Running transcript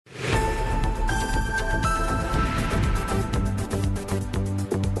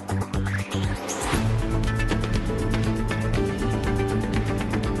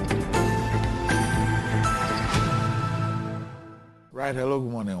right, hello,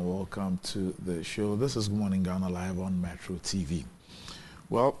 good morning, and welcome to the show. This is Good Morning Ghana live on Metro TV.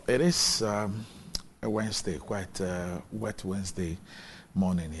 Well, it is a Wednesday, quite a wet Wednesday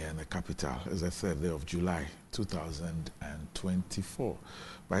morning here in the capital. It's the 3rd day of July, 2024.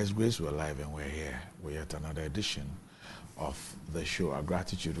 By His grace, we're live and we're here with yet another edition of the show. Our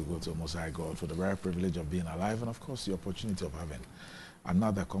gratitude to go to Most High God for the very privilege of being alive and, of course, the opportunity of having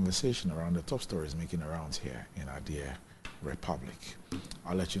another conversation around the top stories making rounds here in our dear Republic.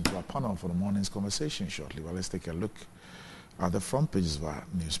 I'll let you into our panel for the morning's conversation shortly, but let's take a look at the front pages of our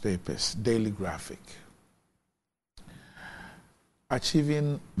newspapers. Daily Graphic.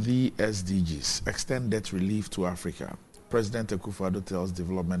 Achieving the SDGs, extend debt relief to Africa. President Akufo-Addo tells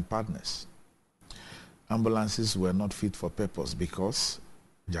development partners. Ambulances were not fit for purpose because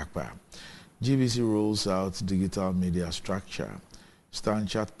Jakpa. GVC rolls out digital media structure.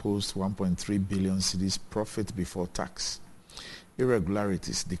 Stanchart posts 1.3 billion cedis profit before tax.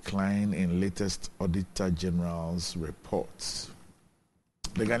 Irregularities decline in latest Auditor General's reports.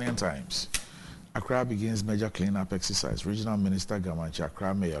 The Ghanaian Times. Accra begins major cleanup exercise. Regional Minister Gamanche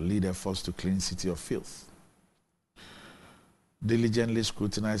Accra Mayor lead efforts to clean city of filth. Diligently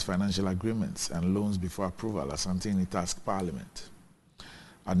scrutinize financial agreements and loans before approval, Asante task Parliament.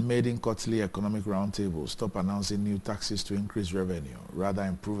 And Maiden Quarterly Economic Roundtable, stop announcing new taxes to increase revenue, rather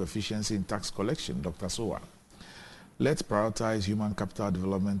improve efficiency in tax collection, Dr. Sowa. Let's prioritize human capital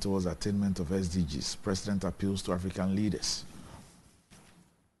development towards attainment of SDGs. President appeals to African leaders.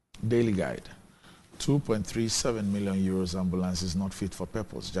 Daily Guide. 2.37 million euros ambulances not fit for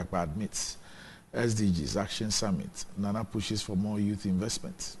purpose, Jakpa admits. SDGs Action Summit. Nana pushes for more youth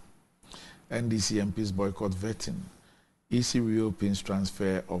investment. NDC MPs boycott vetting. EC reopens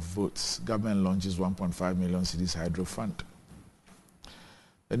transfer of votes. Government launches 1.5 million cedis hydro fund.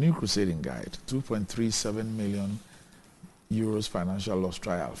 The New Crusading Guide. 2.37 million euros financial loss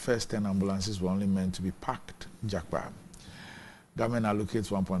trial. First 10 ambulances were only meant to be parked. Jakpa. Government allocates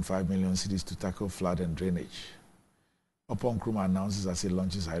 1.5 million cedis to tackle flood and drainage. Upon Nkrumah announces as it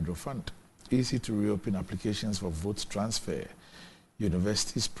launches hydro fund. EC to reopen applications for votes transfer.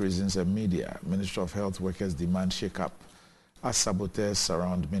 Universities, prisons and media. Ministry of Health workers demand shake-up as saboteurs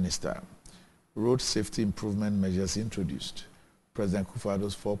surround minister. Road safety improvement measures introduced. President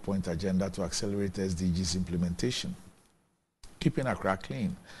Akufo-Addo's 4-point agenda to accelerate SDGs implementation. Keeping Accra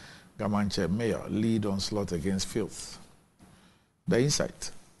clean. Gamanche Mayor lead onslaught against filth. The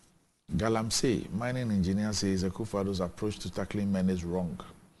Insight. Galamsey, mining engineer says Akufo-Addo's approach to tackling men is wrong.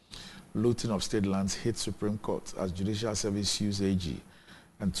 Looting of state lands hits Supreme Court as Judicial Service sues AG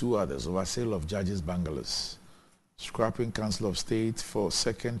and 2 others over sale of judges' bungalows. Scrapping Council of State for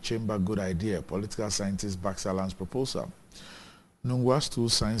second chamber good idea. Political scientist backs Alan's proposal. Nungwa Stool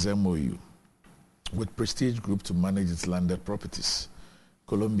signs MOU with Prestige Group to manage its landed properties.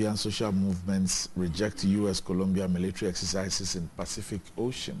 Colombian social movements reject U.S.-Colombia military exercises in Pacific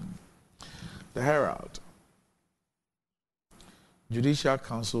Ocean. The Herald. Judicial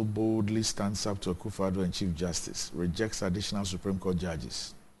Council boldly stands up to Akufo-Addo and Chief Justice, rejects additional Supreme Court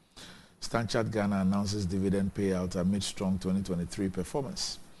judges. Stanchart Ghana announces dividend payout amid strong 2023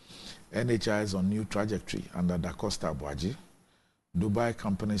 performance. NHI is on new trajectory under Da Costa Boaji. Dubai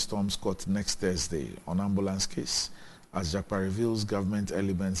company storms court next Thursday on ambulance case as Jakpa reveals government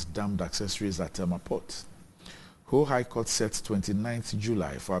elements damned accessories at Tema Port. Ho High Court sets 29th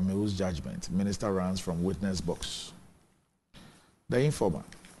July for Ameu's judgment. Minister runs from witness box. The Informer.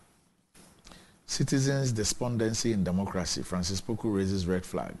 Citizens' despondency in democracy. Francis Poku raises red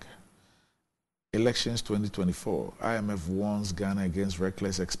flag. Elections 2024. IMF warns Ghana against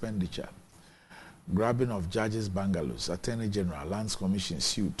reckless expenditure. Grabbing of judges' bungalows. Attorney General, Lands Commission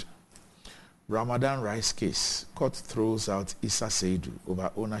sued. Ramadan rice case. Court throws out Issa Seidu over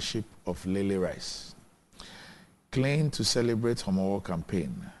ownership of Lele rice. Claim to celebrate Homowo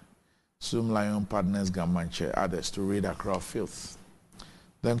campaign. Zoom Lion partners Gamanche, others to raid Accra filth.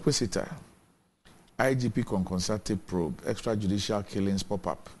 The Inquisitor. IGP consultative probe. Extrajudicial killings pop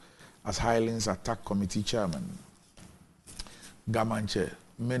up as Highlands attack committee chairman. Gamanche,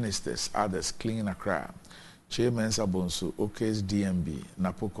 ministers, others clean Accra. Chairman Sabonsu, OK's DMB,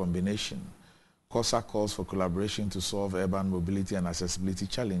 NAPO combination. COSA calls for collaboration to solve urban mobility and accessibility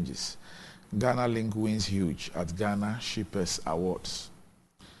challenges. Ghana Link wins huge at Ghana Shippers Awards.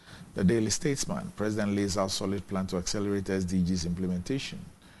 The Daily Statesman. President lays out solid plan to accelerate SDGs implementation.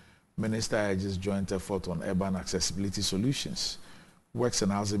 Minister urges joint effort on urban accessibility solutions. Works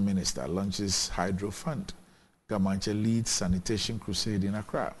and Housing Minister launches Hydro Fund. Gamanche leads sanitation crusade in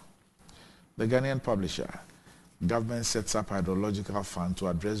Accra. The Ghanaian Publisher. Government sets up hydrological fund to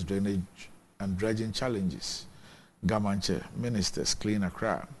address drainage and dredging challenges. Gamanche, ministers clean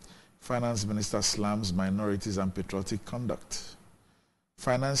Accra. Finance Minister slams minorities and patriotic conduct.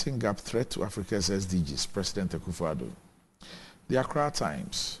 Financing gap threat to Africa's SDGs, President Akufo-Addo. The Accra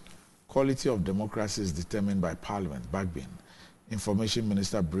Times, quality of democracy is determined by Parliament, Bagbin. Information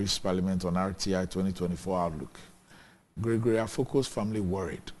Minister briefs Parliament on RTI 2024 outlook. Gregory Afoko's family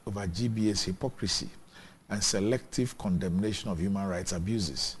worried over GBA's hypocrisy and selective condemnation of human rights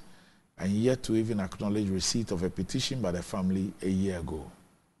abuses, and yet to even acknowledge receipt of a petition by the family a year ago.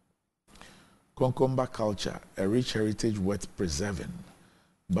 Konkomba culture, a rich heritage worth preserving.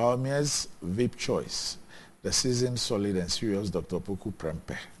 Baomia's vape choice, the seasoned, solid and serious Dr. Poku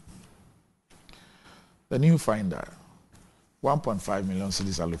Prempeh. The New Finder, 1.5 million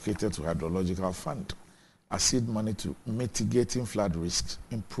cedis allocated to hydrological fund, acid money to mitigating flood risks,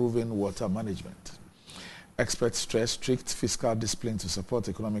 improving water management. Experts stress strict fiscal discipline to support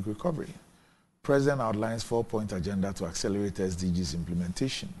economic recovery. President outlines 4-point agenda to accelerate SDGs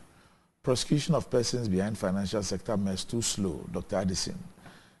implementation. Prosecution of persons behind financial sector mess too slow, Dr. Addison.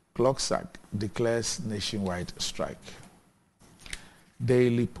 Clocksack declares nationwide strike.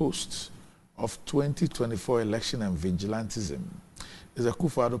 Daily Post of 2024 election and vigilantism. Is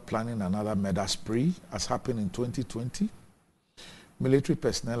Akufo-Addo planning another murder spree as happened in 2020? Military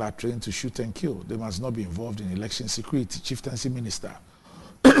personnel are trained to shoot and kill. They must not be involved in election security. Chieftaincy Minister.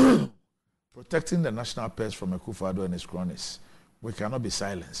 Protecting the national purse from Akufo-Addo and his cronies. We cannot be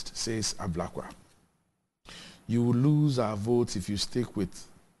silenced, says Ablakwa. You will lose our votes if you stick with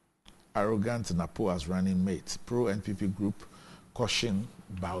arrogant Napo as running mate. Pro-NPP group caution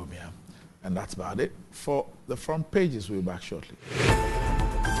Baumia. And that's about it for the front pages. We'll be back shortly.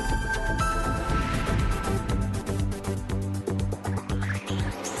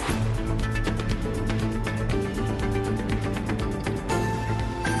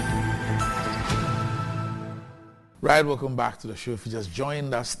 Right, welcome back to the show. If you just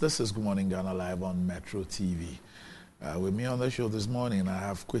joined us, this is Good Morning Ghana Live on Metro TV. With me on the show this morning, I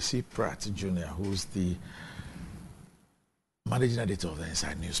have Kwesi Pratt Jr., who's the managing editor of the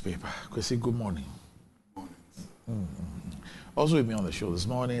Inside newspaper. Kwesi, good morning. Good morning. Also with me on the show this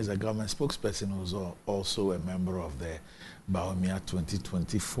morning is a government spokesperson who's also a member of the Baumia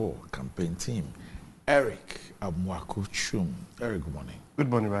 2024 campaign team, Eric Amwaku-Chum. Eric, good morning. Good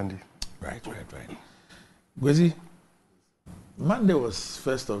morning, Randy. Right. Kwesi, Monday was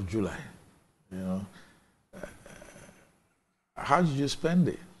 1st of July. You know, how did you spend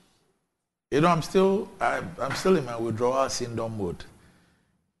it? You know, I'm still in my withdrawal syndrome mode.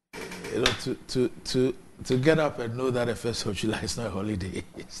 You know, to get up and know that the 1st of July is not a holiday.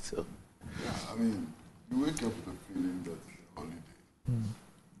 Still. Yeah, I mean, you wake up with the feeling that it's a holiday.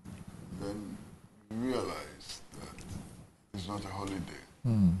 Then you realize that it's not a holiday.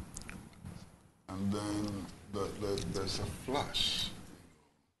 And then there's a flash.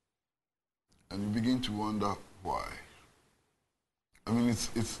 And you begin to wonder why. I mean,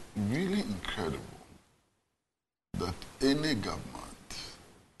 it's really incredible that any government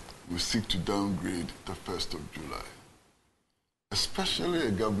will seek to downgrade the 1st of July, especially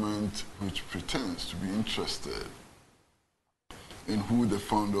a government which pretends to be interested in who the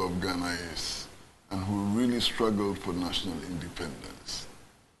founder of Ghana is and who really struggled for national independence.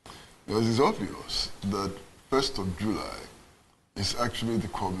 Because it's obvious that 1st of July is actually the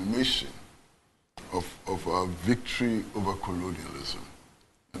culmination of our victory over colonialism.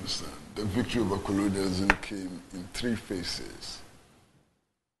 Understand? The victory over colonialism came in 3 phases.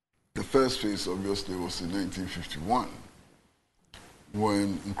 The first phase, obviously, was in 1951,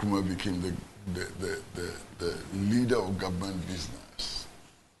 when Nkrumah became the leader of government business.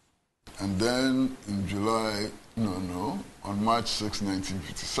 And then in on March 6,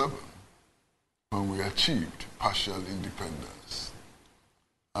 1957, when we achieved partial independence.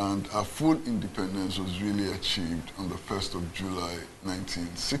 And our full independence was really achieved on the 1st of July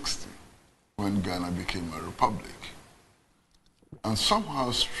 1960, when Ghana became a republic. And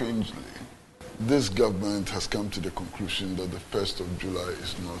somehow, strangely, this government has come to the conclusion that the 1st of July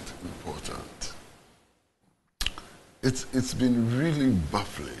is not important. It's been really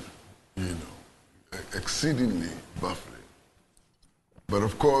baffling, exceedingly baffling. But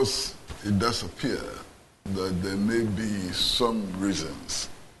of course, it does appear that there may be some reasons,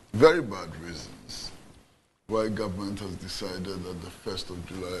 very bad reasons, why government has decided that the 1st of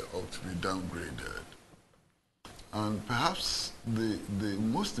July ought to be downgraded. And perhaps the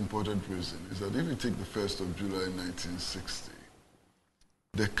most important reason is that if you take the 1st of July 1960,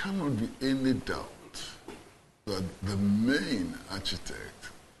 there cannot be any doubt that the main architect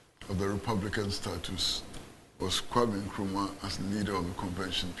of the Republican status was Kwame Nkrumah as leader of the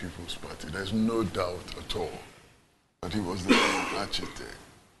Convention People's Party. There's no doubt at all. that he was the main architect.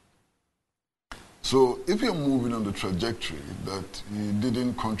 So if you're moving on the trajectory that he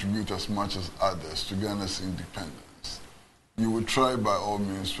didn't contribute as much as others to Ghana's independence, you would try by all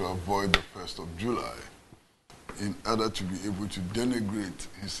means to avoid the 1st of July in order to be able to denigrate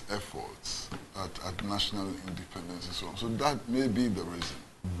his efforts at national independence and so on. So that may be the reason.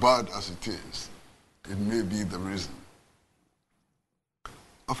 Bad as it is, it may be the reason.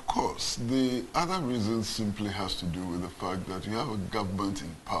 Of course, the other reason simply has to do with the fact that you have a government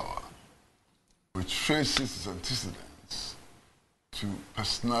in power which traces its antecedents to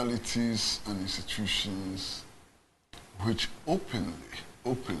personalities and institutions which openly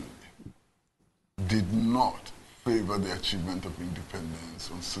did not favor the achievement of independence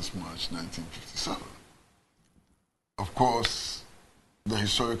on 6 March 1957. Of course, the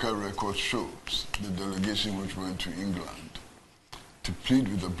historical record shows the delegation which went to England to plead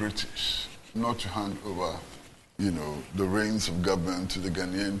with the British not to hand over, the reins of government to the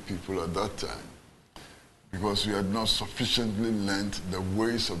Ghanaian people at that time, because we had not sufficiently learnt the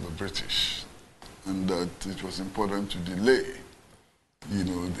ways of the British, and that it was important to delay,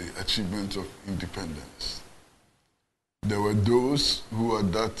 the achievement of independence. There were those who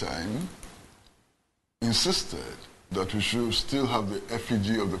at that time insisted that we should still have the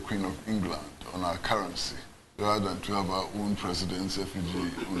effigy of the Queen of England on our currency, rather than to have our own president's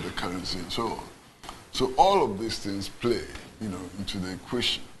effigy on the currency and so on. So all of these things play, into the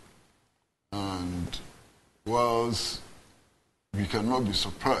equation. And whilst we cannot be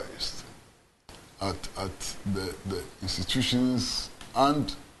surprised at the institutions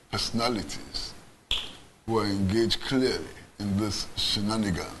and personalities who are engaged clearly in this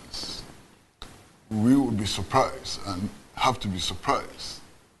shenanigans, we would be surprised and have to be surprised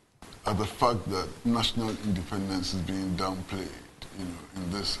at the fact that national independence is being downplayed,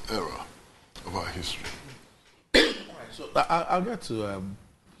 in this era of our history. So I'll get to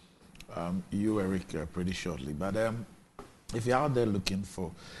you, Eric, pretty shortly. But if you're out there looking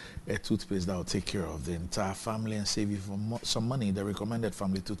for a toothpaste that will take care of the entire family and save you some money, the recommended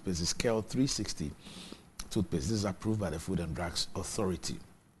family toothpaste is KEL 360 toothpaste. This is approved by the Food and Drugs Authority.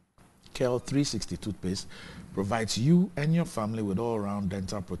 KEL 360 toothpaste provides you and your family with all-around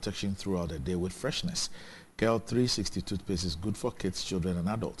dental protection throughout the day with freshness. KEL 360 toothpaste is good for kids, children, and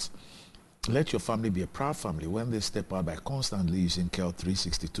adults. Let your family be a proud family when they step out by constantly using KEL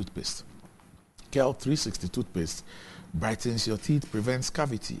 360 toothpaste. KEL 360 toothpaste brightens your teeth, prevents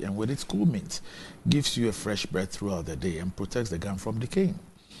cavity, and with its cool mint, gives you a fresh breath throughout the day and protects the gum from decaying.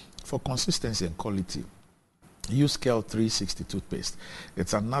 For consistency and quality, use KEL 360 toothpaste.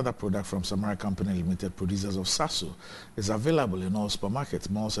 It's another product from Samara Company Limited, producers of Sasso. It's available in all supermarkets,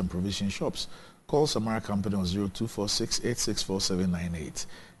 malls, and provision shops. Call Samara Company on 0246-864798.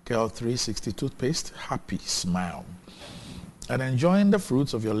 KEL 360 toothpaste, happy smile. And enjoying the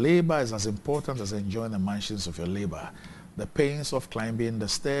fruits of your labor is as important as enjoying the mansions of your labor. The pains of climbing the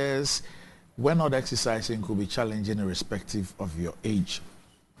stairs when not exercising could be challenging irrespective of your age.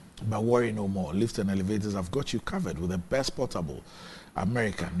 But worry no more. Lifts and elevators have got you covered with the best portable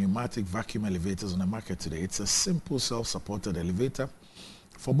American pneumatic vacuum elevators on the market today. It's a simple self-supported elevator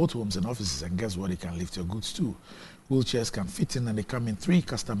for both homes and offices, and guess what? It can lift your goods too. Wheelchairs can fit in, and they come in 3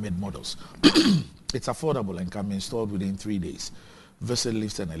 custom-made models. It's affordable and can be installed within 3 days. Visit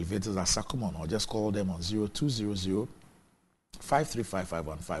Lifts and Elevators at Sakumon or just call them on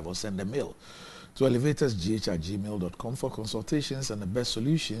 0200-535-515 or send a mail to elevatorsgh@gmail.com for consultations and the best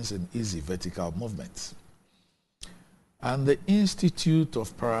solutions in easy vertical movements. And the Institute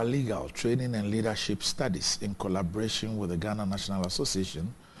of Paralegal Training and Leadership Studies, in collaboration with the Ghana National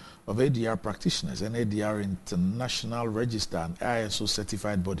Association of ADR Practitioners and ADR International Register and ISO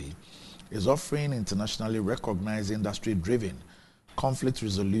certified body, is offering internationally recognized industry-driven conflict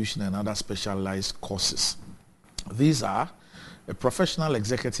resolution and other specialized courses. These are a Professional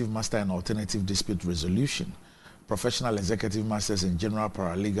Executive Master in Alternative Dispute Resolution, Professional Executive Masters in General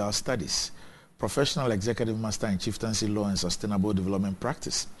Paralegal Studies, Professional Executive Master in Chieftaincy Law and Sustainable Development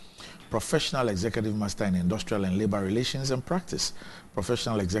Practice, Professional Executive Master in Industrial and Labor Relations and Practice,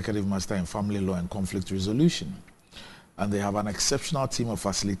 Professional Executive Master in Family Law and Conflict Resolution. And they have an exceptional team of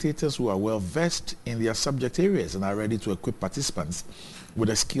facilitators who are well versed in their subject areas and are ready to equip participants with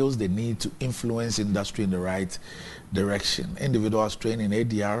the skills they need to influence industry in the right direction. Individuals trained in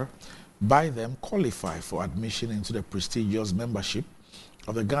ADR by them qualify for admission into the prestigious membership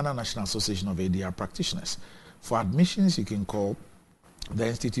of the Ghana National Association of ADR Practitioners. For admissions, you can call the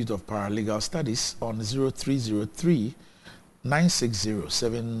Institute of Paralegal Studies on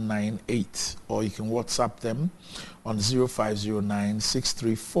 0303-960-798, or you can WhatsApp them on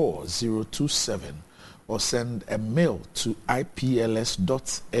 0509-634-027 or send a mail to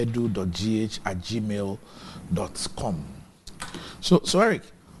ipls.edu.gh@gmail.com. So Eric,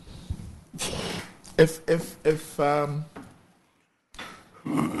 if our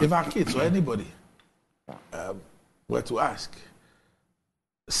kids or anybody were to ask,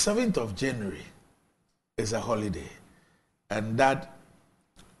 7th of January is a holiday, and that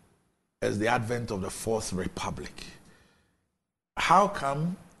is the advent of the Fourth Republic. How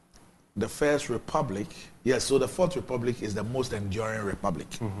come the First Republic, yes, so the Fourth Republic is the most enduring republic.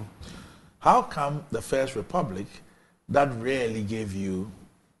 Mm-hmm. How come the First Republic, that rarely gave you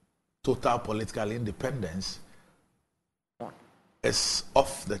total political independence, is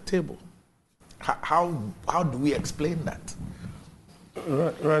off the table? How do we explain that?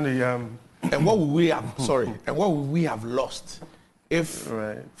 Randy, and what would we have? And what would we have lost if,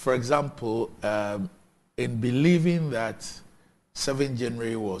 for example, in believing that 7th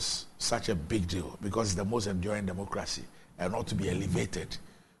January was such a big deal because it's the most enduring democracy and not to be elevated,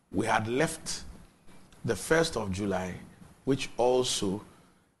 we had left the 1st of July, which also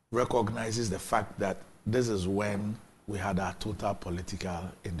recognizes the fact that this is when we had our total political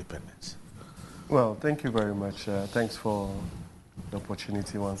independence? Well, thank you very much. Thanks for the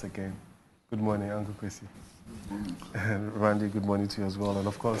opportunity once again. Good morning, Uncle Chrissy. And Randy, good morning to you as well. And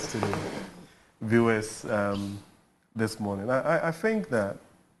of course to the viewers this morning. I think that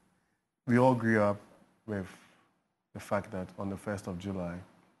we all grew up with the fact that on the 1st of July,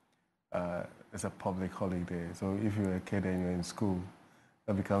 it's a public holiday. So if you're a kid and you're in school,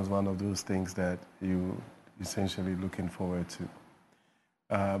 that becomes one of those things that you essentially looking forward to.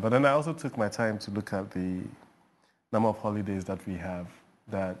 But then I also took my time to look at the number of holidays that we have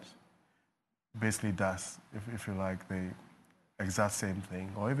that basically does, if you like, the exact same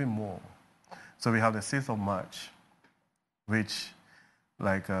thing or even more. So we have the 6th of March, which,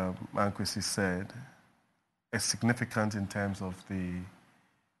 like Aunt Chrissy said, is significant in terms of the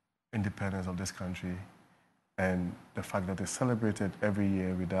independence of this country and the fact that it's celebrated every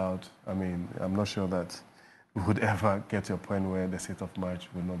year without, I'm not sure that we would ever get to a point where the 6th of March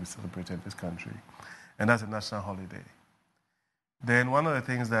will not be celebrated in this country. And that's a national holiday. Then one of the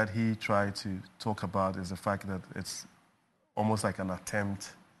things that he tried to talk about is the fact that it's almost like an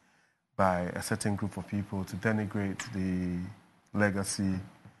attempt by a certain group of people to denigrate the legacy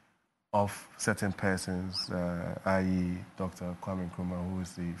of certain persons, i.e. Dr. Kwame Nkrumah, who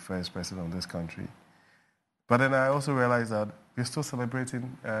is the first president of this country. But then I also realized that we're still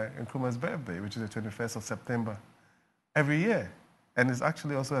celebrating Nkrumah's birthday, which is the 21st of September, every year. And it's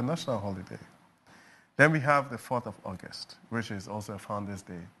actually also a national holiday. Then we have the 4th of August, which is also a Founders'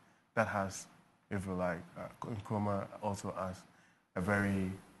 Day that has, if you like, Nkrumah also as a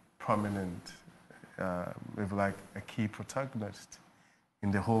very prominent, if you like, a key protagonist in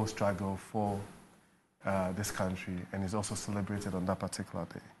the whole struggle for this country, and is also celebrated on that particular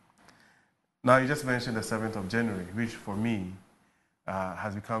day. Now, you just mentioned the 7th of January, which for me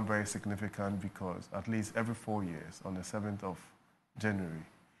has become very significant because at least every 4 years, on the 7th of January,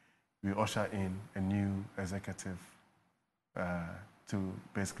 we usher in a new executive to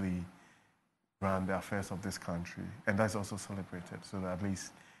basically run the affairs of this country, and that's also celebrated. So that at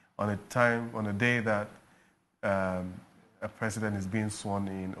least on a day that a president is being sworn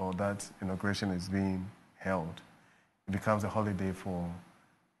in or that inauguration is being held, it becomes a holiday for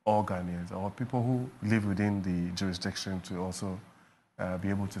all Ghanaians or people who live within the jurisdiction to also be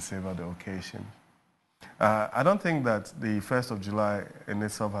able to savor the occasion. I don't think that the 1st of July in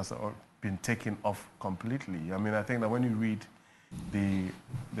itself has been taken off completely. I think that when you read the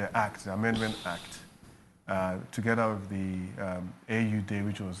Act, the Amendment Act, together with the AU Day,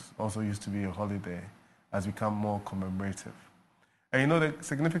 which was also used to be a holiday, has become more commemorative. And the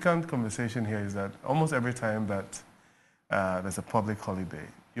significant conversation here is that almost every time that there's a public holiday,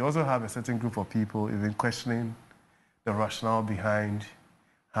 you also have a certain group of people even questioning the rationale behind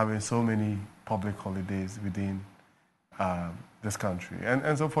having so many public holidays within this country.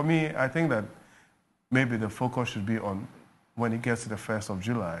 And so for me, I think that maybe the focus should be on when it gets to the 1st of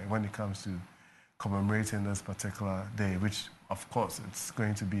July, when it comes to commemorating this particular day, which of course it's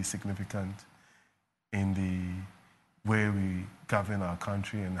going to be significant in the way we govern our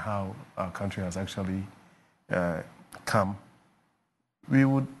country and how our country has actually come. We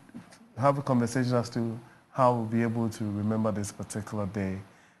would have a conversation as to how we'll be able to remember this particular day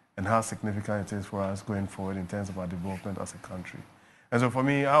and how significant it is for us going forward in terms of our development as a country. And so for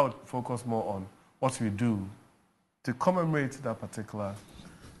me, I would focus more on what we do to commemorate that particular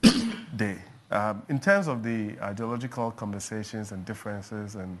day. In terms of the ideological conversations and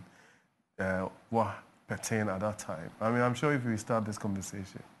differences and what pertain at that time, I'm sure if we start this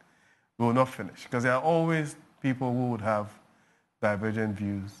conversation, we will not finish. Because there are always people who would have divergent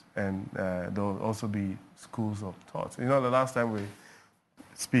views, and there will also be schools of thought. You know, the last time we were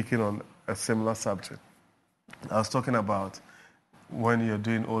speaking on a similar subject, I was talking about when you're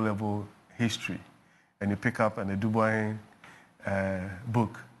doing O-level history and you pick up an Edubois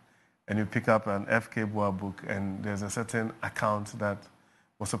book and you pick up an F.K. Boa book, and there's a certain account that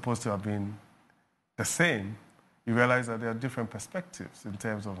was supposed to have been the same, you realize that there are different perspectives in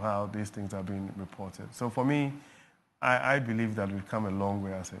terms of how these things are being reported. So for me, I believe that we've come a long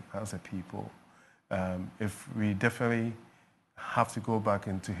way as a people. If we definitely have to go back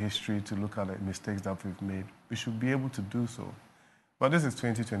into history to look at the mistakes that we've made, we should be able to do so. But this is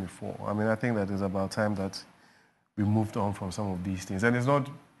 2024. I mean, I think that it's about time that we moved on from some of these things. And it's not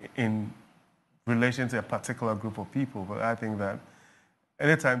in relation to a particular group of people, but I think that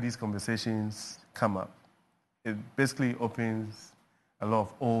anytime these conversations come up, it basically opens a lot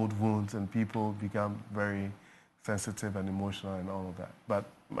of old wounds and people become very sensitive and emotional and all of that. But,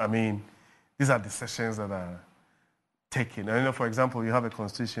 I mean, these are decisions that are taken. And, you know, for example, you have a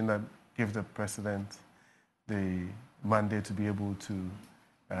constitution that gives the president the mandate to be able to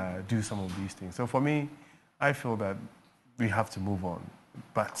do some of these things. So for me, I feel that we have to move on.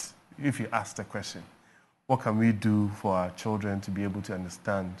 But if you ask the question, what can we do for our children to be able to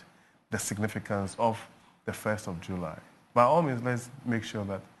understand the significance of the 1st of July? By all means, let's make sure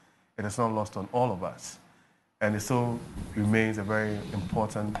that it is not lost on all of us. And it still remains a very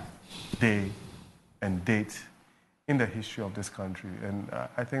important day and date in the history of this country. And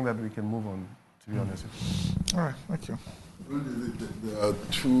I think that we can move on, to be honest with you. All right, thank you. There are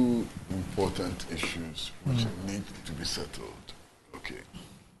two important issues which need to be settled. Okay.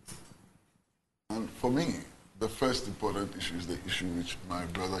 And for me, the first important issue is the issue which my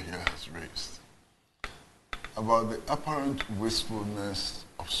brother here has raised about the apparent wastefulness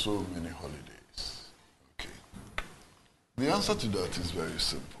of so many holidays. Okay. The answer to that is very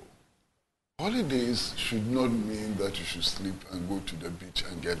simple. Holidays should not mean that you should sleep and go to the beach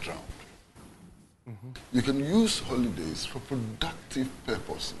and get drowned. You can use holidays for productive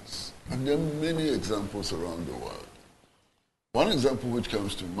purposes, and there are many examples around the world. One example which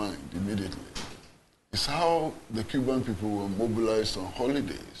comes to mind immediately is how the Cuban people were mobilized on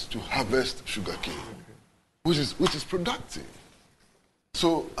holidays to harvest sugarcane, which is productive.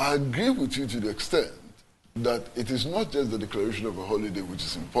 So I agree with you to the extent that it is not just the declaration of a holiday which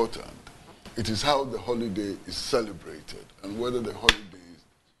is important, it is how the holiday is celebrated and whether the holidays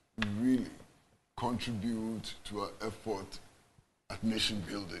really contribute to our effort at nation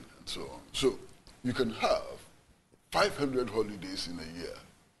building and so on. So you can have 500 holidays in a year.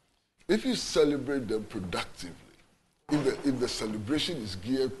 If you celebrate them productively, if the celebration is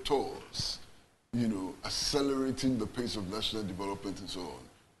geared towards, you know, accelerating the pace of national development and so on,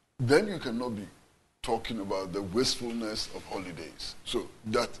 then you cannot be talking about the wastefulness of holidays. So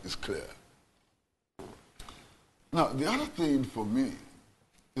that is clear. Now, the other thing for me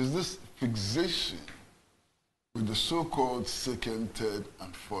is this fixation with the so-called second, third,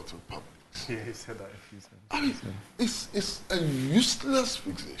 and fourth republics. Yeah, he said that a few times. I mean, it's a useless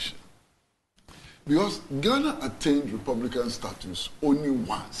fixation. Because Ghana attained Republican status only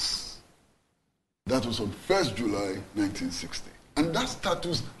once. That was on 1st July 1960. And that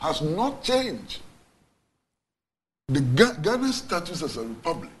status has not changed. The Ghana's status as a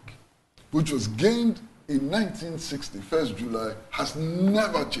republic, which was gained in 1960, 1st July, has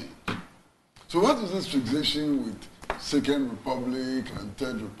never changed. So what is this fixation with Second Republic and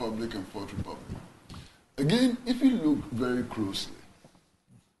Third Republic and Fourth Republic? Again, if you look very closely,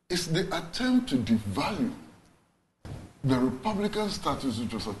 it's the attempt to devalue the Republican status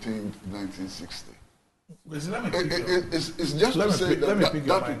which was attained in 1960. It's just to say that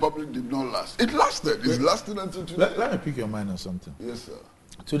republic did not last. It lasted. It's lasted until today. Let me pick your mind on something. Yes, sir.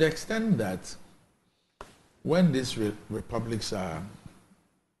 To the extent that when these republics are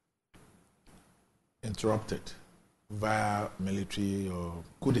interrupted via military or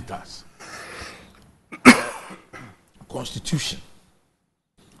coup d'etats, constitution.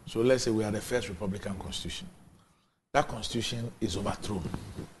 So let's say we are the first Republican constitution. That constitution is overthrown.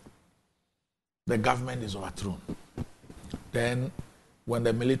 The government is overthrown. Then when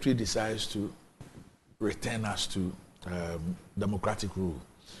the military decides to return us to democratic rule,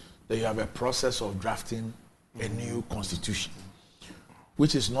 then you have a process of drafting a new constitution,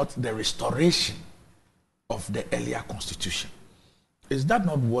 which is not the restoration of the earlier constitution. Is that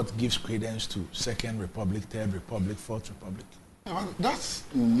not what gives credence to Second Republic, Third Republic, Fourth Republic? Yeah, that's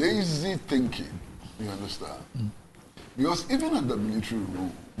lazy thinking, you understand? Because even under military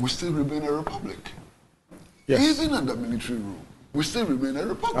rule, we still remain a republic. Yes. Even under military rule. we still remain a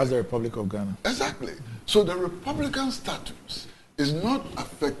republic. As the Republic of Ghana. Exactly. So the Republican status is not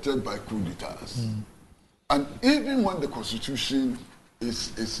affected by coup d'etats. And even when the Constitution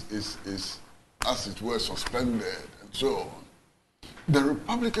is, as it were, suspended and so on, the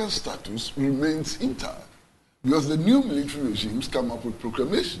Republican status remains intact because the new military regimes come up with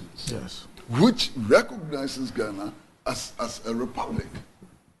proclamations, Yes. which recognizes Ghana as a republic.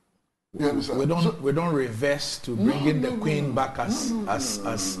 You understand? We don't reverse to bring in the Queen back as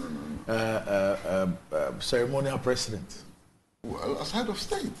ceremonial president. Well, as head of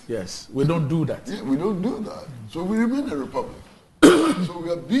state. Yes, we don't do that. Yeah, we don't do that. So we remain a republic. So we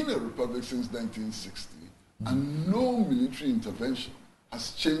have been a republic since 1960, and no military intervention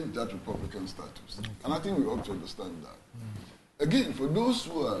has changed that Republican status. And I think we ought to understand that. Again, for those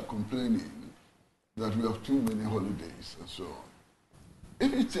who are complaining that we have too many holidays and so on,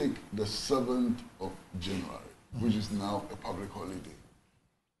 if you take the 7th of January, which is now a public holiday,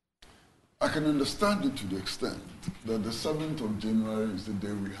 I can understand it to the extent that the 7th of January is the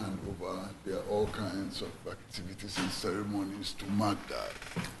day we hand over. There are all kinds of activities and ceremonies to mark that.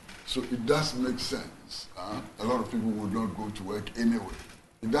 So it does make sense. A lot of people would not go to work anyway.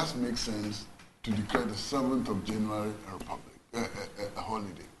 It does make sense to declare the 7th of January a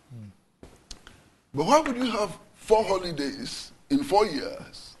holiday. But why would you have 4 holidays in 4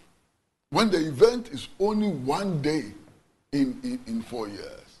 years when the event is only one day in 4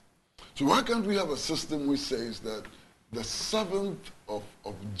 years? So why can't we have a system which says that the 7th of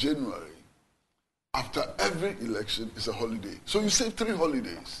January after every election is a holiday? So you say 3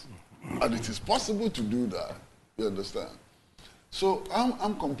 holidays, and it is possible to do that, you understand? So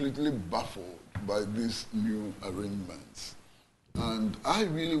I'm completely baffled by these new arrangements. And I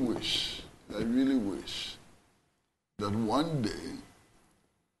really wish that one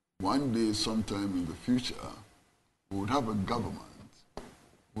day sometime in the future, we would have a government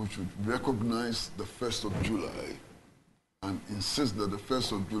which would recognize the 1st of July and insist that the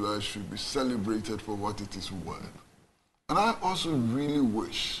 1st of July should be celebrated for what it is worth. And I also really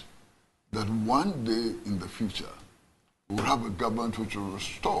wish that one day in the future, we will have a government which will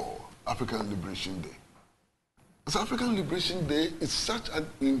restore African Liberation Day. Because African Liberation Day is such an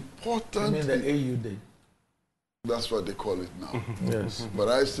important... You mean the AU Day? That's what they call it now. Yes. But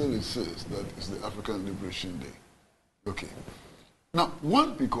I still insist that it's the African Liberation Day. Okay. Now,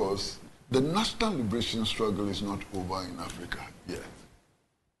 one, because the national liberation struggle is not over in Africa yet.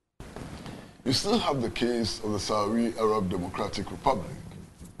 You still have the case of the Sahrawi Arab Democratic Republic,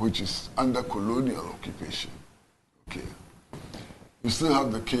 which is under colonial occupation. Okay. You still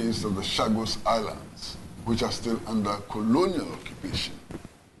have the case of the Chagos Islands, which are still under colonial occupation.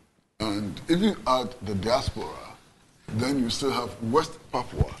 And if you add the diaspora, then you still have West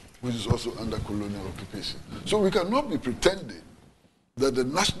Papua, which is also under colonial occupation. So we cannot be pretending that the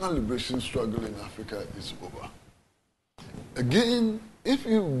national liberation struggle in Africa is over. Again, if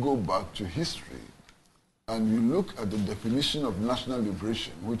you go back to history and you look at the definition of national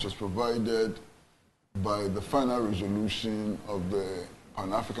liberation, which was provided by the final resolution of the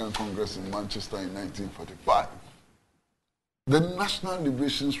Pan-African Congress in Manchester in 1945, the national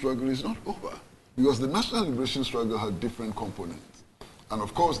liberation struggle is not over, because the national liberation struggle had different components. And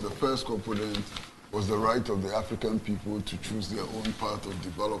of course, the first component was the right of the African people to choose their own path of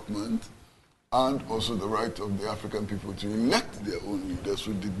development, and also the right of the African people to elect their own leaders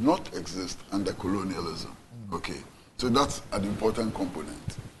who did not exist under colonialism. Okay, so that's an important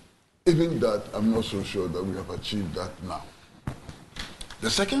component. Even that, I'm not so sure that we have achieved that now. The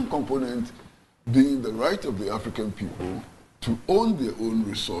second component being the right of the African people to own their own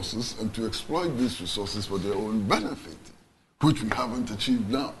resources and to exploit these resources for their own benefit, which we haven't achieved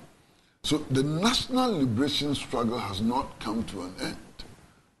now. So the national liberation struggle has not come to an end.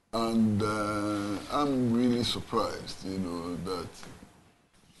 And I'm really surprised, that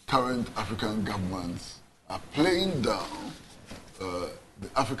current African governments are playing down the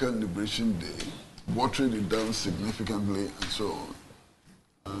African Liberation Day, watering it down significantly and so on.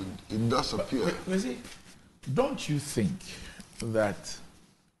 And it does appear... Don't you think that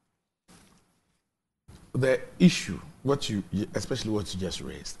the issue, especially what you just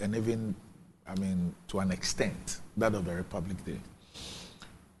raised, and even, to an extent, that of the Republic Day,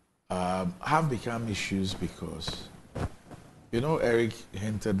 have become issues because, Eric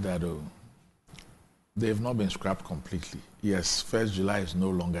hinted that they've not been scrapped completely. Yes, 1st July is no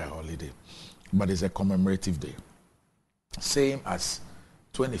longer a holiday, but it's a commemorative day. Same as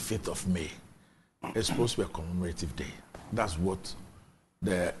 25th of May. It's supposed to be a commemorative day. That's what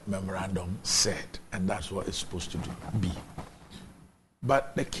the memorandum said, and that's what it's supposed to be.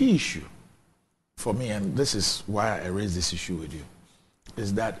 But the key issue for me, and this is why I raised this issue with you,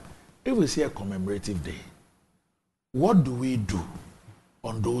 is that if we see a commemorative day, what do we do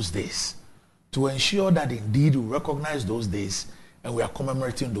on those days to ensure that indeed we recognize those days and we are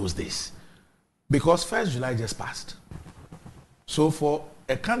commemorating those days? Because 1st July just passed. So for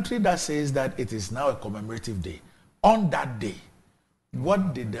a country that says that it is now a commemorative day, on that day,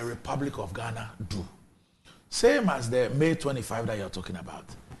 what did the Republic of Ghana do? Same as the May 25 that you're talking about.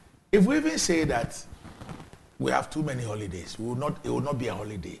 If we even say that we have too many holidays, it will not be a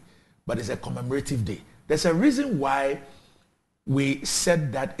holiday, but it's a commemorative day. There's a reason why we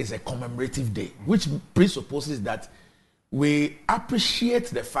said that is a commemorative day, which presupposes that we appreciate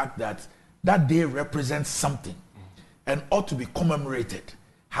the fact that that day represents something and ought to be commemorated.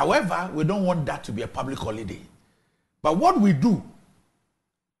 However, we don't want that to be a public holiday. But what we do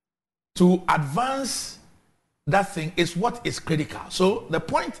to advance that thing is what is critical. So the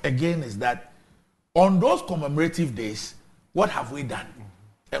point again is that on those commemorative days, what have we done?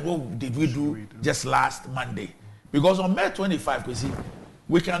 And what did we do just last Monday? Because on May 25,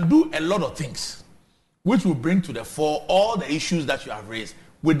 we can do a lot of things which will bring to the fore all the issues that you have raised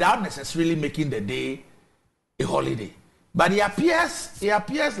without necessarily making the day a holiday. But it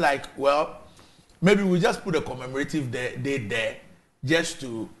appears like, well, maybe we just put a commemorative day there just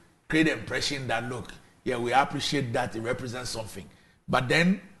to create the impression that, look, yeah, we appreciate that it represents something. But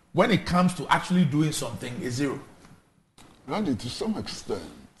then when it comes to actually doing something, it's zero. Randy, to some extent,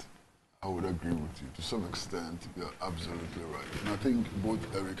 I would agree with you. To some extent, you're absolutely right. And I think both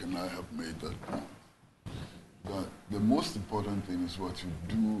Eric and I have made that point. But the most important thing is what you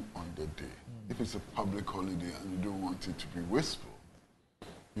do on the day. If it's a public holiday and you don't want it to be wasteful,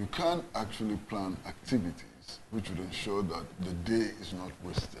 you can actually plan activities which would ensure that the day is not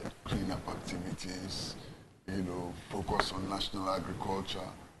wasted. Clean up activities, focus on national agriculture,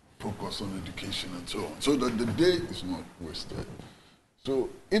 focus on education and so on, so that the day is not wasted. So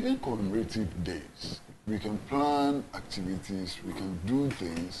even commemorative days, we can plan activities, we can do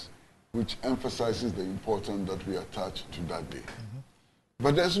things which emphasizes the importance that we attach to that day.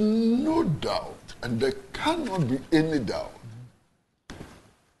 But there's no doubt, and there cannot be any doubt,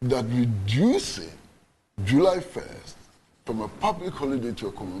 that reducing July 1st from a public holiday to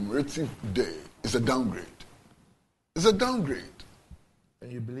a commemorative day is a downgrade. It's a downgrade.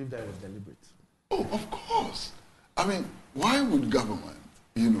 And you believe that was deliberate? Oh, of course. I mean, why would government,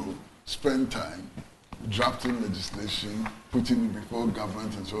 spend time drafting legislation, putting it before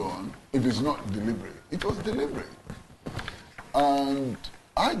government and so on, if it's not deliberate? It was deliberate. And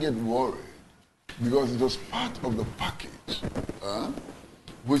I get worried because it was part of the package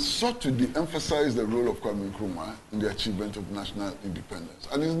which sought to de-emphasize the role of Kwame Nkrumah in the achievement of national independence.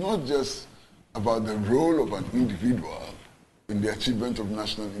 And it's not just about the role of an individual in the achievement of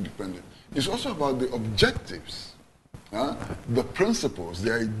national independence. It's also about the objectives, the principles,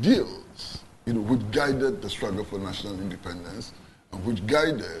 the ideals, which guided the struggle for national independence and which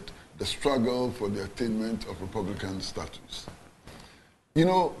guided the struggle for the attainment of Republican status.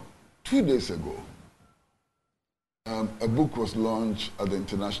 2 days ago, a book was launched at the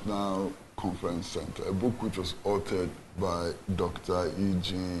International Conference Center, a book which was authored by Dr.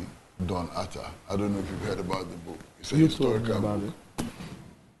 E.G. Don Atta. I don't know if you've heard about the book. It's a historical book.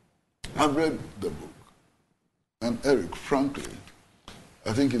 I've read the book. And Eric, frankly,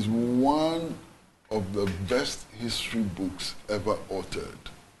 I think it's one of the best history books ever authored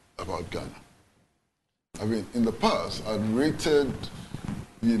about Ghana. I mean, in the past, I'd rated,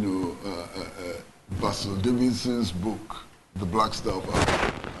 Basil Davidson's book, The Black Star of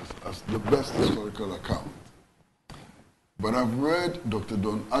Africa, as the best historical account. But I've read Dr.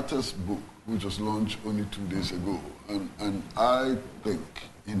 Don Atta's book, which was launched only 2 days ago, and I think,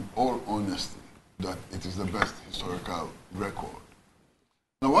 in all honesty, that it is the best historical record.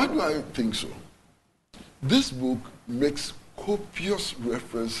 Now, why do I think so? This book makes copious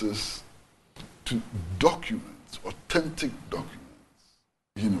references to documents, authentic documents,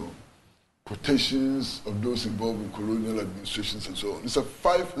 quotations of those involved in colonial administrations and so on. It's a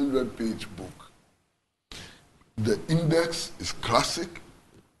 500-page book. The index is classic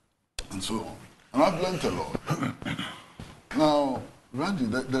and so on. And I've learned a lot. Now, Randy,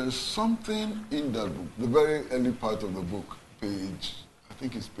 there is something in that book, the very early part of the book, I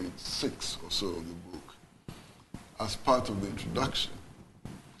think it's page 6 or so of the book, as part of the introduction.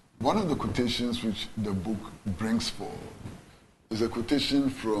 One of the quotations which the book brings forward is a quotation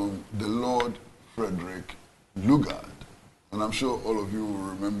from the Lord Frederick Lugard. And I'm sure all of you will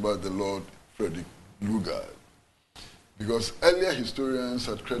remember the Lord Frederick Lugard, because earlier historians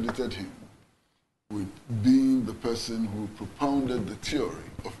had credited him with being the person who propounded the theory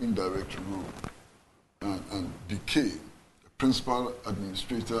of indirect rule and became the principal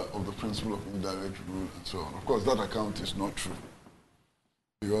administrator of the principle of indirect rule and so on. Of course, that account is not true.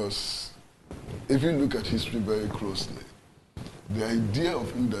 Because if you look at history very closely, the idea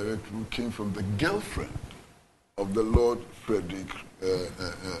of indirect rule came from the girlfriend of the Lord Frederick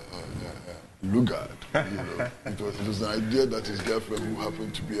Lugard. It was an idea that his girlfriend, who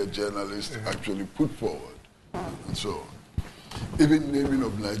happened to be a journalist, actually put forward, and so on. Even naming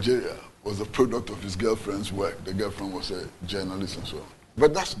of Nigeria was a product of his girlfriend's work. The girlfriend was a journalist and so on.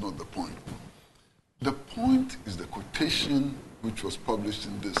 But that's not the point. The point is the quotation which was published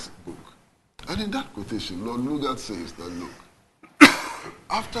in this book. And in that quotation, Lord Lugard says that, look,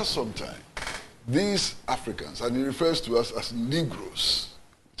 after some time, these Africans, and he refers to us as Negroes,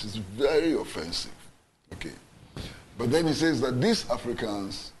 which is very offensive, okay? But then he says that these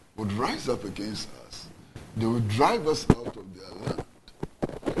Africans would rise up against us. They would drive us out of their land.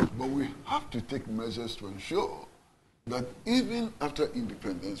 But we have to take measures to ensure that even after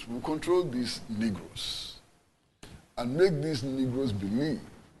independence, we'll control these Negroes and make these Negroes believe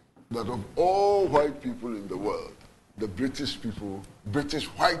that of all white people in the world, the British people, British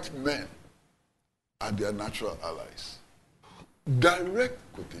white men, are their natural allies. Direct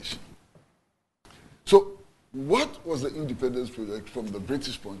quotation. So, what was the independence project from the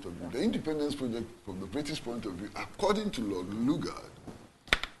British point of view? The independence project from the British point of view, according to Lord Lugard,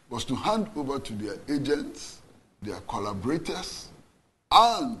 was to hand over to their agents, their collaborators,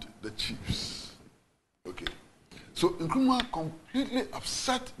 and the chiefs. Okay. So Nkrumah completely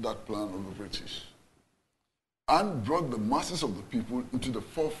upset that plan of the British and brought the masses of the people into the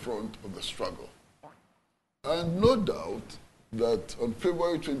forefront of the struggle. And no doubt that on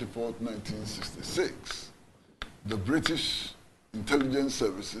February 24, 1966, the British intelligence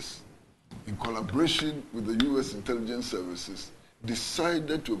services, in collaboration with the US intelligence services,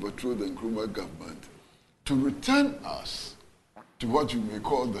 decided to overthrow the Nkrumah government to return us to what you may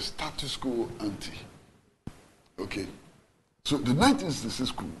call the status quo ante. Okay? So the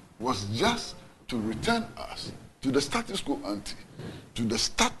 1966 coup was just to return us to the status quo ante, to the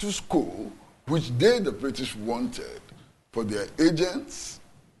status quo which they, the British, wanted for their agents,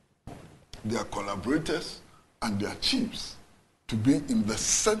 their collaborators, and their chiefs to be in the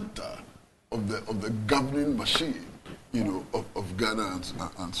center of the governing machine, of Ghana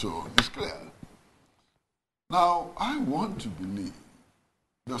and so on. It's clear. Now, I want to believe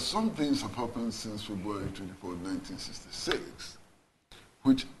that some things have happened since February 24, 1966,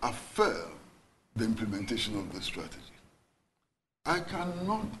 which affirm the implementation of the strategy. I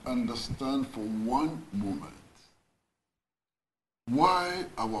cannot understand for one moment why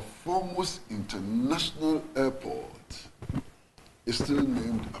our foremost international airport is still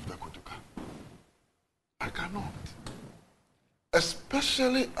named after Kotoka. I cannot.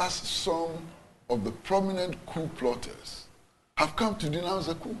 Especially as some of the prominent coup plotters have come to denounce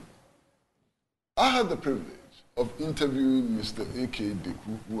the coup. I had the privilege of interviewing Mr. A.K.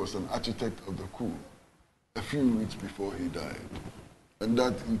 Deku, who was an architect of the coup, a few weeks before he died. And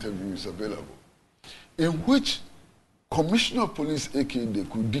that interview is available, in which Commissioner of Police A.K.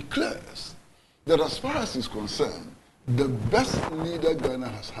 Deku declares that as far as he's concerned, the best leader Ghana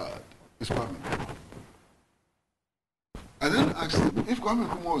has had is Kwame Nkrumah. I then asked him, if Kwame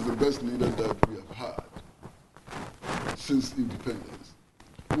Nkrumah was the best leader that we have had since independence,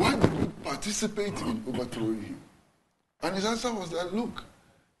 why did we participate in overthrowing him? And his answer was that, look,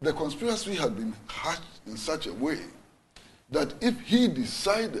 the conspiracy had been hatched in such a way that if he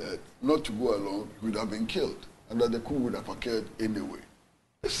decided not to go along, he would have been killed, and that the coup would have occurred anyway.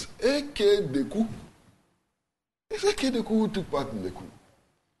 It's A.K. Deku. It's A.K. Deku who took part in the coup.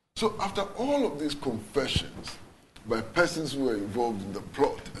 So after all of these confessions by persons who were involved in the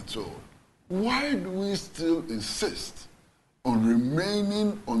plot and so on, why do we still insist on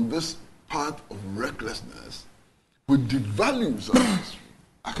remaining on this path of recklessness which devalues our history?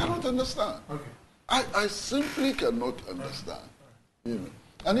 I cannot understand. Okay. I simply cannot understand.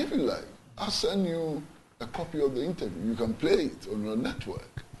 And if you like, I'll send you a copy of the interview. You can play it on your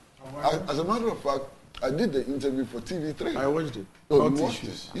network. As a matter of fact, I did the interview for TV3. I watched it. Oh, you watched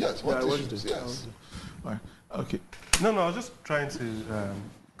it? Yes, I watched it. Yes. Right. Okay. No, I was just trying to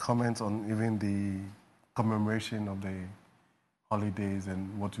comment on even the commemoration of the holidays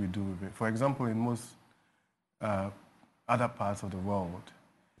and what we do with it. For example, in most other parts of the world,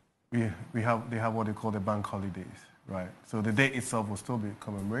 they have what they call the bank holidays, right? So the day itself will still be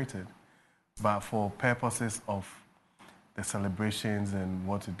commemorated, but for purposes of the celebrations and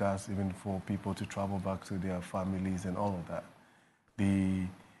what it does, even for people to travel back to their families and all of that, the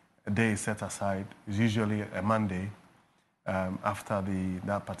day is set aside. It's usually a Monday, after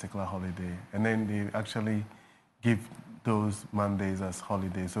that particular holiday. And then they actually give those Mondays as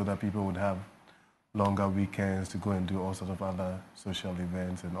holidays so that people would have longer weekends to go and do all sorts of other social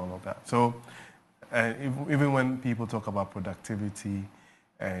events and all of that. So even when people talk about productivity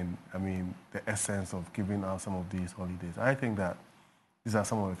and, I mean, the essence of giving out some of these holidays, I think that these are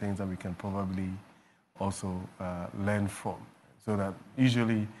some of the things that we can probably also learn from. So that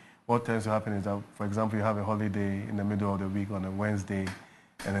usually what tends to happen is that, for example, you have a holiday in the middle of the week on a Wednesday,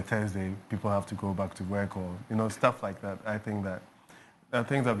 and a Thursday people have to go back to work, or stuff like that. I think that there are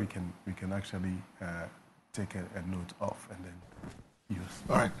things that we can actually take a note of and then use.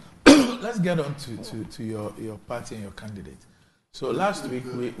 All right, let's get on to your party and your candidate. So last week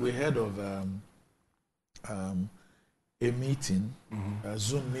we heard of a meeting, a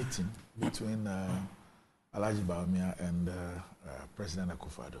Zoom meeting between Alhaji Bawumia and President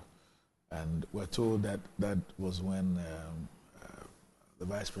Akufo-Addo. And we're told that that was when the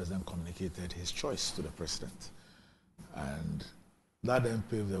Vice President communicated his choice to the President. And that then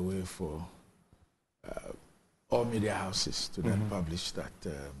paved the way for all media houses to then publish that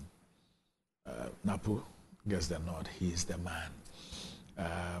Napo gets the nod, he is the man.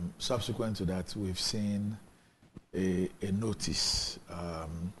 Subsequent to that, we've seen a notice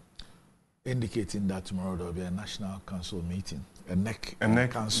indicating that tomorrow there will be a National Council meeting, a NEC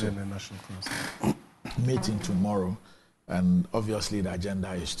Council National Council meeting tomorrow, and obviously the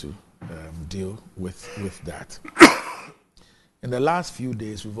agenda is to deal with that. In the last few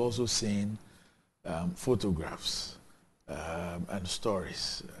days, we've also seen photographs and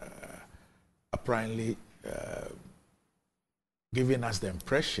stories apparently giving us the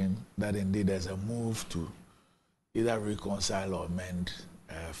impression that indeed there's a move to either reconcile or mend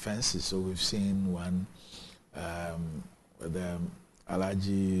fences. So we've seen one with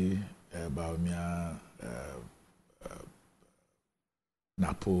Alhaji Bawumia,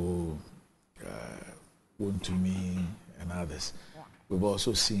 Napo, Wontumi, and others. We've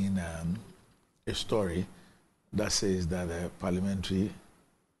also seen a story that says that the parliamentary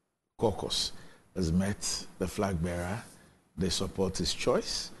caucus has met the flag bearer. They support his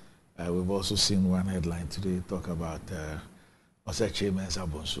choice. We've also seen one headline today talk about Osechi Mensah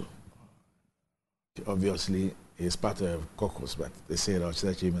Bonsu. Obviously, he's part of caucus, but they say that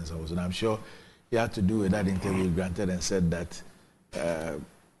Osechi Mensah Bonsu. And I'm sure he had to do with that interview granted and said that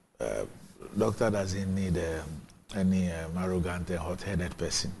doctor doesn't need any arrogant and hot-headed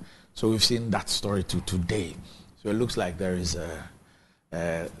person. So we've seen that story today. So it looks like there is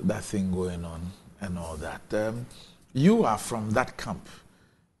that thing going on and all that. You are from that camp.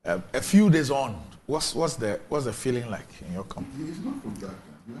 A few days on, what's the feeling like in your camp? He's not from that camp.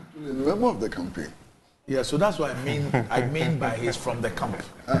 He's actually a member of the campaign. Yeah, so that's what I mean by he's from the camp.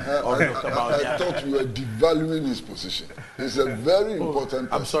 I thought you were devaluing his position. It's a very important person.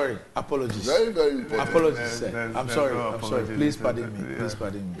 I'm sorry. Apologies. Very, very important. Apologies, sir. I'm sorry. Please pardon me. Please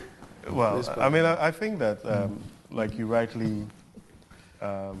pardon me. Well, I mean, I think that, like you rightly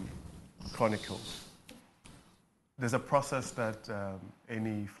chronicled, there's a process that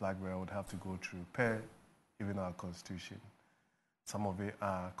any flag bearer would have to go through per even our constitution. Some of it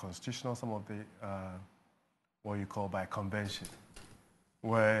are constitutional, some of it are what you call by convention,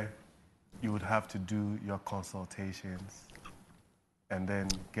 where you would have to do your consultations and then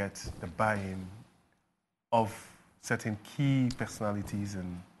get the buy-in of certain key personalities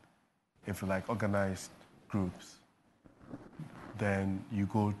and, if you like, organized groups. Then you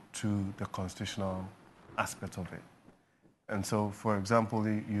go to the constitutional aspect of it. And so, for example,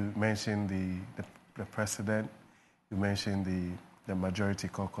 you mentioned the president, you mentioned the majority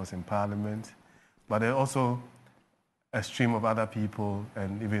caucus in parliament, but there are also a stream of other people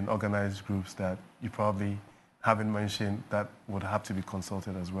and even organized groups that you probably haven't mentioned that would have to be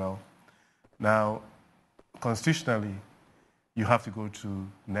consulted as well. Now, constitutionally, you have to go to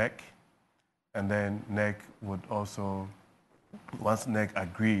NEC, and then NEC would also, once NEC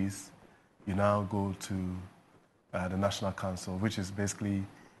agrees, you now go to the National Council, which is basically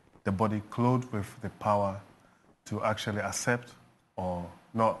the body clothed with the power to actually accept or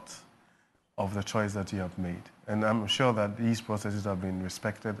not of the choice that you have made. And I'm sure that these processes have been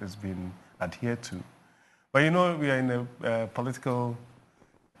respected, it's been adhered to. But we are in a political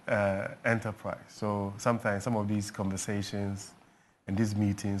enterprise. So sometimes some of these conversations and these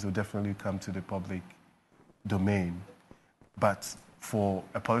meetings will definitely come to the public domain. But for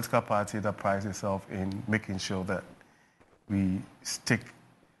a political party that prides itself in making sure that we stick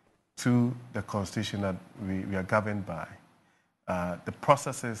to the constitution that we are governed by, the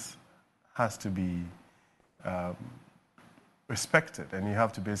processes has to be respected, and you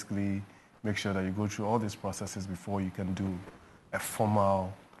have to basically make sure that you go through all these processes before you can do a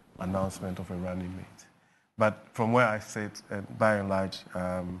formal announcement of a running mate. But from where I sit, by and large,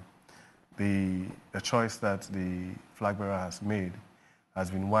 the choice that the flag bearer has made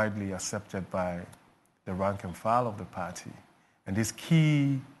has been widely accepted by the rank and file of the party. And these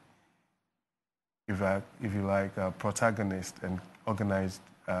key, if you like, protagonist and organized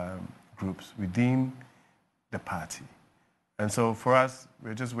groups within the party. And so for us,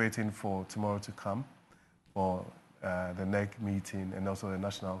 we're just waiting for tomorrow to come for the NEC meeting and also the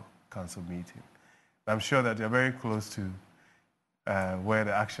National Council meeting. I'm sure that they're very close to where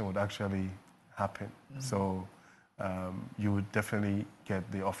the action would actually happen. Mm-hmm. So you would definitely get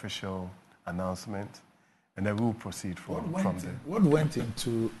the official announcement, and then we will proceed from there. What went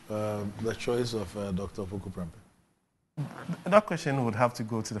into the choice of Dr. Opoku Prempeh? That question would have to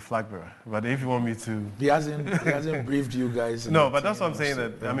go to the flag bearer. But if you want me to... He hasn't briefed you guys. No, but that's what I'm saying.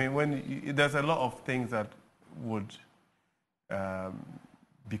 That, I mean, when there's a lot of things that would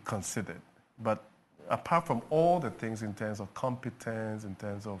be considered. But apart from all the things in terms of competence, in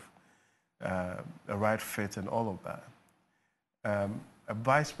terms of a right fit and all of that, a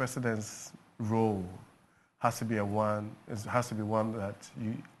vice president's role has to be one that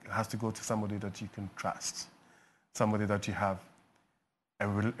has to go to somebody that you can trust, somebody that you have a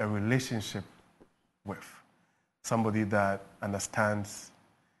relationship with, somebody that understands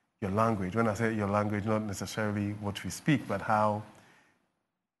your language. When I say your language, not necessarily what we speak, but how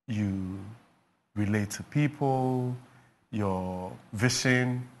you relate to people, your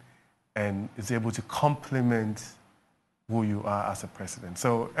vision, and is able to complement who you are as a president.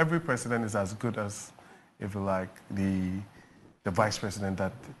 So every president is as good as, if you like, the vice president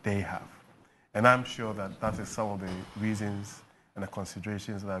that they have. And I'm sure that that is some of the reasons and the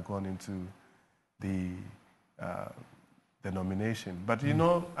considerations that are gone into the nomination. But, you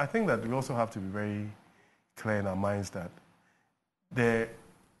know, I think that we also have to be very clear in our minds that the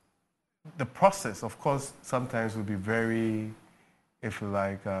process, of course, sometimes will be very, if you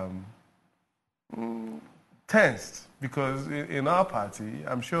like, tensed. Because in our party,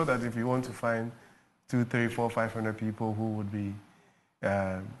 I'm sure that if you want to find 200, 300, 400, 500 people who would be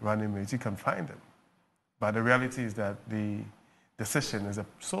running mates, you can find them. But the reality is that the decision is a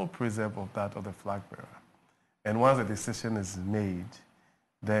sole preserve of that of the flag bearer. And once the decision is made,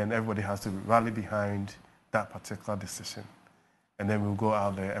 then everybody has to rally behind that particular decision. And then we'll go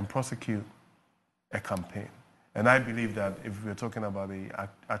out there and prosecute a campaign. And I believe that if we're talking about the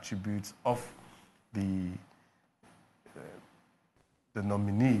attributes of the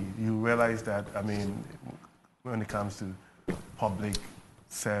nominee, you realize that, I mean, when it comes to public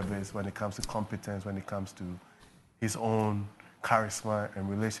service, when it comes to competence, when it comes to his own charisma and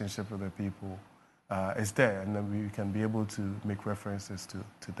relationship with the people, is there. And then we can be able to make references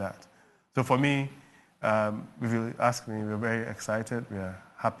to that. So for me, if you ask me, we're very excited. We are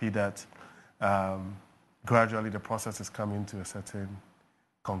happy that gradually the process is coming to a certain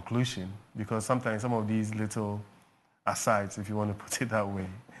conclusion, because sometimes some of these little asides, if you want to put it that way,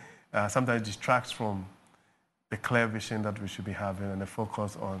 sometimes distracts from the clear vision that we should be having and the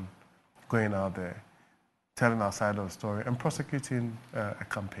focus on going out there, telling our side of the story, and prosecuting a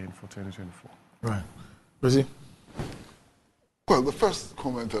campaign for 2024. Right. Rosie? Well, the first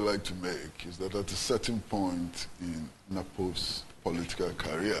comment I'd like to make is that at a certain point in Napo's political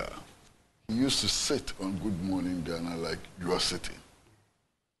career, he used to sit on Good Morning Ghana like you are sitting.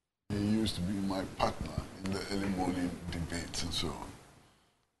 He used to be my partner in the early morning debates and so on.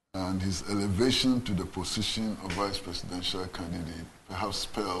 And his elevation to the position of vice presidential candidate perhaps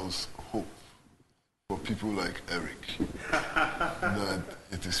spells hope for people like Eric, that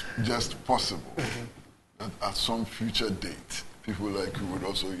it is just possible that at some future date, people like you would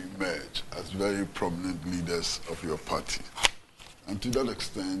also emerge as very prominent leaders of your party. And to that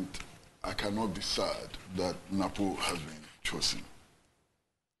extent, I cannot be sad that Napo has been chosen.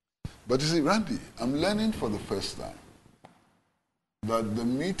 But you see, Randy, I'm learning for the first time that the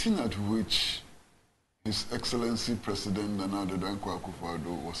meeting at which His Excellency President Nana Addo Dankwa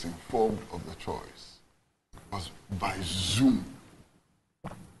Akufo-Addo was informed of the choice was by Zoom.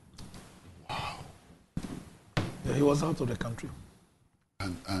 Wow. Yeah, he was out of the country.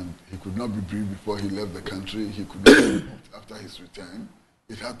 And he could not be briefed before he left the country. He could not be briefed after his return.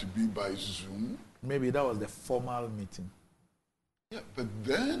 It had to be by Zoom. Maybe that was the formal meeting. Yeah, but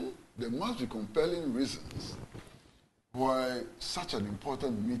then there must be compelling reasons why such an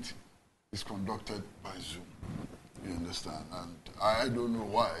important meeting is conducted by Zoom. You understand? And I don't know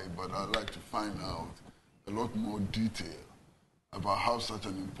why, but I'd like to find out a lot more detail about how such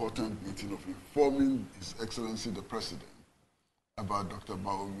an important meeting of informing His Excellency the President about Dr.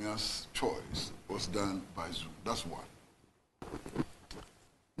 Bawumia's choice was done by Zoom. That's one.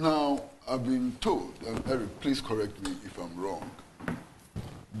 Now, I've been told, and Eric, please correct me if I'm wrong,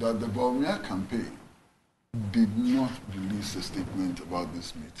 that the Bawumia campaign did not release a statement about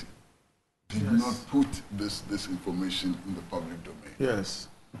this meeting, did not put this information in the public domain. Yes.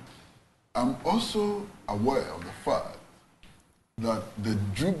 I'm also aware of the fact that the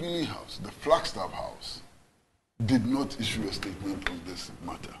Jubilee House, the Flagstaff House, did not issue a statement on this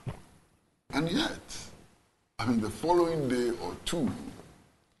matter. And yet, I mean, the following day or two,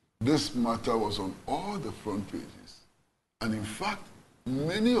 this matter was on all the front pages. And in fact,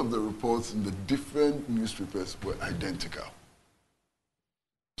 many of the reports in the different newspapers were identical.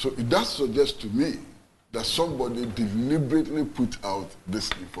 So it does suggest to me that somebody deliberately put out this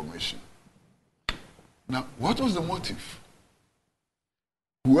information. Now, what was the motive?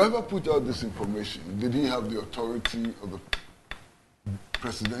 Whoever put out this information, did he have the authority of the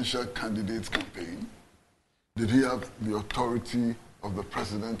presidential candidate's campaign? Did he have the authority of the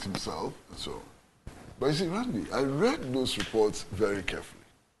president himself? And so on. But you see, Randy, I read those reports very carefully.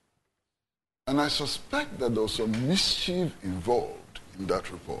 And I suspect that there was some mischief involved in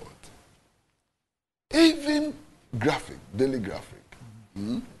that report. Even Graphic, Daily Graphic,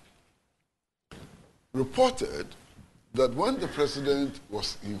 reported that when the president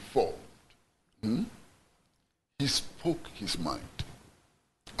was informed, he spoke his mind.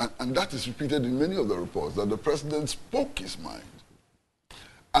 And that is repeated in many of the reports, that the president spoke his mind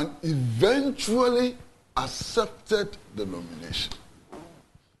and eventually accepted the nomination.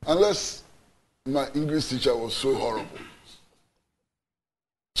 Unless my English teacher was so horrible.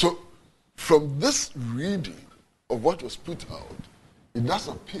 So, from this reading of what was put out, it does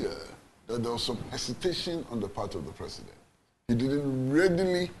appear that there was some hesitation on the part of the president. He didn't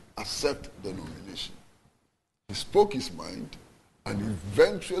readily accept the nomination. He spoke his mind and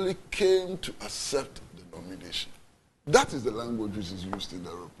eventually came to accept the nomination. That is the language which is used in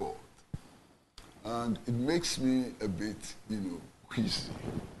the report. And it makes me a bit, queasy.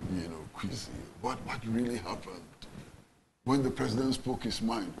 What really happened? When the president spoke his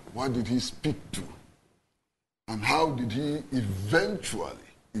mind, what did he speak to? And how did he eventually,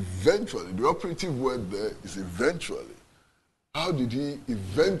 the operative word there is eventually, how did he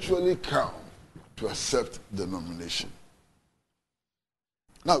eventually come to accept the nomination?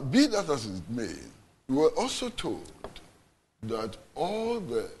 Now, be that as it may, we were also told that all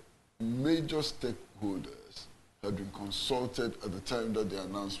the major stakeholders had been consulted at the time that the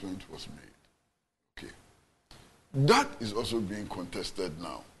announcement was made. Okay. That is also being contested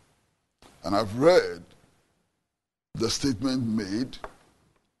now. And I've read the statement made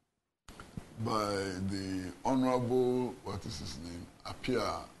by the Honorable, what is his name?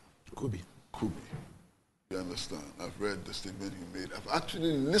 Apia Kubi. You understand? I've read the statement he made. I've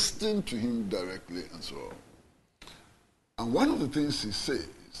actually listened to him directly and so on. And one of the things he says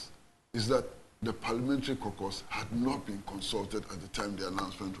is that the parliamentary caucus had not been consulted at the time the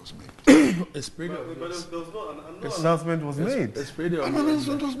announcement was made. But no announcement was made. An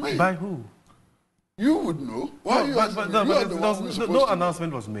announcement was made. By who? You would know. Why No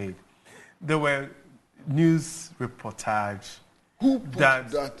announcement was made. There were news reportage. Who put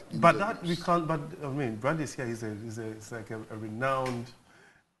that in But the that news? we can't. But I mean, Brandy is here. He's like a renowned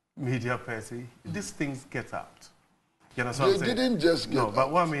media person. These things get out. You know what I'm saying? They didn't just get out.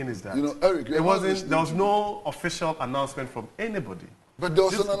 But what I mean is that Eric, it wasn't. There was no official announcement from anybody. But there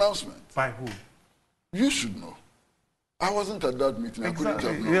was an announcement. By who? You should know. I wasn't at that meeting. I couldn't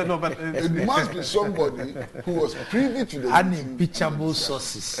have known. Yeah, no, but It must be somebody who was privy to the meeting. Unimpeachable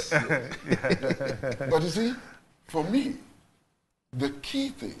sources. But you see, for me, the key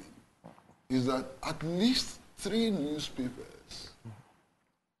thing is that at least 3 newspapers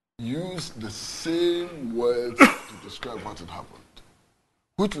used the same words to describe what had happened,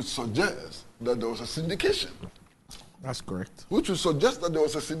 which would suggest that there was a syndication. That's correct. Which would suggest that there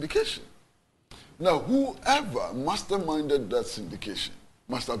was a syndication. Now, whoever masterminded that syndication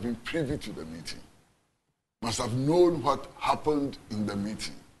must have been privy to the meeting, must have known what happened in the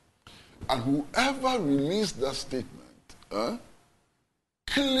meeting. And whoever released that statement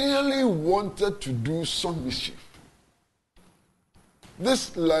clearly wanted to do some mischief.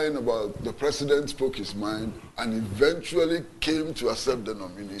 This line about the president spoke his mind and eventually came to accept the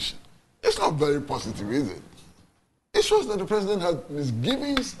nomination, it's not very positive, is it? It shows that the president had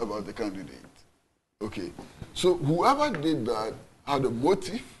misgivings about the candidate. Okay, so whoever did that had a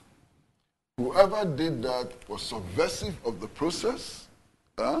motive. Whoever did that was subversive of the process.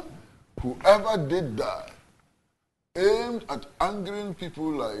 Whoever did that aimed at angering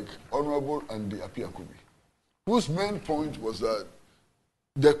people like Honorable Andy Apia Kubi. whose main point was that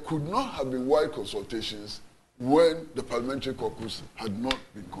there could not have been wide consultations when the parliamentary caucus had not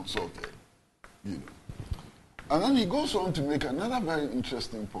been consulted. You know. And then he goes on to make another very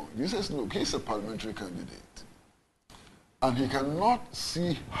interesting point. He says, look, he's a parliamentary candidate, and he cannot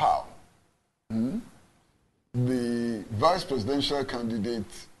see how the vice presidential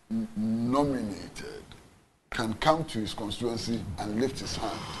candidate nominated can come to his constituency and lift his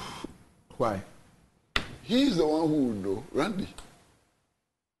hand. Why? He's the one who would know, Randy.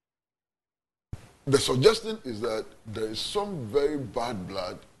 The suggestion is that there is some very bad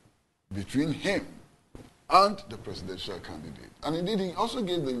blood between him and the presidential candidate. And indeed, he also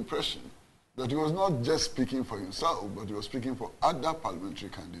gave the impression that he was not just speaking for himself, but he was speaking for other parliamentary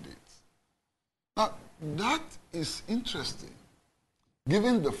candidates. Now, that is interesting,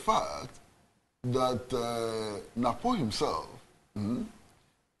 given the fact that Napo himself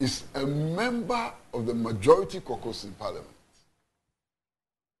is a member of the majority caucus in parliament.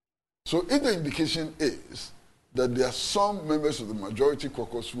 So if the indication is that there are some members of the majority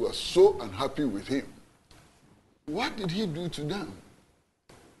caucus who are so unhappy with him, what did he do to them?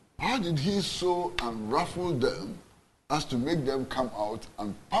 How did he so unruffle them as to make them come out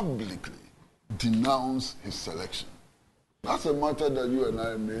and publicly denounce his selection? That's a matter that you and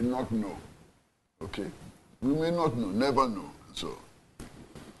I may not know. Okay? We may not know, never know, and so on.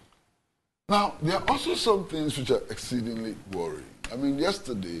 Now, there are also some things which are exceedingly worrying. I mean,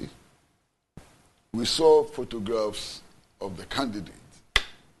 yesterday, we saw photographs of the candidate,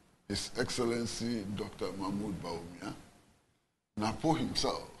 His Excellency Dr. Mahmoud Bawumia, Napo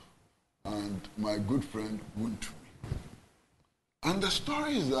himself, and my good friend Wuntumi. And the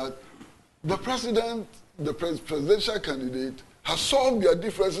story is that the president, the presidential candidate, has solved their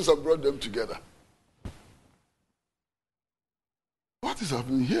differences and brought them together. What is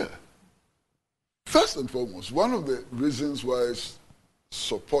happening here? First and foremost, one of the reasons why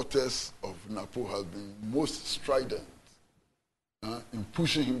supporters of Napo have been most strident in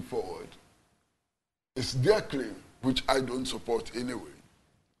pushing him forward is their claim, which I don't support anyway,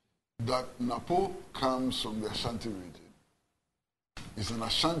 that Napo comes from the Ashanti region, is an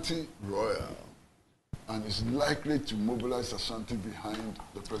Ashanti royal, and is likely to mobilize Ashanti behind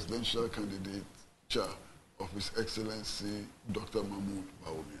the presidential candidature of His Excellency Dr. Mahmoud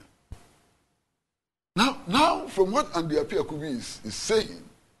Bawumia. Now, from what Andy Appiah Kubi is saying,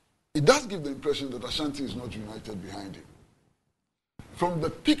 it does give the impression that Ashanti is not united behind him. From the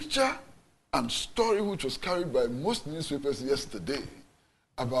picture and story which was carried by most newspapers yesterday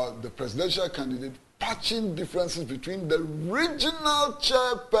about the presidential candidate patching differences between the regional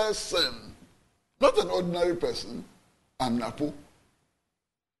chairperson, not an ordinary person, and Napo.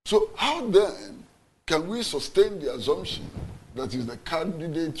 So how then can we sustain the assumption that is the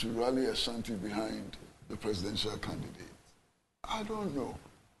candidate to rally Ashanti behind the presidential candidate? I don't know.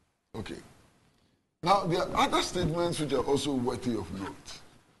 Okay. Now, there are other statements which are also worthy of note,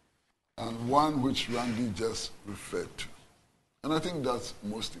 and one which Randy just referred to. And I think that's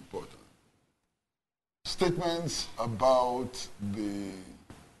most important. Statements about the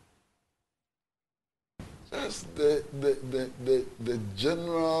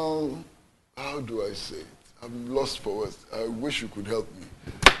general, how do I say it? I'm lost for words. I wish you could help me.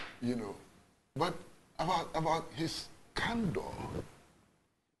 You know, but about his candor,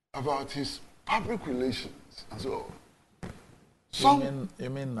 about his public relations, and so on. You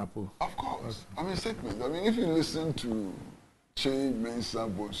mean Napo? Of course. Okay. I mean, statements. I mean, if you listen to Che Mensah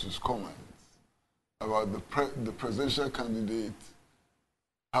Bonsu's comments about the presidential candidate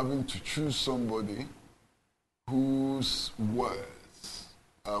having to choose somebody whose words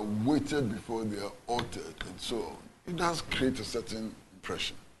are weighted before they are uttered and so on, it does create a certain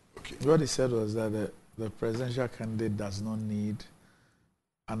impression. Okay. What he said was that the presidential candidate does not need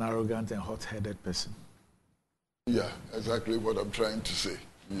an arrogant and hot-headed person. Yeah, exactly what I'm trying to say.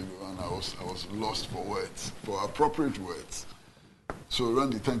 You know, and I was lost for words, for appropriate words. So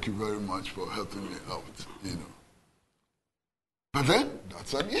Randy, thank you very much for helping me out, you know. But then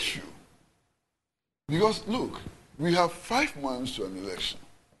that's an issue. Because look, we have 5 months to an election.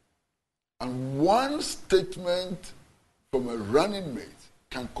 And one statement from a running mate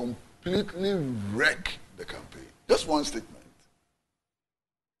can completely wreck the campaign. Just one statement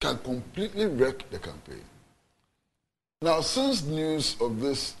can completely wreck the campaign. Now, since news of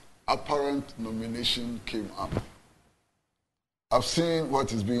this apparent nomination came up, I've seen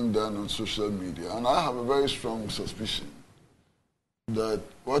what is being done on social media, and I have a very strong suspicion that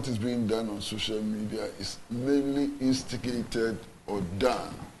what is being done on social media is mainly instigated or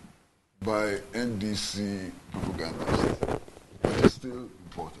done by NDC propagandists. But it's still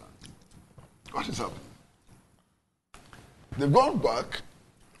important. What is happening? they've gone back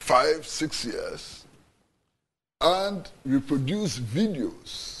 5, 6 years and reproduced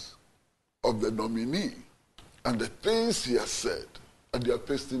videos of the nominee and the things he has said, and they are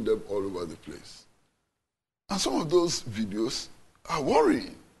pasting them all over the place. And some of those videos are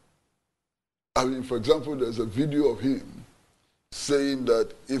worrying. I mean, for example, there's a video of him saying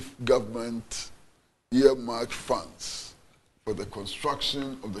that if government earmarked funds for the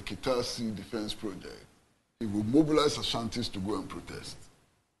construction of the Kitasi Defense Project, he will mobilize Ashantis to go and protest.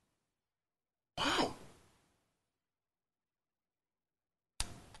 Wow.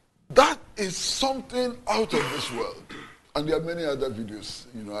 That is something out of this world. And there are many other videos.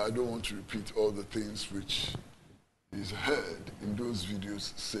 You know, I don't want to repeat all the things which is heard in those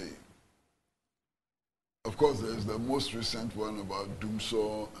videos saying. Of course, there's the most recent one about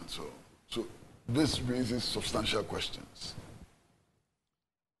Doomsaw and so on. So this raises substantial questions.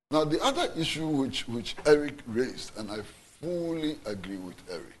 Now, the other issue which Eric raised, and I fully agree with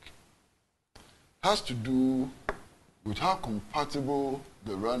Eric, has to do with how compatible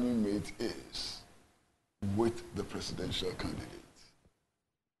the running mate is with the presidential candidate.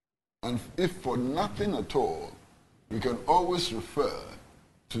 And if for nothing at all, we can always refer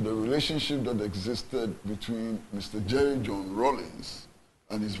to the relationship that existed between Mr. Jerry John Rawlings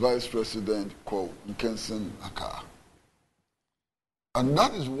and his vice president, called Nkensen Akar. And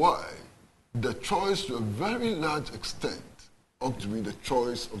that is why the choice, to a very large extent, ought to be the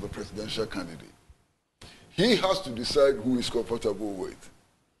choice of the presidential candidate. He has to decide who he's comfortable with.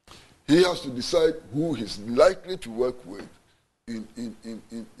 He has to decide who he's likely to work with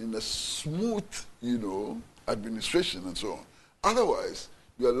in a smooth, you know, administration and so on. Otherwise,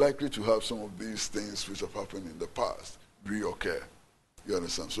 you are likely to have some of these things which have happened in the past reoccur. You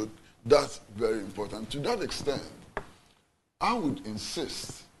understand? So that's very important. To that extent, I would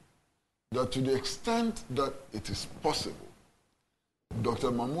insist that to the extent that it is possible,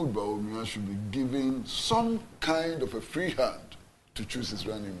 Dr. Mahmoud Bawumia should be given some kind of a free hand to choose his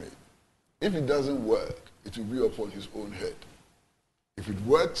running mate. If it doesn't work, it will be upon his own head. If it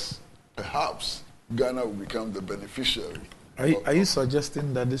works, perhaps Ghana will become the beneficiary. Are you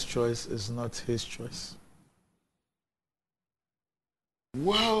suggesting that this choice is not his choice?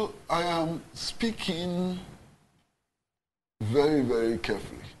 Well, I am speaking very, very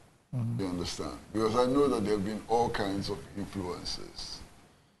carefully. You understand? Because I know that there have been all kinds of influences.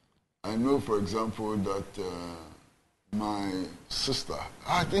 I know, for example, that my sister,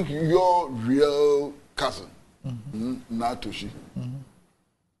 I think your real cousin, Natoshi,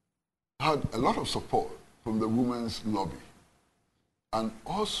 had a lot of support from the women's lobby and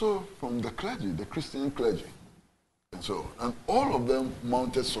also from the clergy, the Christian clergy. And so, and all of them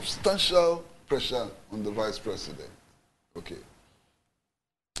mounted substantial pressure on the vice president. Okay.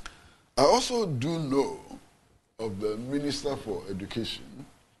 I also do know of the Minister for Education,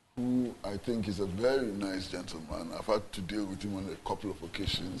 who I think is a very nice gentleman. I've had to deal with him on a couple of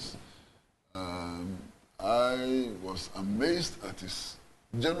occasions. I was amazed at his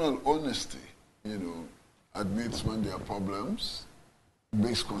general honesty, you know, admits when there are problems,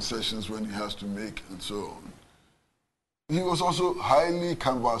 makes concessions when he has to make, and so on. He was also highly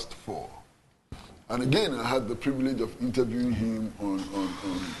canvassed for. And again, I had the privilege of interviewing him on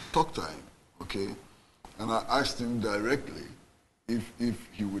Talk Time, okay? And I asked him directly if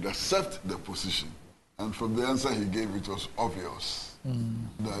he would accept the position. And from the answer he gave, it was obvious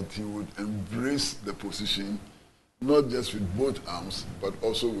that he would embrace the position, not just with both arms, but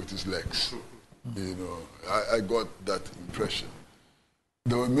also with his legs. You know, I got that impression.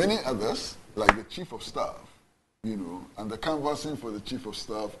 There were many others, like the Chief of Staff, you know, and the canvassing for the Chief of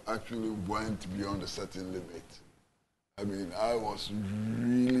Staff actually went beyond a certain limit. I mean, I was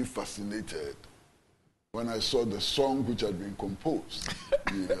really fascinated when I saw the song which had been composed.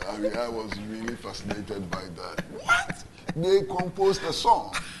 You know, I mean, I was really fascinated by that. What? They composed a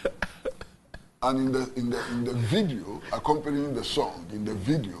song. And in the video, accompanying the song, in the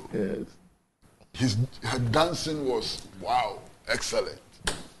video, yes, her dancing was, wow, excellent.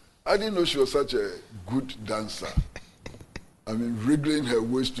 I didn't know she was such a good dancer. I mean, wriggling her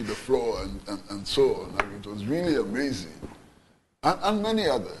waist to the floor and so on. I mean, it was really amazing. And many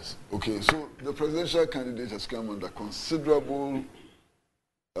others. Okay, so the presidential candidate has come under considerable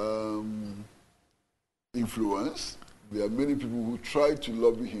influence. There are many people who try to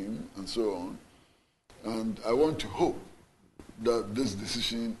lobby him and so on. And I want to hope that this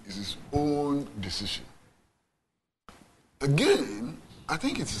decision is his own decision. Again, I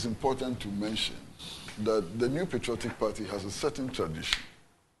think it is important to mention that the New Patriotic Party has a certain tradition,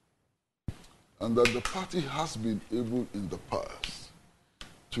 and that the party has been able in the past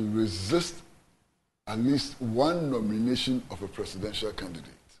to resist at least one nomination of a presidential candidate.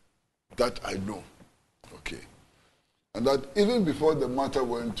 That I know. Okay. And that even before the matter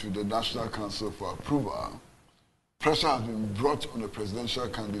went to the National Council for approval, pressure has been brought on the presidential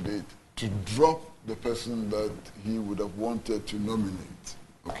candidate to drop the person that he would have wanted to nominate.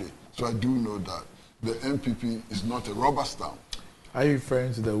 Okay. So I do know that the NPP is not a rubber stamp. Are you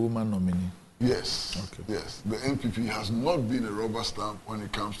referring to the woman nominee? Yes. Okay. Yes. The NPP has not been a rubber stamp when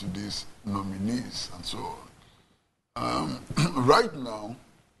it comes to these nominees and so on. Right now,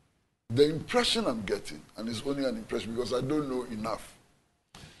 the impression I'm getting, and it's only an impression because I don't know enough,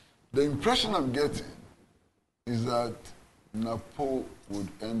 the impression I'm getting is that NAPO would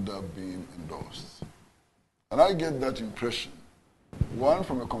end up being endorsed. And I get that impression, one,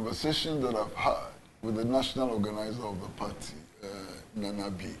 from a conversation that I've had with the national organizer of the party,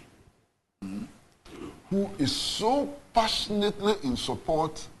 Nana B, who is so passionately in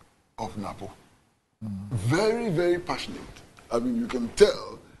support of NAPO. Very, very passionate. I mean, you can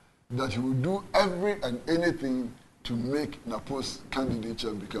tell that he will do every and anything to make NAPO's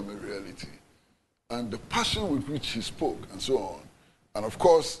candidature become a reality. And the passion with which he spoke and so on. And of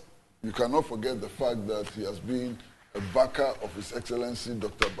course, you cannot forget the fact that he has been a backer of His Excellency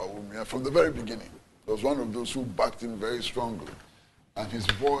Dr. Bawumia from the very beginning. He was one of those who backed him very strongly. And his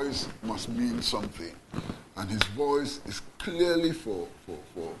voice must mean something. And his voice is clearly for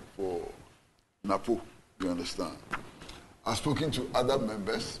NAPO, you understand. I've spoken to other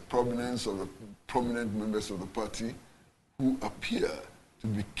members, prominent members of the party, who appear to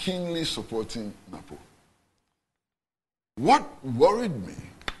be keenly supporting NAPO. What worried me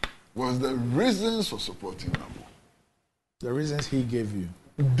was the reasons for supporting NAPO. The reasons he gave you?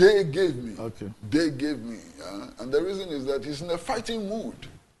 They gave me. Okay. They gave me. And the reason is that he's in a fighting mood.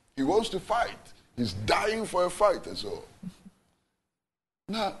 He wants to fight. He's dying for a fight and so on.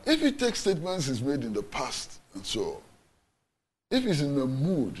 Now, if he takes statements he's made in the past and so on, if he's in a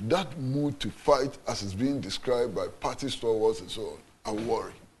mood, that mood to fight as is being described by party stalwarts and so on, I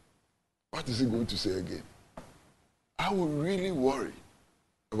worry. What is he going to say again? I will really worry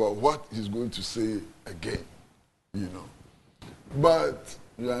about what he's going to say again, you know. But,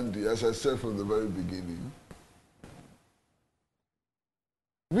 Randy, as I said from the very beginning,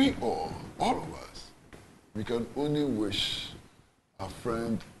 we all of us, we can only wish our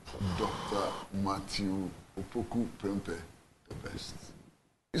friend Dr. Matthew Opoku Prempeh the best.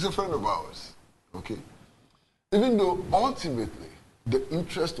 He's a friend of ours, okay? Even though ultimately the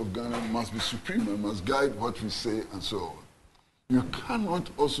interest of Ghana must be supreme and must guide what we say and so on, you cannot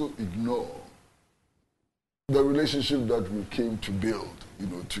also ignore the relationship that we came to build, you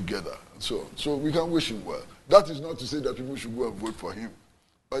know, together and so on. So we can wish him well. That is not to say that people should go and vote for him,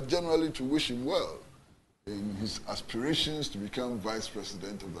 but generally to wish him well in his aspirations to become Vice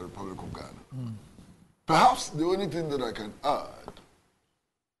President of the Republic of Ghana. Perhaps the only thing that I can add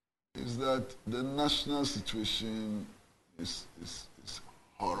is that the national situation is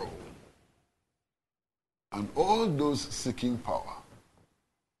horrible. And all those seeking power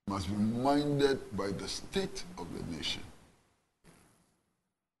must be minded by the state of the nation,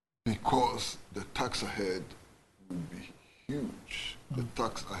 because the tax ahead will be huge. The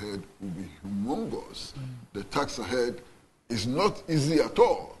tax ahead will be humongous. The tax ahead is not easy at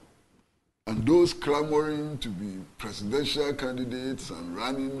all. And those clamoring to be presidential candidates and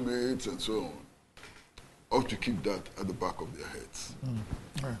running mates and so on ought to keep that at the back of their heads.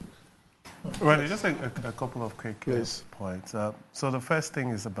 Right, just a couple of quick points. So the first thing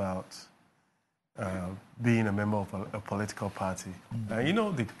is about being a member of a political party. You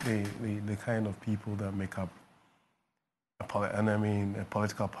know the kind of people that make up a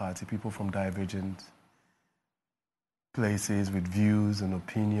political party, people from divergent places with views and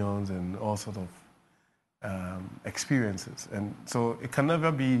opinions and all sorts of experiences. And so it can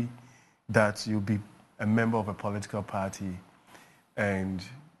never be that you'll be a member of a political party and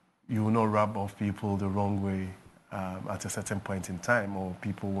you will not rub off people the wrong way at a certain point in time, or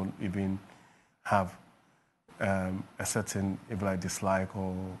people won't even have a certain, if like, dislike,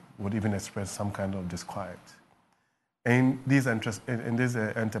 or would even express some kind of disquiet. In this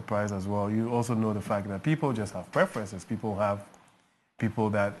enterprise as well, you also know the fact that people just have preferences. People have people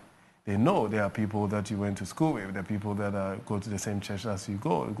that they know. There are people that you went to school with. There are people that go to the same church as you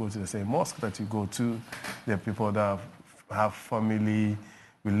go to the same mosque that you go to. There are people that have family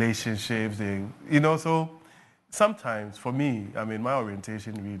relationships. So sometimes, for me, my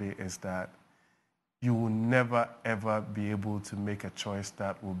orientation really is that you will never, ever be able to make a choice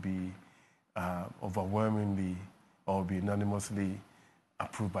that will be overwhelmingly or be unanimously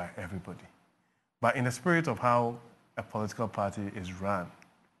approved by everybody. But in the spirit of how a political party is run,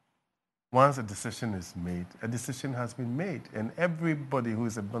 once a decision is made, a decision has been made. And everybody who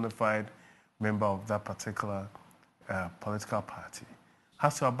is a bona fide member of that particular political party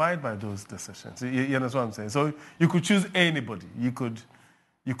has to abide by those decisions. You understand what I'm saying? So you could choose anybody. You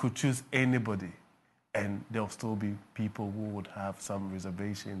could choose anybody, and there'll still be people who would have some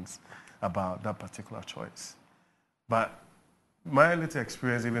reservations about that particular choice. But my little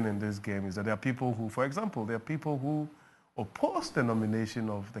experience even in this game is that there are people who, for example, there are people who opposed the nomination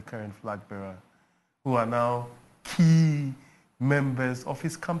of the current flag bearer who are now key members of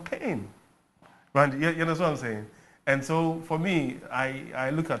his campaign. Right? You understand what I'm saying? And so for me,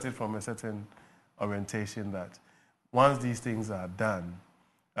 I look at it from a certain orientation that once these things are done,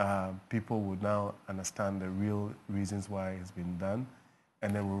 people would now understand the real reasons why it's been done,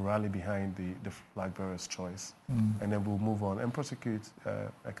 and then we'll rally behind the flag bearer's choice, and then we'll move on and prosecute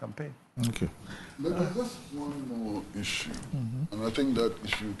a campaign. Okay. But there's just one more issue, and I think that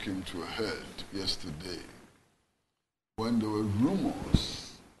issue came to a head yesterday when there were rumors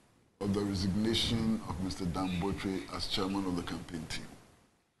of the resignation of Mr. Dangote as chairman of the campaign team.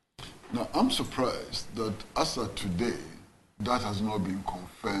 Now, I'm surprised that as of today, that has not been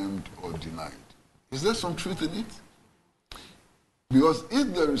confirmed or denied. Is there some truth in it? Because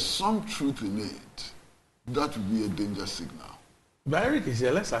if there is some truth in it, that would be a danger signal. But Eric is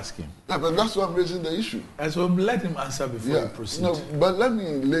here, let's ask him. Yeah, but that's why I'm raising the issue. And so let him answer before we proceed. No, but let me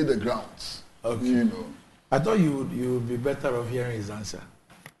lay the grounds. Okay. You know. I thought you would be better off hearing his answer.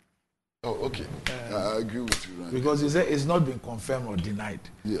 Oh, okay. I agree with you, Randy. Because he said it's not been confirmed or denied.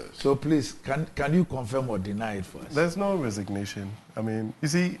 Yes. So please, can you confirm or deny it for us? There's no resignation. I mean, you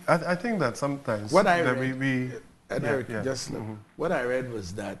see, I think that sometimes what I that read, Eric, just mm-hmm. what I read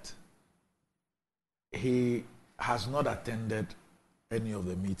was that he has not attended any of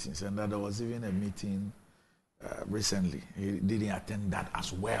the meetings, and that there was even a meeting recently. He didn't attend that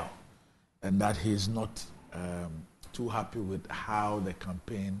as well, and that he's not too happy with how the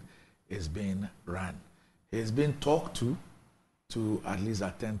campaign is being run. He's been talked to at least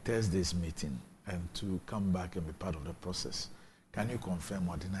attend Thursday's meeting and to come back and be part of the process. Can you confirm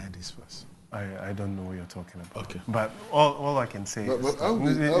or deny this first? I don't know what you're talking about. Okay. But all I can say is... But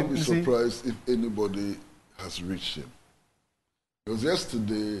I'll be surprised if anybody has reached him. Because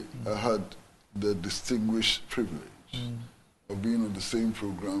yesterday I had the distinguished privilege of being on the same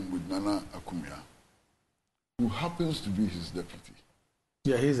program with Nana Akumia, who happens to be his deputy.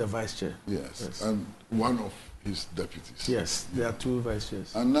 Yeah, he's a vice chair. Yes, and one of his deputies. Yes, there are two vice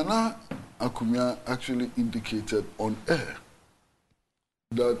chairs. And Nana Akumia actually indicated on air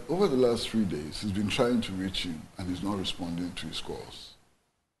that over the last 3 days he's been trying to reach him and he's not responding to his calls.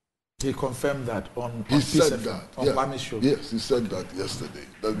 He confirmed that on He said that. on Bami's show. Yes, he said that yesterday.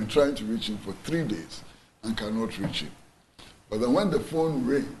 They've been trying to reach him for 3 days and cannot reach him. But then when the phone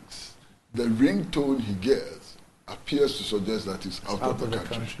rings, the ringtone he gets appears to suggest that he's out of the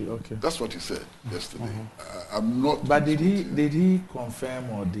country. Okay. That's what he said yesterday. I'm not. But did he confirm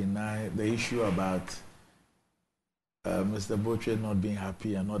or deny the issue about Mr. Botche not being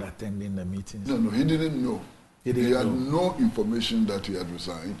happy and not attending the meetings? No, he didn't know. He had no information that he had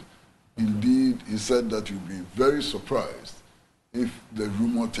resigned. Indeed, he said that he'd be very surprised if the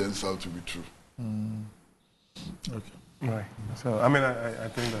rumor turns out to be true. Okay. Right. So, I mean, I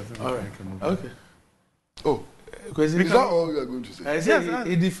think that's it. All right. Okay. Oh, is that all you are going to say? I said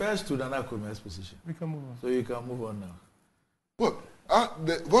it differs to Nana Akumia's position. We can move on. So you can move on now. Well,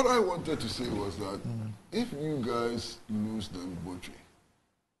 what I wanted to say was that if you guys lose Dangote,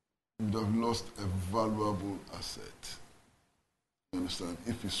 you have lost a valuable asset. You understand?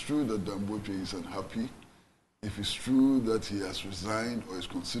 If it's true that Dangote is unhappy, if it's true that he has resigned or is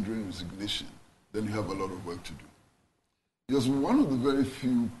considering resignation, then you have a lot of work to do. Because one of the very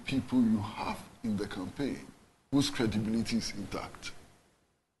few people you have in the campaign whose credibility is intact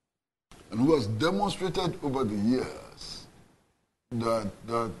and who has demonstrated over the years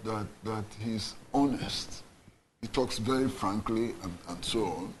that he's honest. He talks very frankly and so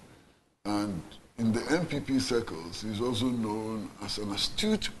on. And in the MPP circles, he's also known as an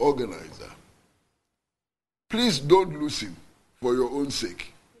astute organizer. Please don't lose him for your own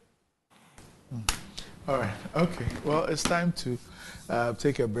sake. All right. Okay. Well, it's time to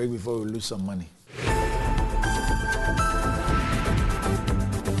take a break before we lose some money.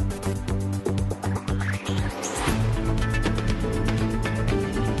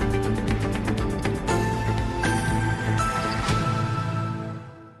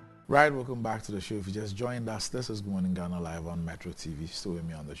 Right, welcome back to the show. If you just joined us, this is Good Morning Ghana live on Metro TV. Still with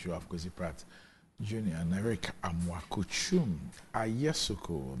me on the show, of Kwesi Pratt Jr. and Eric Amwakuchum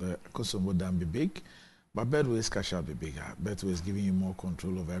Ayesuko, the Kosombo Dambi Big, But Betway's cash out be bigger. Betway is giving you more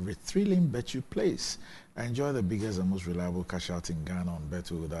control over every thrilling bet you place. Enjoy the biggest and most reliable cash out in Ghana on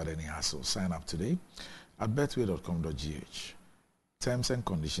Betway without any hassle. Sign up today at betway.com.gh. Terms and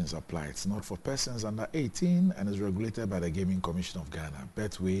conditions apply. It's not for persons under 18 and is regulated by the Gaming Commission of Ghana.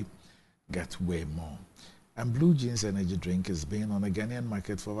 Betway, get way more. And Blue Jeans Energy Drink has been on the Ghanaian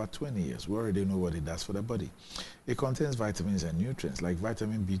market for over 20 years. We already know what it does for the body. It contains vitamins and nutrients like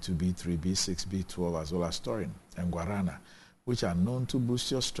vitamin B2, B3, B6, B12, as well as taurine and guarana, which are known to boost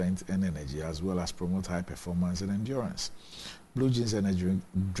your strength and energy as well as promote high performance and endurance. Blue Jeans Energy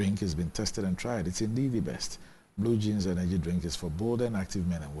Drink has been tested and tried. It's indeed the best. Blue Jeans Energy Drink is for bold and active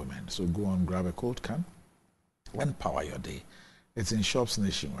men and women. So go on, grab a cold can and power your day. It's in shops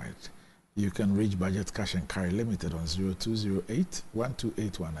nationwide. You can reach Budget Cash and Carry Limited on 0208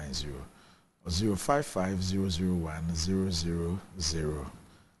 128190 or 055 001 0000.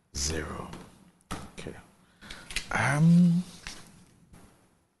 Okay.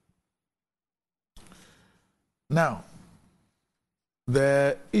 Now,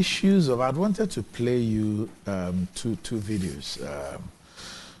 the issues of, I wanted to play you two videos.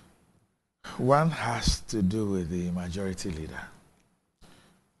 One has to do with the majority leader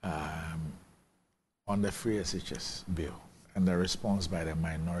on the free SHS bill and the response by the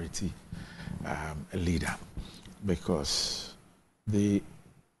minority leader, because the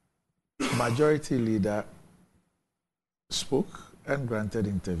majority leader spoke and granted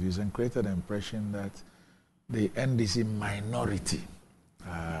interviews and created the impression that the NDC minority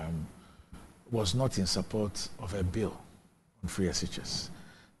was not in support of a bill on free SHS.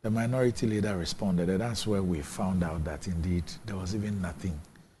 The minority leader responded, and that's where we found out that indeed there was even nothing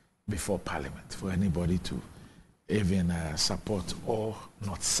before Parliament for anybody to even support or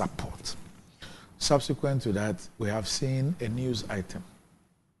not support. Subsequent to that, we have seen a news item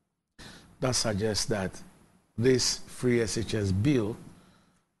that suggests that this free SHS bill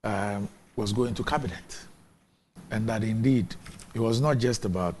was going to cabinet, and that indeed it was not just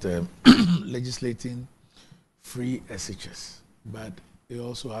about legislating free SHS, but it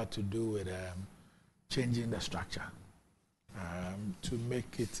also had to do with changing the structure to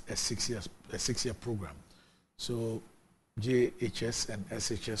make it a six-year program. So JHS and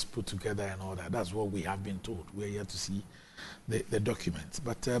SHS put together and all that. That's what we have been told. We're here to see the documents.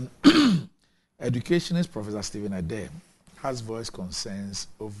 But educationist Professor Stephen Adem has voiced concerns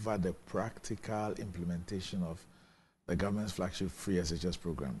over the practical implementation of the government's flagship free SHS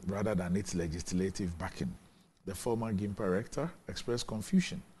program rather than its legislative backing. The former GIMPA rector expressed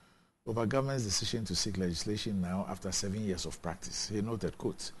confusion over government's decision to seek legislation now after 7 years of practice. He noted,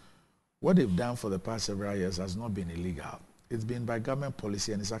 quote, "What they've done for the past several years has not been illegal. It's been by government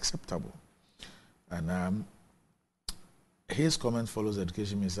policy and is acceptable." And his comment follows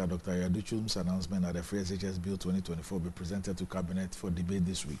Education Minister Dr. Yaduchum's announcement that the Free SHS Bill 2024 will be presented to Cabinet for debate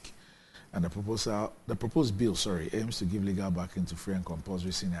this week. And the proposed bill, aims to give legal backing to free and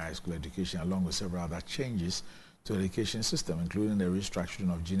compulsory senior high school education, along with several other changes to the education system, including the restructuring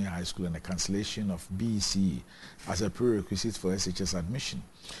of junior high school and the cancellation of BECE as a prerequisite for SHS admission.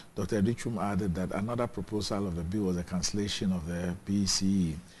 Dr. Yaduchum added that another proposal of the bill was the cancellation of the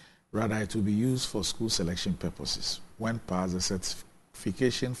BECE. Rather, it will be used for school selection purposes. When passed, the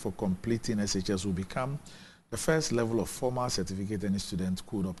certification for completing SHS will become the first level of formal certificate any student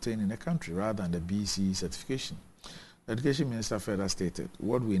could obtain in the country, rather than the BECE certification. The Education Minister further stated,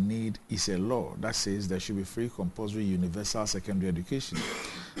 "What we need is a law that says there should be free compulsory universal secondary education.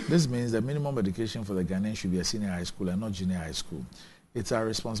 This means the minimum education for the Ghanaians should be a senior high school and not junior high school. It's our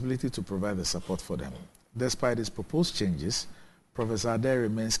responsibility to provide the support for them." Despite these proposed changes, Professor Adem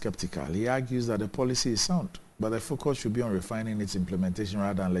remains skeptical. He argues that the policy is sound, but the focus should be on refining its implementation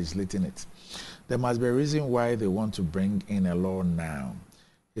rather than legislating it. There must be a reason why they want to bring in a law now.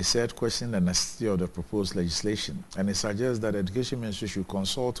 He said, questioning the necessity of the proposed legislation, and he suggests that the Education Ministry should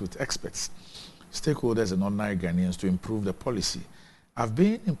consult with experts, stakeholders, and ordinary Ghanaians to improve the policy. "I've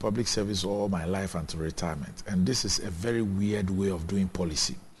been in public service all my life until retirement, and this is a very weird way of doing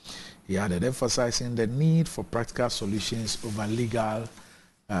policy." He added, emphasizing the need for practical solutions over legal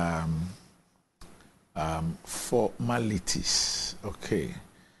formalities. Okay.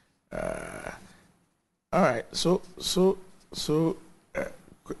 All right. So,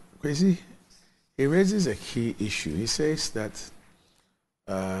 Kwesi, he raises a key issue. He says that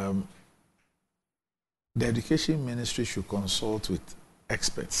the Education Ministry should consult with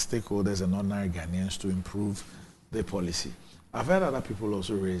experts, stakeholders, and ordinary Ghanaians to improve the policy. I've heard other people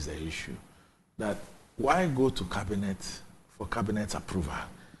also raise the issue that why go to Cabinet for Cabinet's approval?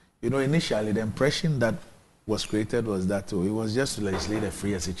 You know, initially the impression that was created was that it was just to legislate a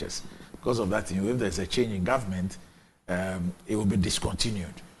free SHS. because of that, if there's a change in government, it will be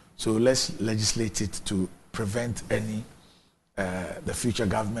discontinued. So let's legislate it to prevent any the future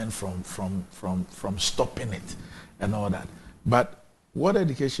government from stopping it and all that. But what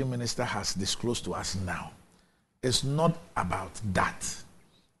Education Minister has disclosed to us now is not about that.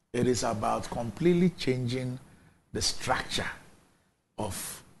 It is about completely changing the structure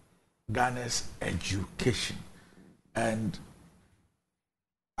of Ghana's education. And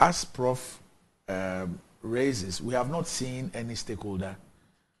as Prof raises, we have not seen any stakeholder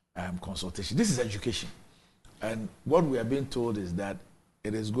consultation. This is education. And what we are being told is that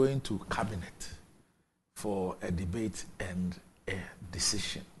it is going to cabinet for a debate and a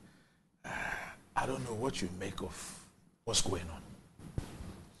decision. I don't know what you make of what's going on.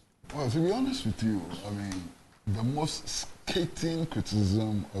 Well, to be honest with you, I mean, the most scathing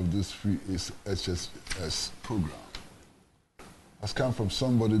criticism of this free HSS program has come from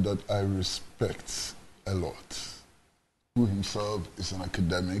somebody that I respect a lot, who himself is an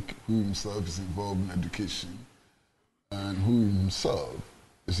academic, who himself is involved in education, and who himself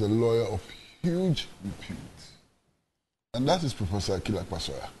is a lawyer of huge repute. And that is Professor Akil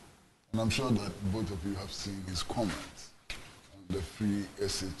Akpasua. And I'm sure that both of you have seen his comments on the free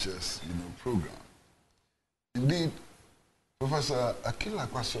SHS program. Indeed, Professor Akil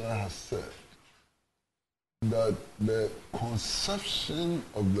Akpasua has said that the conception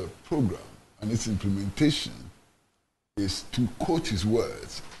of the program and its implementation is, to quote his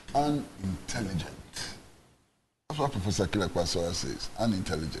words, unintelligent. That's what Professor Akil Akpasua says,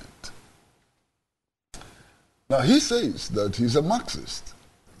 unintelligent. Now, he says that he's a Marxist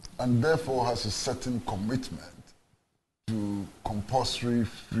and therefore has a certain commitment to compulsory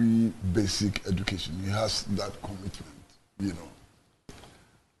free basic education. He has that commitment,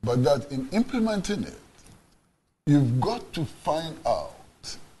 But that in implementing it, you've got to find out,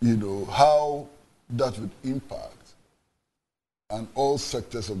 how that would impact on all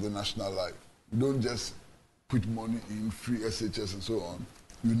sectors of the national life. You don't just put money in free SHS and so on.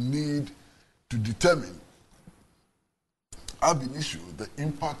 You need to determine, ab initio, the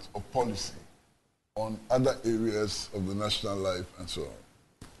impact of policy on other areas of the national life and so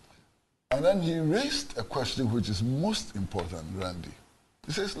on. And then he raised a question which is most important, Randy.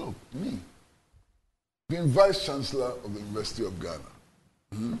 He says, look, me, being Vice Chancellor of the University of Ghana,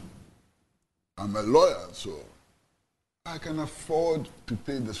 I'm a lawyer and so on, I can afford to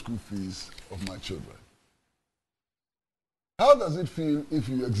pay the school fees of my children. How does it feel if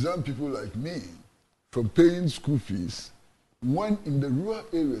you exempt people like me from paying school fees when in the rural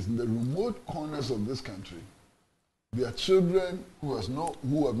areas, in the remote corners of this country, there are children who have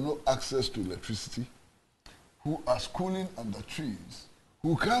no access to electricity, who are schooling under trees,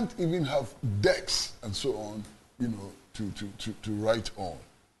 who can't even have decks and so on, to write on.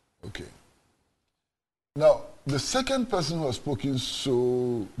 Okay. Now, the second person who has spoken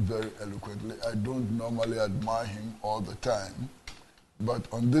so very eloquently, I don't normally admire him all the time, but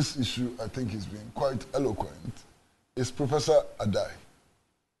on this issue, I think he's been quite eloquent, is Professor Adai.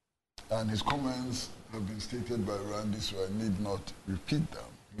 And his comments have been stated by Randy, so I need not repeat them.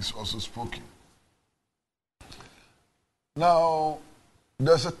 He's also spoken. Now,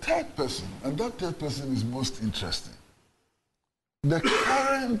 there's a third person, and that third person is most interesting. The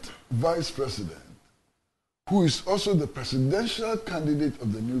current vice president, who is also the presidential candidate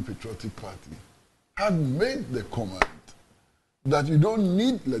of the New Patriotic Party, had made the comment that you don't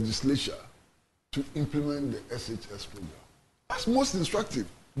need legislature to implement the SHS program. That's most instructive.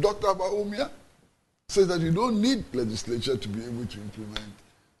 Dr. Bawumia says that you don't need legislature to be able to implement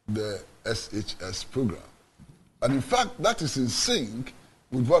the SHS program. And in fact, that is in sync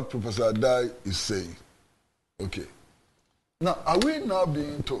with what Professor Adai is saying. Okay. Now, are we now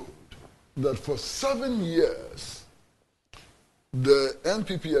being told that for 7 years, the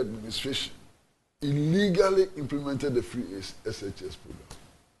NPP administration illegally implemented the free SHS program?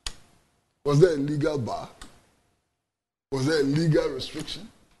 Was there a legal bar? Was there a legal restriction?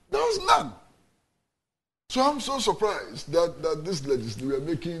 There was none. So I'm so surprised that this legislation, we are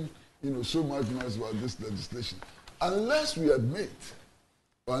making so much noise about this legislation. Unless we admit,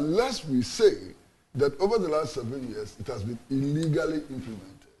 or unless we say that over the last 7 years, it has been illegally implemented.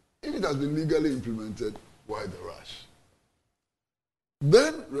 If it has been legally implemented, why the rush?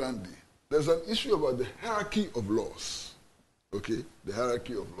 Then, Randy, there's an issue about the hierarchy of laws. Okay? The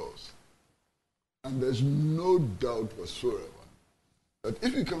hierarchy of laws. And there's no doubt whatsoever that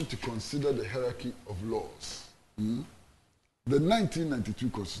if you come to consider the hierarchy of laws, the 1992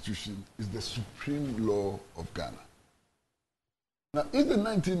 Constitution is the supreme law of Ghana. Now, if the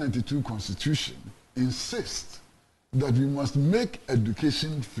 1992 Constitution insists that we must make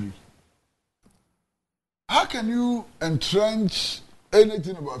education free, how can you entrench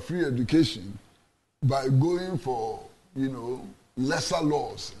anything about free education by going for, lesser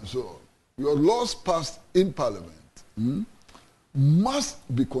laws and so on? Your laws passed in Parliament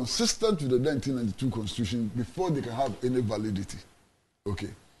must be consistent with the 1992 Constitution before they can have any validity. Okay.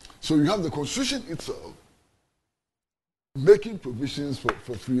 So you have the Constitution itself making provisions for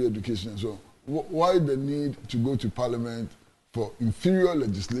free education and so on. Why the need to go to Parliament for inferior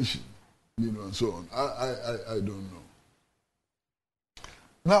legislation, and so on? I don't know.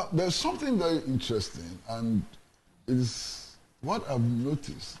 Now, there's something very interesting, and it is what I've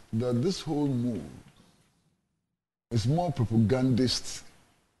noticed, that this whole move is more propagandist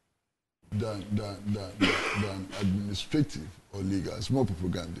than administrative or legal. It's more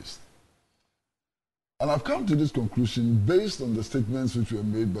propagandist. And I've come to this conclusion based on the statements which were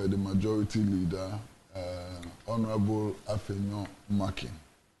made by the majority leader, Honorable Afenyo Makin.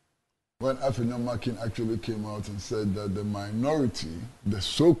 When Afenyo Makin actually came out and said that the minority, the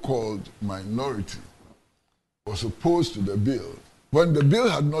so-called minority, was opposed to the bill, when the bill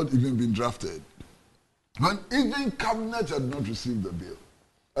had not even been drafted, when even cabinet had not received the bill.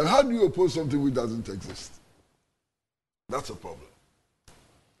 And how do you oppose something which doesn't exist? That's a problem.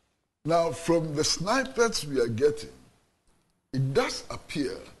 Now, from the snippets we are getting, it does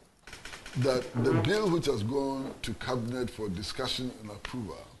appear that the bill which has gone to cabinet for discussion and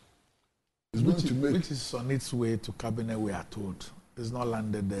approval is going to make... Which is on its way to cabinet, we are told. It's not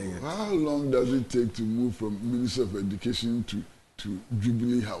landed there yet. How long does it take to move from Minister of Education to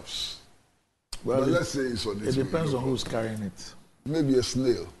Jubilee House? Well, let's say it's on its way. It depends on who's carrying it. Maybe a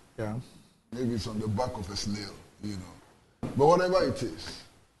snail. Yeah. Maybe it's on the back of a snail, But whatever it is,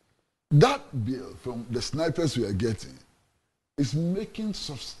 that bill, from the snipers we are getting, is making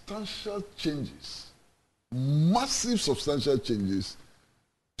substantial changes, massive substantial changes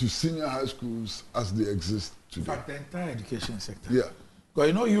to senior high schools as they exist today. In fact, the entire education sector. Yeah.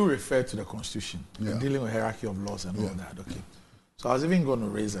 Because you refer to the Constitution, yeah, dealing with hierarchy of laws and all that, okay. So I was even going to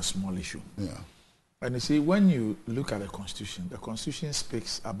raise a small issue. Yeah. And you see, when you look at the Constitution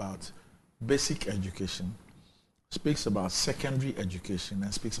speaks about basic education, speaks about secondary education,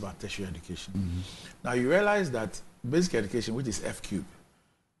 and speaks about tertiary education. Now you realize that basic education, which is F cube,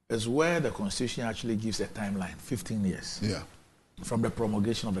 is where the Constitution actually gives a timeline, 15 years. Yeah. From the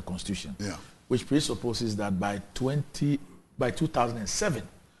promulgation of the Constitution. Yeah. Which presupposes that by 2007,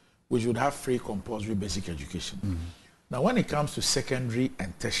 we should have free compulsory basic education. Now when it comes to secondary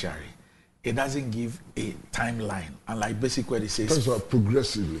and tertiary, it doesn't give a timeline, unlike basic where it says... That's why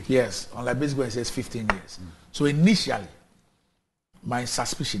progressively. Yes, unlike basic where it says 15 years. So initially, my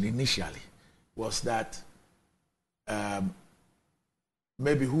suspicion initially was that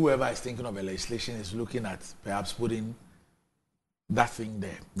maybe whoever is thinking of a legislation is looking at perhaps putting that thing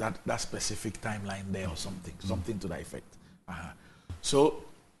there, that specific timeline there or something to that effect. So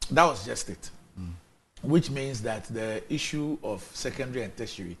that was just it. Which means that the issue of secondary and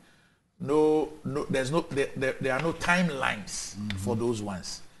tertiary, there are no timelines for those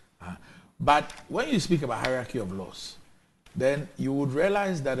ones. But when you speak about hierarchy of laws, then you would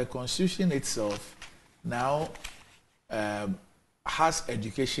realize that the Constitution itself now has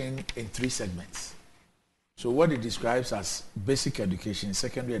education in 3 segments. So what it describes as basic education,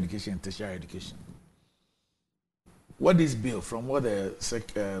 secondary education, and tertiary education. What this bill, from what the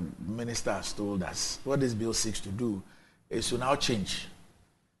minister has told us, what this bill seeks to do is to now change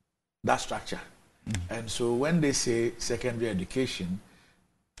that structure. And so when they say secondary education,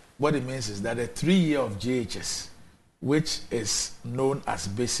 what it means is that a 3-year of JHS, which is known as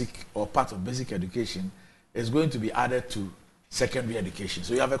basic or part of basic education, is going to be added to secondary education.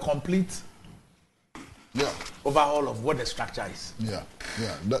 So you have a complete overhaul of what the structure is. Yeah,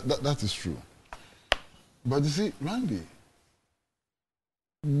 that is true. But you see, Randy,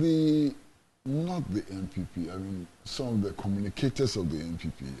 not the NPP, I mean, some of the communicators of the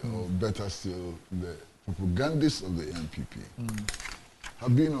NPP, or better still, the propagandists of the NPP,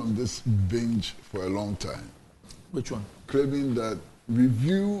 have been on this binge for a long time. Which one? Claiming that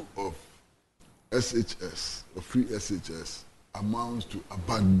review of SHS, or free SHS, amounts to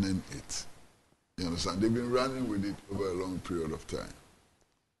abandoning it. You understand? They've been running with it over a long period of time.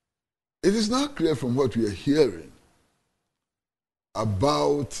 It is now clear from what we are hearing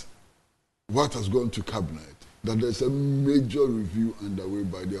about what has gone to cabinet that there's a major review underway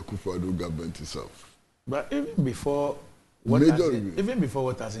by the Akufo-Addo government itself. But even before what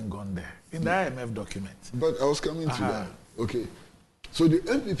hasn't gone there, in the IMF document. But I was coming to that. Okay. So the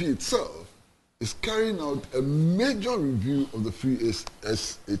NPP itself is carrying out a major review of the free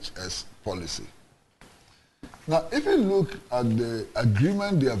SHS policy. Now, if you look at the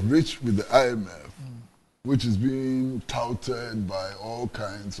agreement they have reached with the IMF, which is being touted by all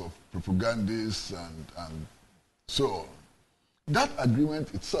kinds of propagandists and so on. That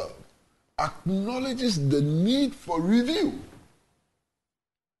agreement itself acknowledges the need for review.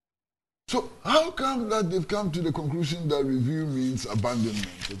 So how come that they've come to the conclusion that review means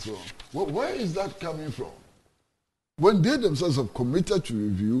abandonment and so on? Well, where is that coming from? When they themselves have committed to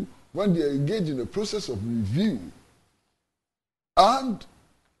review, when they are engaged in a process of review. And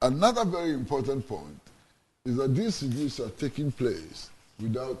another very important point is that these reviews are taking place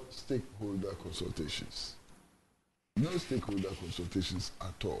without stakeholder consultations. No stakeholder consultations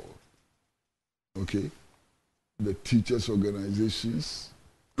at all. Okay? The teachers' organizations,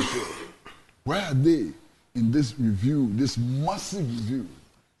 where are they in this review, this massive review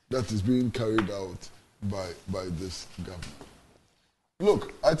that is being carried out by this government?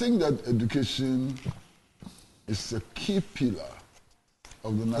 Look, I think that education is a key pillar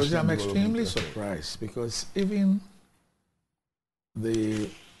of the national I'm development extremely effort. surprised because even the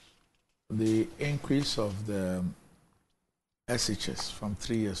increase of the SHS from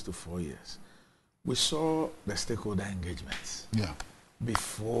 3 years to 4 years, we saw the stakeholder engagements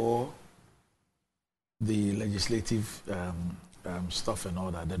before the legislative stuff and all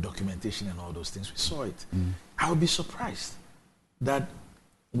that, the documentation and all those things. We saw it. I would be surprised that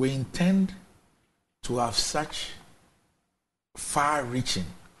we intend to have such far-reaching,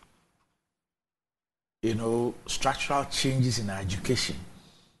 structural changes in our education.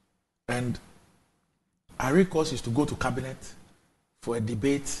 And our recourse is to go to cabinet for a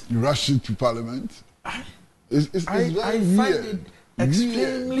debate. You rush it to parliament. It's very I find weird. it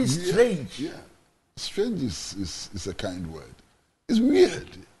extremely strange. Yeah. Strange is a kind word. It's weird.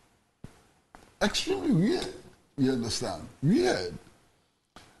 Extremely weird. You understand? Weird.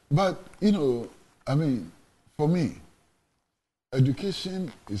 But, for me,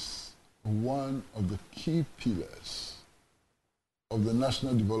 education is one of the key pillars of the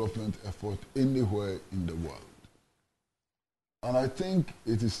national development effort anywhere in the world. And I think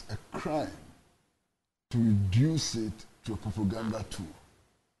it is a crime to reduce it to a propaganda tool.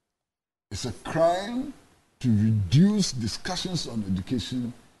 It's a crime to reduce discussions on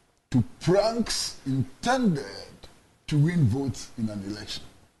education to pranks intended to win votes in an election.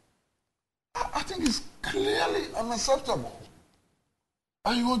 I think it's clearly unacceptable.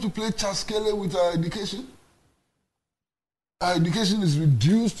 And you want to play Chaskele with our education? Our education is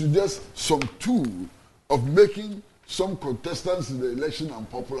reduced to just some tool of making some contestants in the election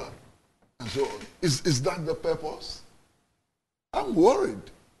unpopular and so on. Is that the purpose? I'm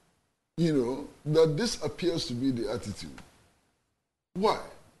worried, that this appears to be the attitude. Why?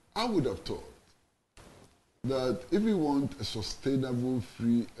 I would have thought that if we want a sustainable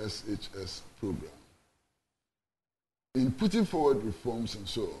free SHS program, in putting forward reforms and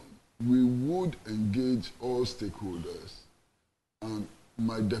so on, we would engage all stakeholders. And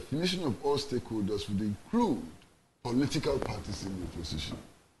my definition of all stakeholders would include political parties in the opposition.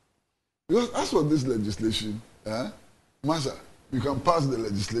 Because as for this legislation, Masa, you can pass the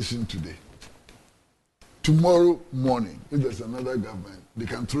legislation today. Tomorrow morning, if there's another government, they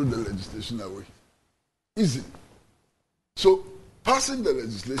can throw the legislation away. Easy. So passing the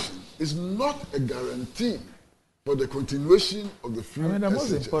legislation is not a guarantee for the continuation of the free the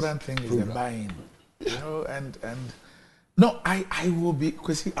most SHS important thing program. is the buy-in. No, I will be,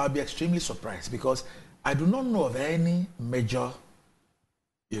 because I'll be extremely surprised because I do not know of any major,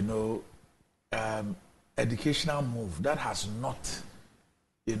 educational move that has not,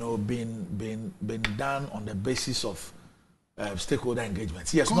 been done on the basis of stakeholder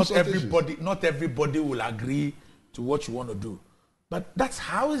engagements. Yes, not everybody will agree to what you want to do, but that's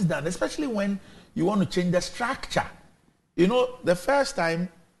how it's done. Especially when you want to change the structure. The first time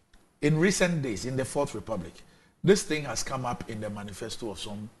in recent days in the Fourth Republic, this thing has come up in the manifesto of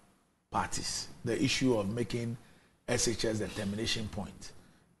some parties. The issue of making SHS the termination point.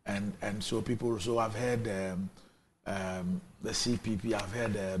 And so people, I've heard the CPP, I've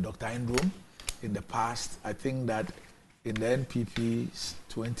heard Dr. Indrom in the past. I think that in the NPP's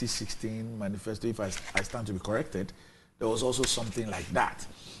 2016 manifesto, if I stand to be corrected, there was also something like that,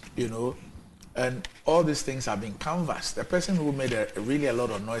 and all these things have been canvassed. The person who made really a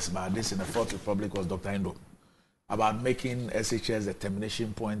lot of noise about this in the Fourth Republic was Dr. Indrom, about making SHS the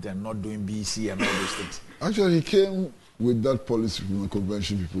termination point and not doing BEC and all those things. Actually, he came with that policy from the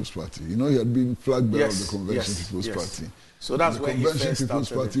Convention People's Party. He had been flag bearer of the Convention People's Party. So that's the when Convention People's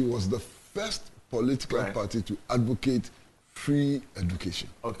Party was the first political party to advocate free education.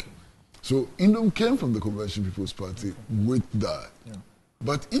 Okay. So Indom came from the Convention People's Party with that. Yeah.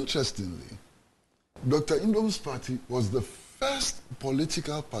 But interestingly, Dr. Indom's party was the first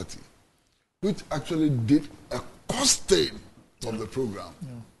political party which actually did a costing of the program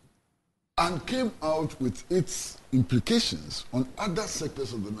and came out with its implications on other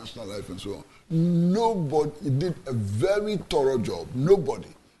sectors of the national life and so on. Nobody did a very thorough job. Nobody,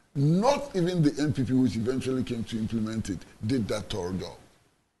 not even the NPP, which eventually came to implement it, did that thorough job.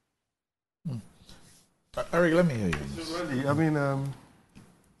 Eric, let me hear you. So, Randy, I mean,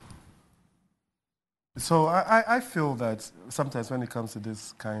 so I feel that sometimes when it comes to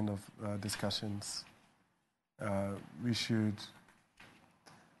this kind of discussions, we should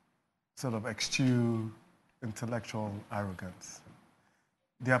sort of eschew intellectual arrogance.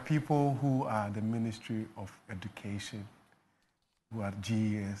 There are people who are the Ministry of Education, who are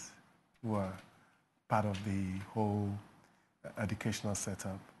GES, who are part of the whole educational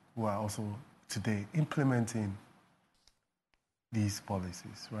setup, who are also today implementing these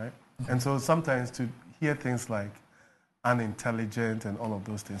policies, right? Mm-hmm. And so sometimes to hear things like unintelligent and all of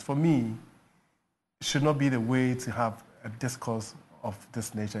those things, for me, should not be the way to have a discourse of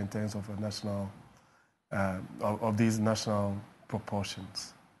this nature in terms of a national, of these national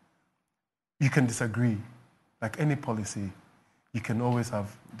proportions. You can disagree. Like any policy, you can always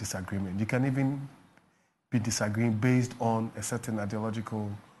have disagreement. You can even be disagreeing based on a certain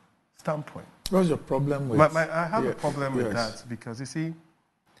ideological standpoint. What's your problem with... I have a problem with that because, you see,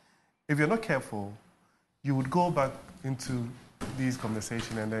 if you're not careful, you would go back into these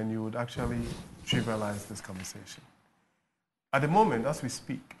conversations and then you would actually trivialize this conversation. At the moment, as we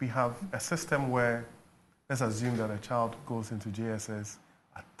speak, we have a system where, let's assume that a child goes into JSS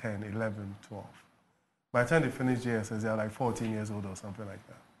at 10, 11, 12. By the time they finish JSS, they're like 14 years old or something like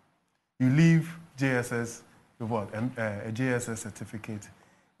that. You leave JSS with what? A JSS certificate.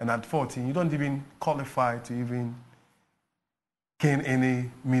 And at 14, you don't even qualify to even gain any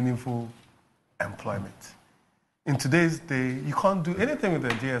meaningful employment. In today's day, you can't do anything with a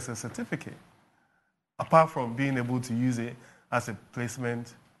JSS certificate, apart from being able to use it as a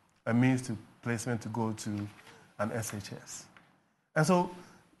placement, a means to placement to go to an SHS. And so,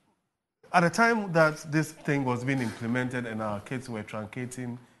 at the time that this thing was being implemented and our kids were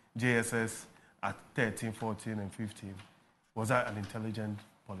truncating JSS at 13, 14, and 15, was that an intelligent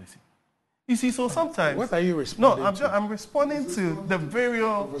policy? You see, so sometimes... What are you responding to? No, I'm responding to the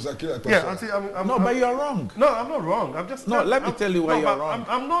various... No, but you're wrong. No, I'm not wrong. I'm just... No, let me tell you why you're wrong.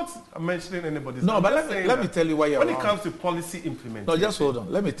 I'm not mentioning anybody's... No, but let me tell you why you're wrong. When it comes to policy implementation... No, just hold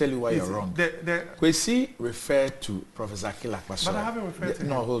on. Let me tell you why you're wrong. Kwesi referred to Professor Akyil Akpasoi. But I haven't referred to him.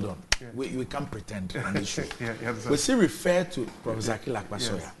 No, hold on. Yeah. We can't pretend on this show. We see referred to Professor Akyil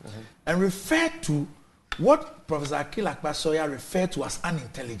Akpasoi and referred to what Professor Akyil Akpasoi referred to as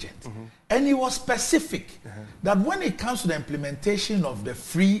unintelligent. And he was specific that when it comes to the implementation of the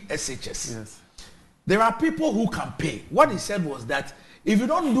free SHS, there are people who can pay. What he said was that if you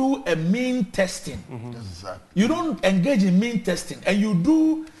don't do a mean testing, you don't engage in mean testing, and you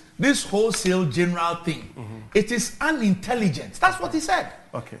do this wholesale general thing, it is unintelligent. That's what he said.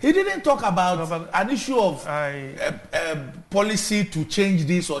 Okay. He didn't talk about an issue of policy to change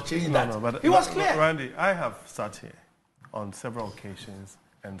this or change that. He was clear. Randy, I have sat here on several occasions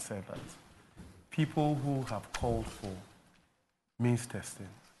and said that people who have called for means testing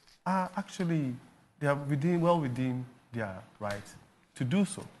are actually, they are well within their right to do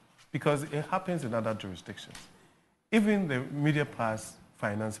so, because it happens in other jurisdictions. Even the media past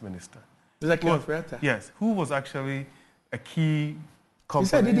finance minister, yes, who was actually a key component. He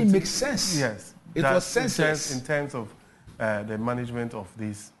said it didn't make sense. Yes, it was senseless in terms of the management of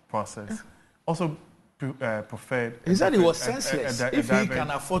this process. Also preferred. He said it was senseless. If he can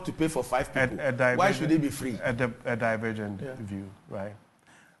afford to pay for 5 people, why should it be free? A divergent view, right?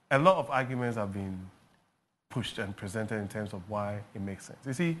 A lot of arguments have been pushed and presented in terms of why it makes sense.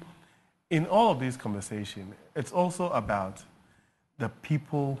 You see, in all of these conversations, it's also about the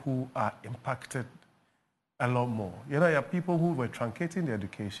people who are impacted a lot more. You know, there are people who were truncating their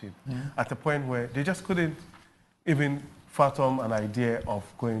education at a point where they just couldn't even fathom an idea of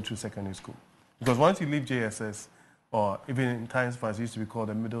going through secondary school. Because once you leave JSS, or even in times past, it used to be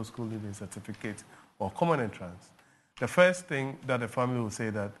called a middle school leaving certificate or common entrance, the first thing that the family will say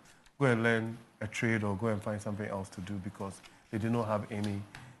that go and learn a trade or go and find something else to do because they do not have any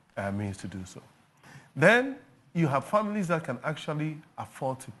means to do so. Then you have families that can actually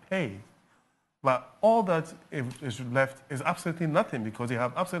afford to pay, but all that is left is absolutely nothing because they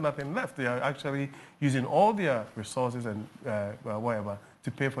have absolutely nothing left. They are actually using all their resources and whatever to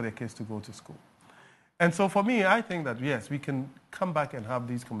pay for their kids to go to school. And so for me, I think that, yes, we can come back and have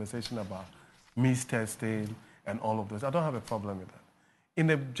these conversations about means testing and all of those. I don't have a problem with that. In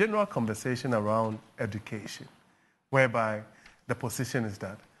the general conversation around education, whereby the position is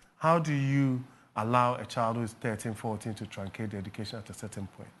that how do you allow a child who is 13, 14 to truncate the education at a certain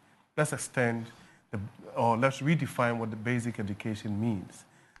point? Let's extend, or let's redefine what the basic education means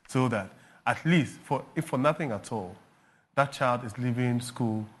so that at least, if for nothing at all, that child is leaving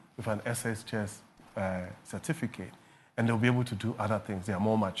school with an SHS certificate, and they'll be able to do other things. They are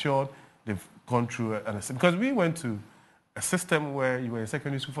more matured. They've gone through because we went to a system where you were in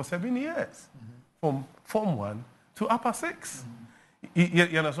secondary school for 7 years, from Form 1 to Upper 6. You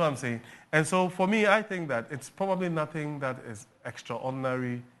understand what I'm saying? And so for me, I think that it's probably nothing that is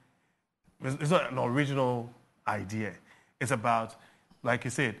extraordinary. It's not an original idea. It's about, like you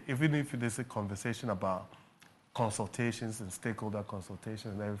said, even if there's a conversation about consultations and stakeholder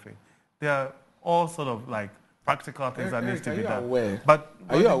consultations and everything, there are all sort of like practical things that needs to be done. Aware? But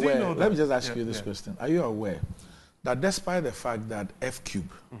are you aware? You know Let me just ask you this question. Are you aware that despite the fact that F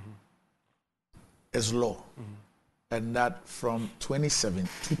cube is law, and that from 2007,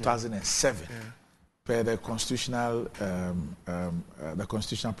 per the constitutional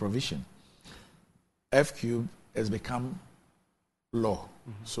provision, F cube has become law.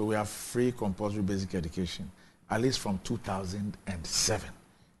 So we have free compulsory basic education, at least from 2007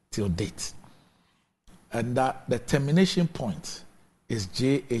 till date. And that the termination point is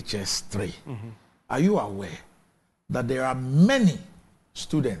JHS 3. Are you aware that there are many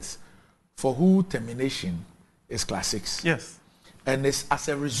students for who termination is class 6? Yes. And it's as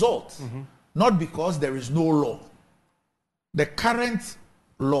a result, not because there is no law. The current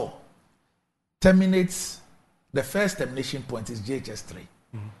law terminates, the first termination point is JHS 3.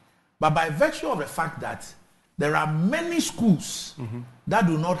 But by virtue of the fact that there are many schools that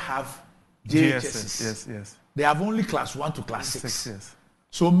do not have JHSs. Yes. They have only class 1 to class 6. Yes.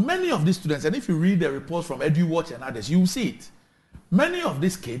 So many of these students, and if you read the reports from EduWatch and others, you will see it. Many of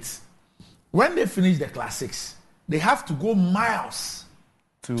these kids, when they finish the class 6, they have to go miles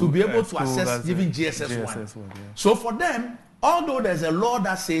to be able to access even GSS 1. So for them, although there's a law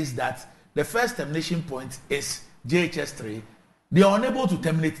that says that the first termination point is JHS 3, they are unable to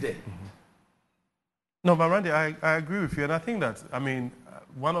terminate there. No, but Randy, I agree with you. And I think that, I mean,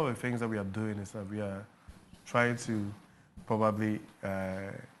 one of the things that we are doing is that we are trying to probably,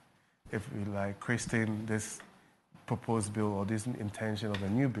 if we like, christen this proposed bill or this intention of a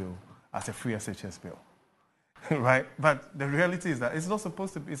new bill as a free SHS bill. Right? But the reality is that it's not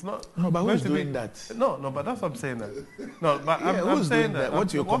supposed to be, it's not... No, but who's doing that? No, but that's what I'm saying. No, but I'm saying that...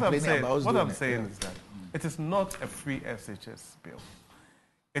 What you're complaining about? What I'm saying is that it is not a free SHS bill.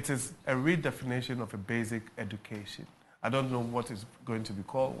 It is a redefinition of a basic education. I don't know what is going to be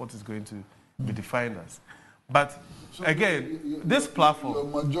called, what is going to be defined as. But so again, this platform...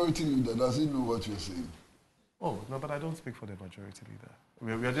 Your majority leader, does he know what you're saying? Oh, no, but I don't speak for the majority leader.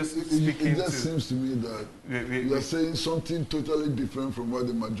 We are just speaking It just seems to me that you are saying something totally different from what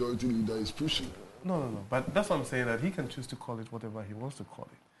the majority leader is pushing. No. But that's what I'm saying, that he can choose to call it whatever he wants to call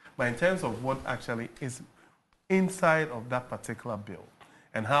it. But in terms of what actually is inside of that particular bill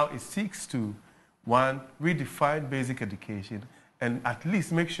and how it seeks to, one, redefine basic education and at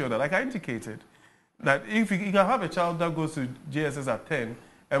least make sure that, like I indicated, that if you can have a child that goes to JSS at 10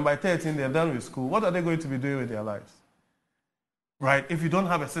 and by 13 they're done with school, what are they going to be doing with their lives? Right? If you don't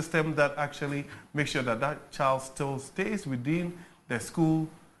have a system that actually makes sure that that child still stays within the school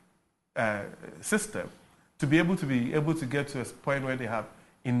system to be able to get to a point where they have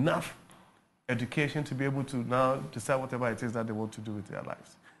enough education to be able to now decide whatever it is that they want to do with their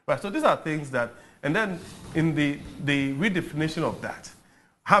lives. Right? So these are things that, and then in the redefinition of that,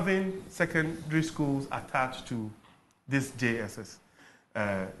 having secondary schools attached to this JSS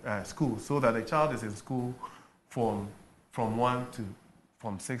school so that a child is in school from 1 to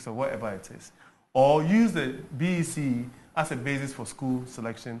from 6 or whatever it is, or use the BEC as a basis for school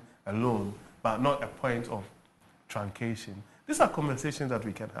selection alone, but not a point of truncation. These are conversations that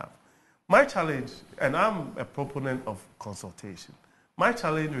we can have. My challenge, and I'm a proponent of consultation, my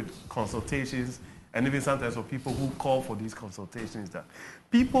challenge with consultations, and even sometimes for people who call for these consultations, is that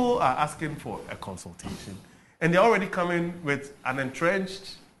people are asking for a consultation, and they're already coming with an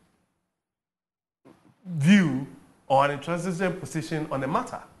entrenched view or an intransigent position on the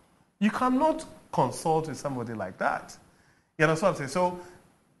matter. You cannot consult with somebody like that. You know what I'm saying? So,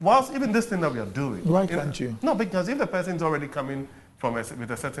 whilst even this thing that we are doing... Why can't you? No, because if the person is already coming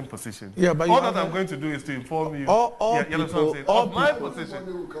with a certain position, but all that I'm going to do is to inform you, my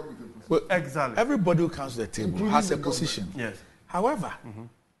position. Well, exactly. Everybody who comes to the table has a position. Yes. However,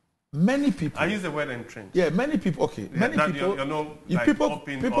 many people... I use the word entrenched. Yeah, many people... Okay, many people...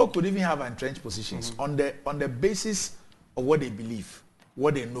 people could even have entrenched positions on the basis of what they believe,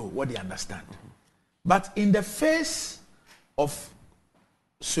 what they know, what they understand. But in the face of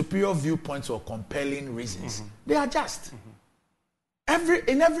superior viewpoints or compelling reasons, they adjust.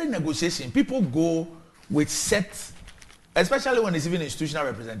 In every negotiation, people go with set, especially when it's even institutional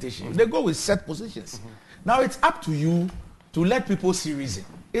representation, they go with set positions. Now it's up to you to let people see reason.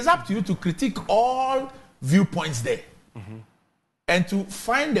 It's up to you to critique all viewpoints there. And to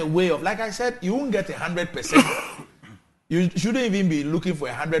find a way of, like I said, you won't get 100%. You shouldn't even be looking for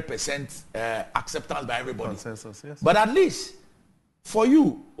 100% acceptance by everybody. Consensus, yes. But at least for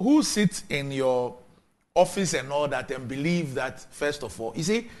you who sit in your office and all that and believe that, first of all, you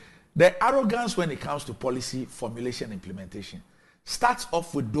see, the arrogance when it comes to policy formulation and implementation starts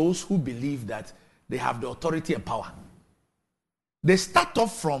off with those who believe that they have the authority and power. They start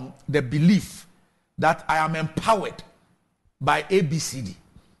off from the belief that I am empowered by ABCD.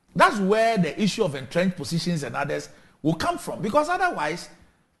 That's where the issue of entrenched positions and others will come from. Because otherwise,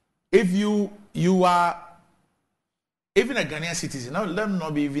 if you are even a Ghanaian citizen, now let me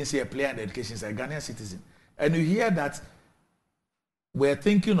not be even say a player in the education, it's a Ghanaian citizen, and you hear that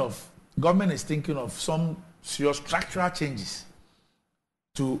government is thinking of some serious structural changes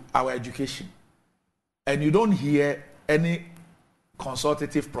to our education, and you don't hear any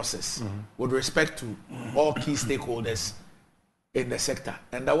consultative process with respect to all key stakeholders in the sector,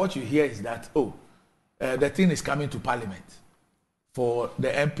 and that what you hear is that, the thing is coming to Parliament for the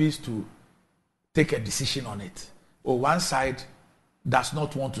MPs to take a decision on it. Or one side does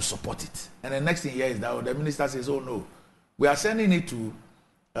not want to support it. And the next thing here is that the minister says, oh no, we are sending it to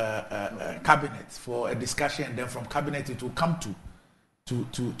cabinet for a discussion, and then from cabinet it will come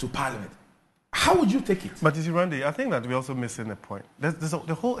to Parliament. How would you take it? But you see, Randy, I think that we're also missing a point.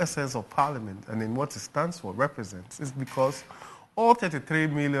 The whole essence of Parliament and in what it stands for, represents, is because all 33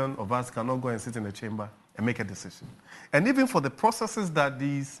 million of us cannot go and sit in the chamber and make a decision. And even for the processes that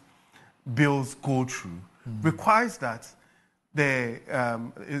these bills go through, requires that the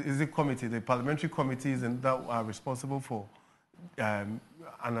parliamentary committees and that are responsible for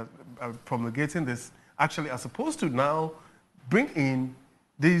promulgating this actually are supposed to now bring in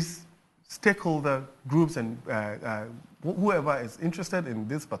these stakeholder groups and whoever is interested in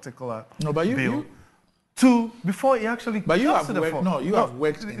this particular bill. Before he actually but you have worked, you have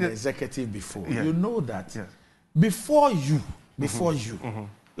worked in the executive before. Yeah. You know that before you,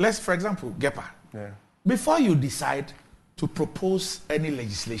 let's, for example, GEPA, before you decide to propose any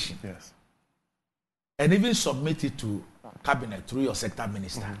legislation and even submit it to cabinet through your sector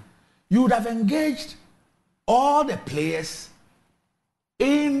minister, you would have engaged all the players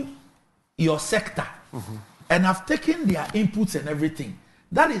in your sector and have taken their inputs and everything.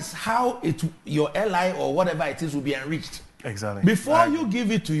 That is how your LI or whatever it is will be enriched. Exactly. Before you give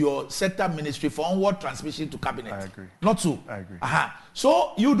it to your sector ministry for onward transmission to cabinet. I agree. Not so. I agree.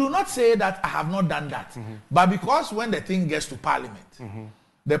 So you do not say that I have not done that. But because when the thing gets to Parliament,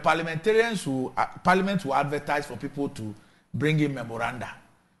 the parliamentarians Parliament will advertise for people to bring in memoranda,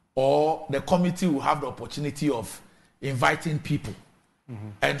 or the committee will have the opportunity of inviting people.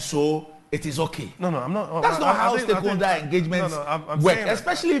 And so it is okay. No, I'm not. That's not how stakeholder engagements work,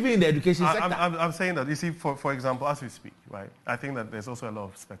 especially even in the education sector. I'm saying that, you see, for example, as we speak, right, I think that there's also a lot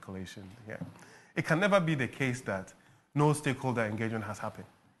of speculation here. It can never be the case that no stakeholder engagement has happened.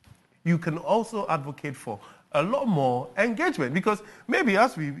 You can also advocate for a lot more engagement, because maybe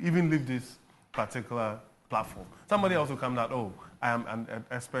as we even leave this particular platform, somebody also comes out, I am an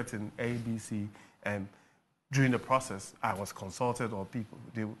expert in A, B, C, and during the process, I was consulted, or people,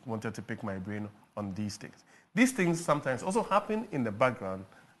 they wanted to pick my brain on these things. These things sometimes also happen in the background.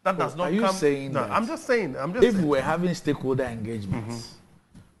 That does not come... Are you saying that? I'm just saying. If we're having stakeholder engagements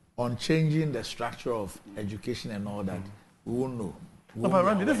on changing the structure of education and all that, we won't know. No, but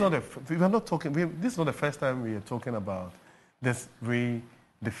Randy, this is not the first time we are talking about this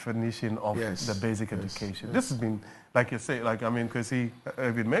redefinition of the basic education. This has been, like you say, Kwesi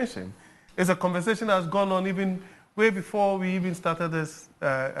even mentioned, it's a conversation that's gone on even way before we even started this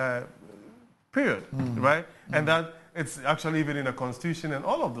period, right? And that it's actually even in the Constitution and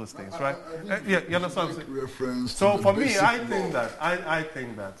all of those things, right? You understand? So for me, I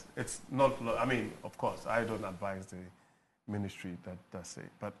think that it's not. I mean, of course, I don't advise the ministry that does it,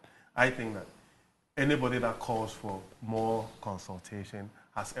 but I think that anybody that calls for more consultation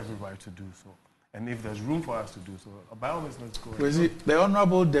has every right to do so. And if there's room for us to do so, by all means, let's go. The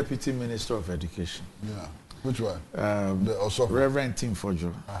Honorable Deputy Minister of Education. Yeah. Which one? Reverend Tim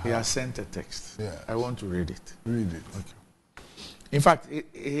Fojo. He has sent a text. Yeah. I want to read it. Read it. Okay. In fact,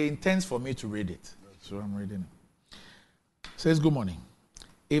 he intends for me to read it. So I'm reading it. It says, good morning.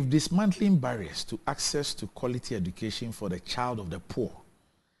 If dismantling barriers to access to quality education for the child of the poor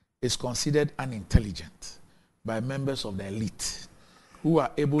is considered unintelligent by members of the elite, who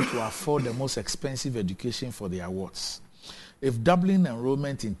are able to afford the most expensive education for the awards. If doubling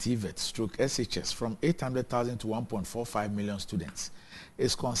enrollment in TVET stroke SHS from 800,000 to 1.45 million students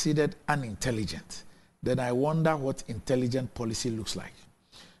is considered unintelligent, then I wonder what intelligent policy looks like.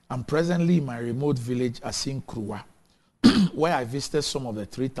 I'm presently in my remote village, Asin Kruwa, where I visited some of the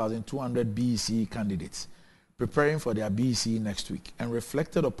 3,200 BECE candidates preparing for their BECE next week and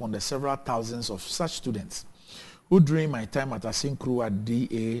reflected upon the several thousands of such students who during my time at Asin Kruwa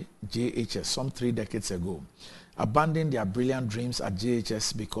DAJHS some 3 decades ago abandoned their brilliant dreams at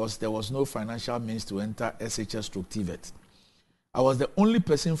JHS because there was no financial means to enter SHS stroke TVET. I was the only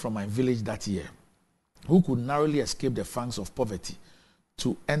person from my village that year who could narrowly escape the fangs of poverty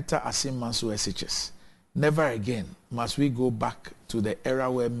to enter Asin Manso SHS. Never again must we go back to the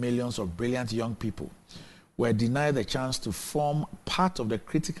era where millions of brilliant young people were denied the chance to form part of the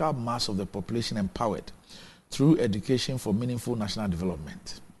critical mass of the population empowered through education for meaningful national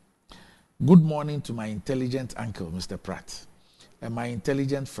development. Good morning to my intelligent uncle, Mr. Pratt, and my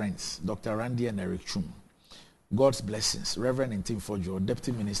intelligent friends, Dr. Randy and Eric Chum. God's blessings, Reverend Ntim Fojo,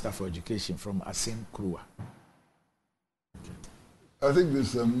 Deputy Minister for Education from Asin Kruwa. I think this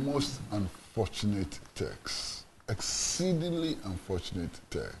is the most unfortunate text, exceedingly unfortunate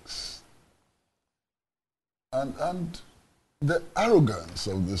text. And the arrogance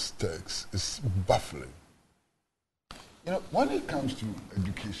of this text is baffling. You know, when it comes to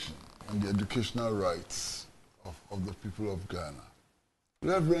education and the educational rights of the people of Ghana,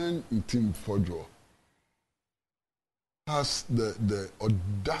 Reverend Ntim Fojo has the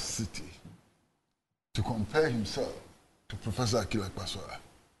audacity to compare himself to Professor Akil Akpasua,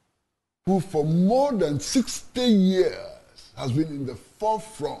 who for more than 60 years has been in the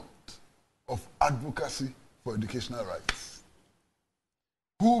forefront of advocacy for educational rights,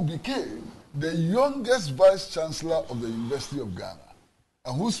 who became the youngest vice chancellor of the University of Ghana,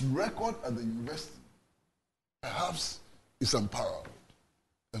 and whose record at the university perhaps is unparalleled,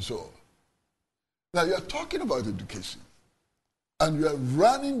 and so on. Now you are talking about education, and you are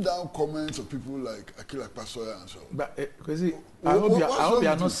running down comments of people like Akil Akpasua and so on. But, Kwesi, I hope you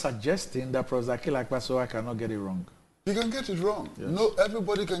are not suggesting that Professor Akil Akpasua cannot get it wrong. He can get it wrong. Yes. No,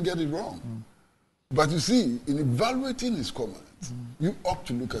 everybody can get it wrong. But you see, in evaluating his comments, you ought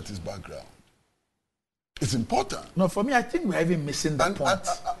to look at his background. It's important. No, for me, I think we're even missing the point.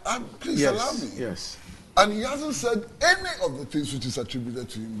 Please allow me. Yes. And he hasn't said any of the things which is attributed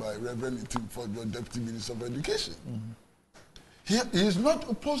to him by Reverend Ntim Fojo, Deputy Minister of Education. He is not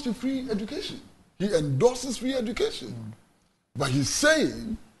opposed to free education. He endorses free education. But he's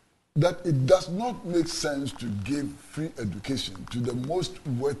saying that it does not make sense to give free education to the most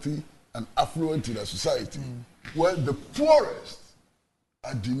worthy and affluent in a society, where the poorest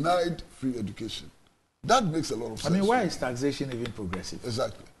are denied free education. That makes a lot of sense. I mean, why is taxation even progressive?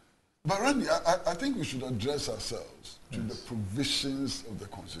 Exactly. But Randy, I think we should address ourselves to the provisions of the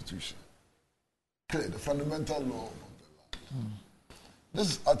Constitution. Okay, the fundamental law of the land. This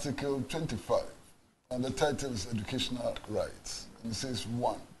is Article 25, and the title is Educational Rights. And it says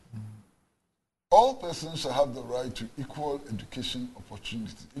 1. All persons shall have the right to equal educational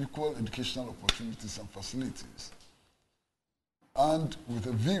opportunities and facilities, and with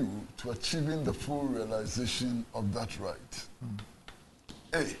a view to achieving the full realization of that right.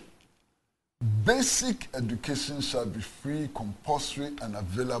 A. Basic education shall be free, compulsory, and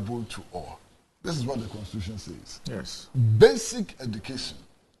available to all. This is what the Constitution says. Yes. Basic education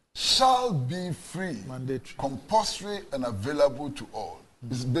shall be free, mandatory, compulsory, and available to all.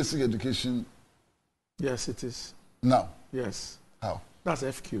 Is basic education? Yes, it is. Now? Yes. How? That's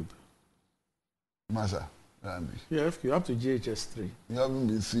F cube. Masa, Randy. Yeah, F cube, up to JHS 3. You haven't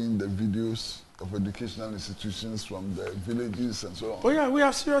been seeing the videos of educational institutions from the villages and so on. Oh yeah, we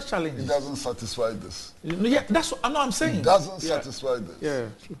have serious challenges. It doesn't satisfy this. Yeah, that's what I'm saying. It doesn't satisfy this. Yeah.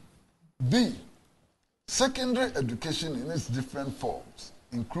 True. B. Secondary education in its different forms,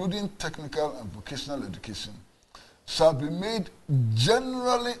 including technical and vocational education, shall be made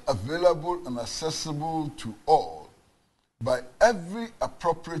generally available and accessible to all by every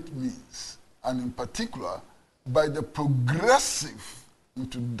appropriate means, and in particular by the progressive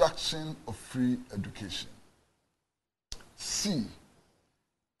introduction of free education. C.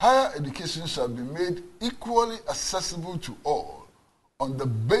 Higher education shall be made equally accessible to all on the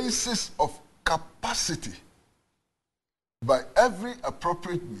basis of capacity by every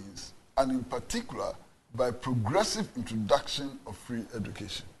appropriate means, and in particular by progressive introduction of free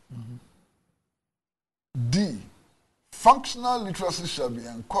education. D. Functional literacy shall be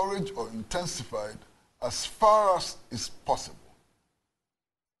encouraged or intensified as far as is possible.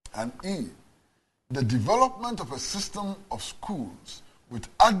 And E. The development of a system of schools with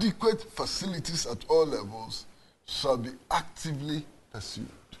adequate facilities at all levels shall be actively pursued.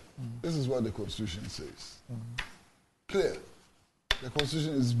 This is what the Constitution says. Clear. The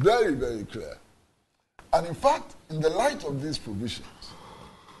Constitution is very, very clear. And in fact, in the light of these provisions,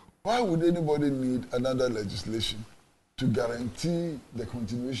 why would anybody need another legislation to guarantee the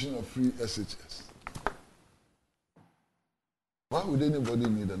continuation of free SHS? Why would anybody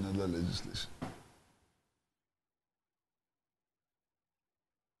need another legislation?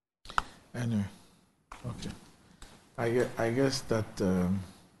 Anyway, okay. I guess that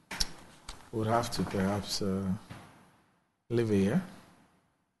we'll have to perhaps leave it here.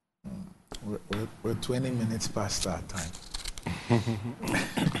 We're 20 minutes past our time.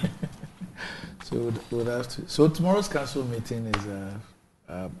 So we'll have to. So tomorrow's council meeting is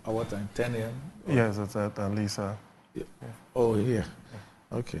at what time? 10 a.m. Yes, it's at Lisa. Yeah. Oh, here.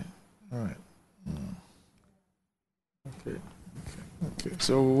 Yeah. Okay. All right. Okay. Okay.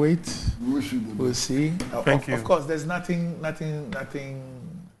 So we'll wait. We'll see. Thank you. Of course, there's nothing.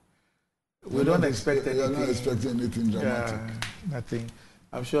 We don't expect anything. You're not expecting anything dramatic. Nothing.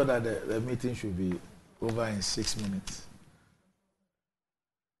 I'm sure that the meeting should be over in 6 minutes.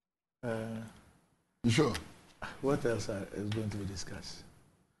 You sure? What else is going to be discussed?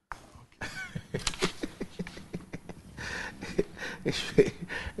 Okay.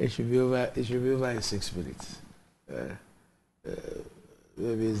 it should be over. It should be over in 6 minutes.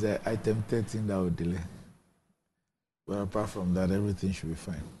 Maybe it's the item 13 that will delay. But apart from that, everything should be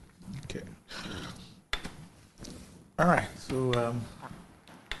fine. Okay. All right. So,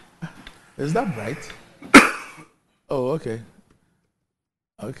 is that bright? Oh, okay.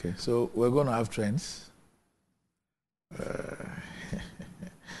 Okay. So we're going to have trends.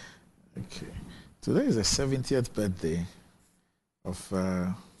 Okay. Today is the 70th birthday of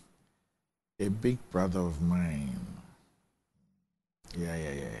a big brother of mine.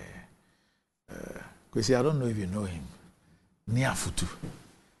 Yeah. Kwesi, I don't know if you know him. Nia Futu.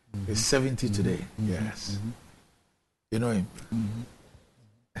 He's 70 today. Yes. You know him?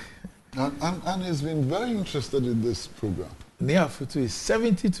 And he's been very interested in this program. Nia Futu is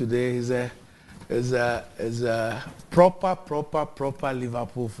 70 today. He's a proper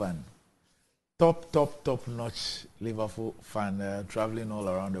Liverpool fan. Top notch Liverpool fan, traveling all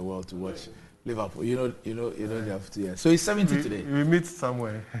around the world to watch Liverpool. You know they have to. Yeah. So he's 70 today. We meet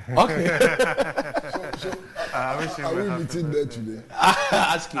somewhere. Okay. So are we meeting there today?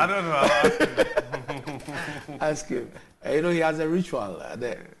 Ask him. I don't know. I'll ask him. Ask him. He has a ritual. At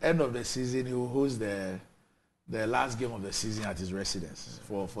the end of the season, he will host the last game of the season at his residence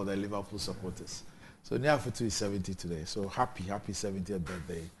for the Liverpool supporters. So Nia Futu is 70 today. So happy 70th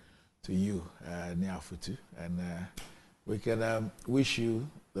birthday to you, Nia Futu. And we can wish you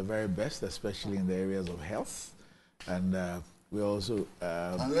the very best, especially in the areas of health. And we also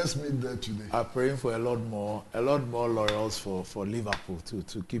and let's meet there today. Are praying for a lot more laurels for Liverpool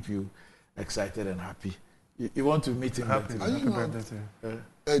to keep you excited and happy. You want to meet him happy. there Are you today? not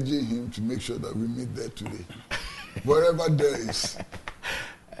urging him to make sure that we meet there today? Wherever there is.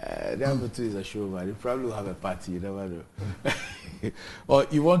 Nia Futu is a showman. You probably will have a party, you never know. Or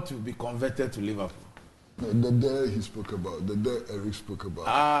you want to be converted to Liverpool? No, the day he spoke about, the day Eric spoke about.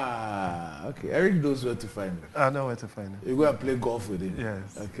 Ah, okay. Eric knows where to find him. I know where to find him. You go and play golf with him.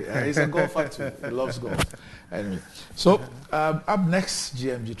 Yes. Okay. He's a golfer too. He loves golf. Anyway, so up next,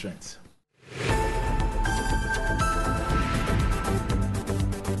 GMG Trends.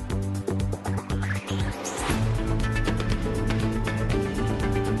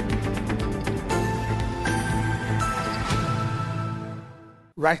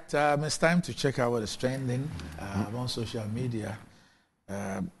 Right, it's time to check out what is trending on social media.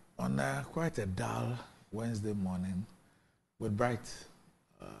 On quite a dull Wednesday morning with Bright,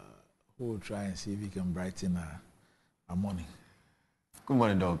 who will try and see if he can brighten our morning. Good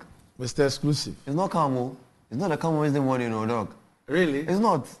morning, dog. Mr. Exclusive. It's not calm. It's not a calm Wednesday morning, no, dog. Really? It's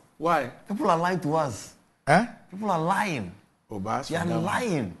not. Why? People are lying to us. Huh? People are lying. Oh, but They are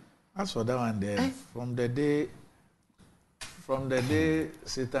lying. As for that one there, from the day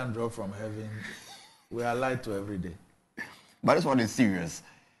Satan dropped from heaven, we are lied to every day. But this one is serious.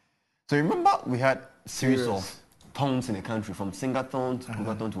 So remember we had a series of towns in the country, from Singathon to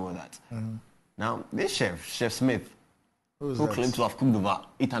Krugerthon to all that. Now, this Chef Smith, who claimed to have cooked over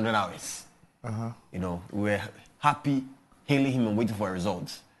 800 hours, we were happy, hailing him and waiting for a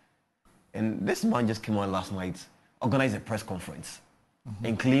result. And this man just came out last night, organized a press conference,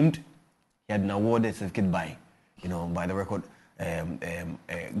 and claimed he had been awarded a certificate by the record,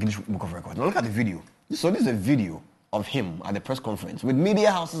 Guinness Book of Records. Now look at the video. So this is a video of him at the press conference with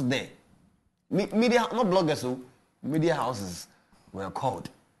media houses there. Media, not bloggers, so media houses were called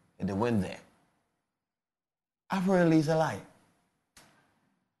and they went there. Apparently, it's a lie.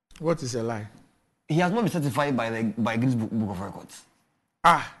 What is a lie? He has not been certified by Guinness Book of Records.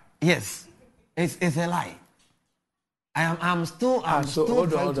 Ah. Yes. It's a lie. I'm still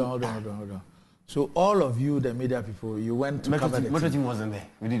hold on. So all of you, the media people, you went to cover the Metro team. team wasn't there.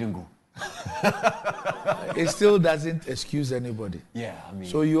 We didn't go. It still doesn't excuse anybody. Yeah, I mean.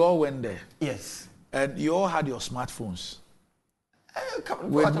 So you all went there. Yes. And you all had your smartphones.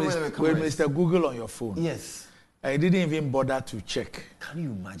 With With Mr. Google on your phone. Yes. And you didn't even bother to check. Can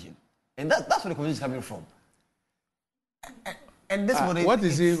you imagine? And that's where the conversation is coming from. And this what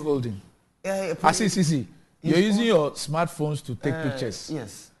is he holding? See. You're using your smartphones to take pictures.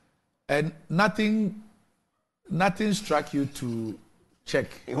 Yes. And nothing struck you to check.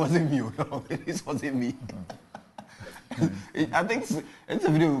 It wasn't me. No, it wasn't me. I think it's a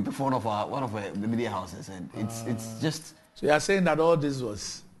video before one of the media houses, and it's just. So you are saying that all this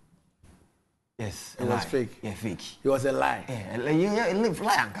was. Yes, it was fake. Yeah, fake. It was a lie.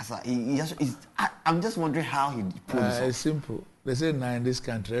 I'm just wondering how he pulled this off. It's simple. They say now in this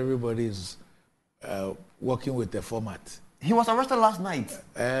country everybody is working with the format. He was arrested last night.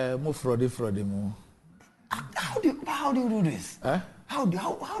 More fraudy. How do you do this? Huh? How do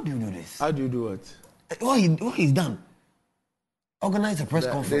you do this? How do you do what? What he's done? Organize a press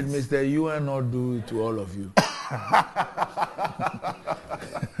conference. Did Mr. UN not do it to all of you?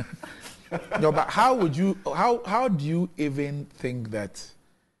 No, but how do you even think that's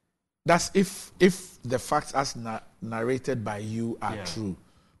if the facts as narrated by you are true?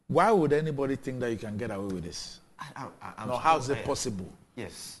 Why would anybody think that you can get away with this? How is it possible?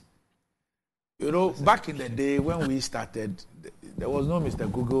 Yes. You know, back in the day when we started, there was no Mr.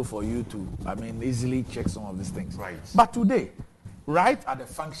 Google for you to, easily check some of these things. Right. But today, right at the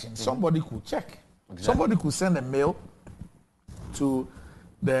function, somebody could check. Exactly. Somebody could send a mail to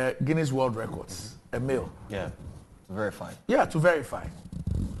the Guinness World Records, a mail. Yeah, to verify. Yeah, to verify.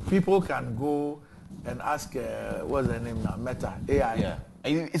 People can go and ask, what's their name now? Meta, AI. Yeah.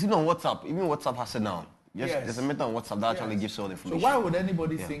 It's even on WhatsApp. Even WhatsApp has it now. Yes. There's a Meta on WhatsApp that actually gives you all the information. So why would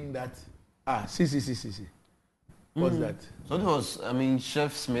anybody think that, see. What's that? So this was,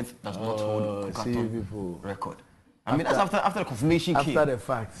 Chef Smith does not hold people record. That's after the confirmation came. After the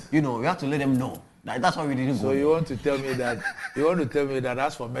fact. You know, we have to let them know. That's why we didn't go. So you want to tell me that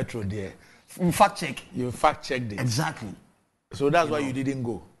as for Metro there, you fact check. You fact checked it. Exactly. So that's why you didn't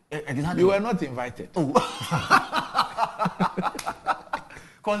go. Exactly. You were not invited. Oh.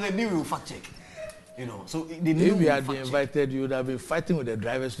 Because they knew we would fact check. You know, so they knew if you had been invited, you would have been fighting with the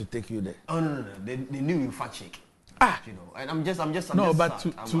drivers to take you there. Oh no. They knew we would fact check. You know, and I'm just.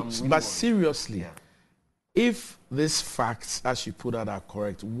 But seriously, if these facts, as you put out, are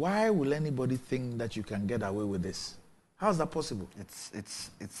correct, why will anybody think that you can get away with this? How is that possible? It's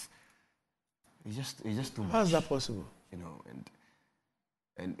just too much. How is that possible? You know,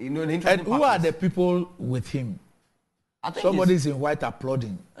 and you know the interesting and who are the people with him? Somebody's in white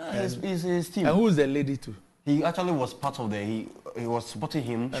applauding. His team. And who is the lady too? He actually was part of he was supporting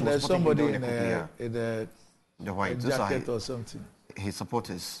him. And there's somebody in the white jacket or something. His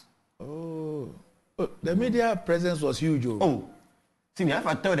supporters. Oh, the media presence was huge. See me, if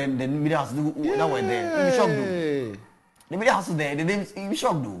I tell them the media house that were there, you'll be shocked though. The media house is there, you'll be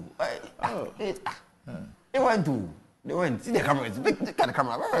shocked though. They went. See the camera, it's big kind of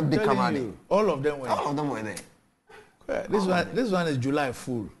camera, very big camera there. All of them went. All of them were there. This one is July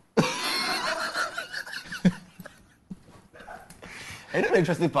Fool. And the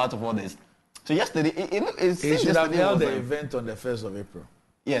interesting part of all this. So yesterday, it should have held the event on the 1st of April.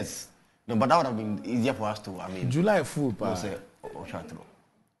 Yes. No, but that would have been easier for us to, July Fool, pa.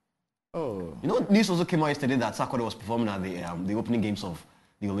 Oh. You know, news also came out yesterday that Sarkodie was performing at the opening games of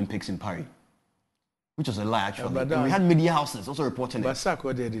the Olympics in Paris. Which was a lie, actually. We had media houses also reporting but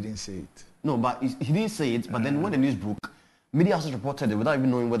Sarkodie didn't say it. No, but he didn't say it. But then when the news broke, media houses reported it without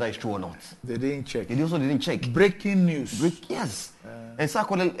even knowing whether it's true or not. They didn't check. They also didn't check. Breaking news. Yes. And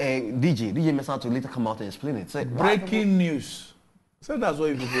Sarkodie, DJ Mesa to later come out and explain it. Said, breaking news. So that's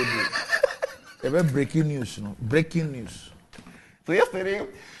what people do. They were breaking news, you know. Breaking news. So yesterday,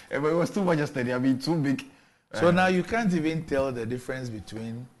 it was too much yesterday. Too big. So now you can't even tell the difference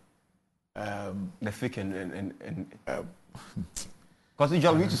between the fake and because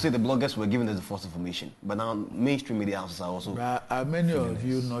usually we used to say the bloggers were giving us the false information, but now mainstream media houses are also. Are many of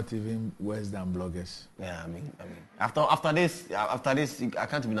you not even worse than bloggers? Yeah, I mean, after this, I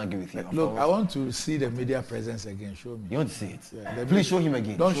can't even argue with you. Look, I want to see the media presence again. Show me. You want to see it? Yeah, please show him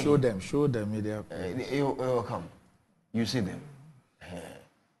again. Don't show them. Show the media. It will come. You see them.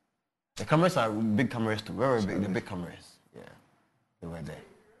 The cameras are big cameras too. Very big. The big cameras. Yeah.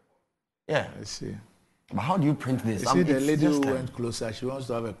 Yeah. I see. But how do you print this? You see, the It's lady who just, went closer, she wants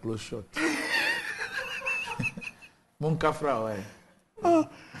to have a close shot. Munkafra, why?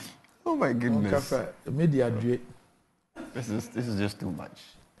 Oh my goodness. Munkafra, media do it. This is just too much.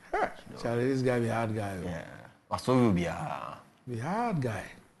 Charlie, this guy be hard guy. Yeah. I saw you be Be hard guy.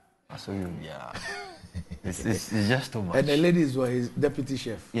 It's just too much. And the lady is his deputy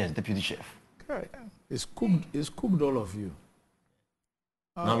chef. Yes, deputy chef. Okay. He's cooked all of you.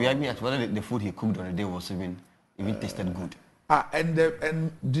 Now we had me at whether the food he cooked on the day was even tasted good.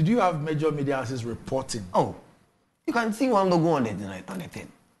 And did you have major media houses reporting? Oh, you can see one logo on the tonight on the thing.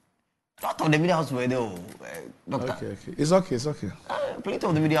 Lot of the media houses were there, doctor. Okay. It's okay. Plenty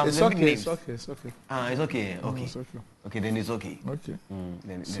of the media houses. It's okay. It's okay. Okay. It's okay. Okay, then it's okay. Okay.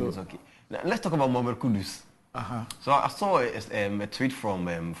 Then it's okay. Now, let's talk about Mohamed Kudus. Uh-huh. So I saw a tweet from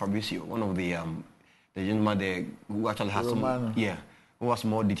Fabricio, one of the gentleman there who actually has Romano. who has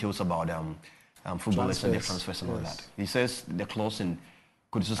more details about footballers and their Transfers. transfers and all Yes. that. He says the clause in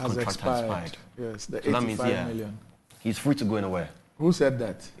Kudus' Has contract has expired. expired. Yes, the So that 85 means, million. He's free to go anywhere. Who said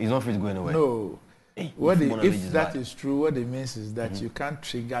that? He's not free to go anywhere. No. Hey, If that is true, what it means is that you can't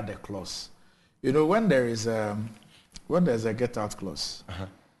trigger the clause. You know, when there's a get-out clause,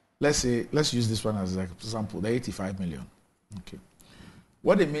 let's use this one as an example, the 85 million. Okay.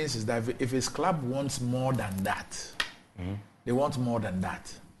 What it means is that if his club wants more than that, they want more than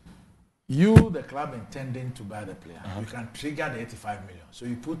that. You, the club intending to buy the player, you can trigger the 85 million. So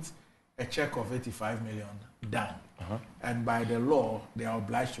you put a check of 85 million down. And by the law, they are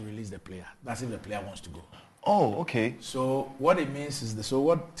obliged to release the player. That's if the player wants to go. Oh, okay. So what it means is so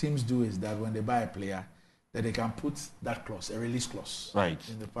what teams do is that when they buy a player, that they can put that clause, a release clause. Right.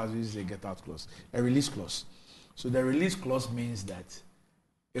 In the past, we use a get-out clause, a release clause. So the release clause means that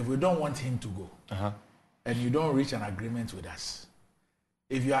if we don't want him to go, and you don't reach an agreement with us,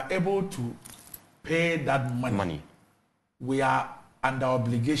 if you are able to pay that money, we are under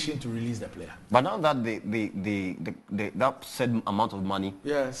obligation to release the player. But now that that said amount of money,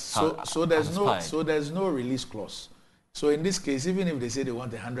 yes. So there's no release clause. So in this case, even if they say they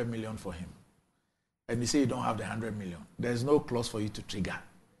want 100 million for him, and you say you don't have the 100 million, there's no clause for you to trigger.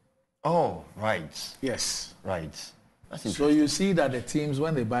 Oh, right. Yes. Right. That's interesting. So you see that the teams,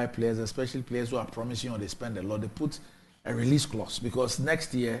 when they buy players, especially players who are promising or they spend a lot, they put a release clause because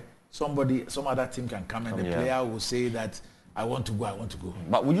next year some other team can come and the player will say that I want to go.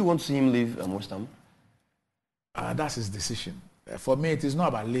 But would you want to see him leave West Ham? That's his decision. For me, it is not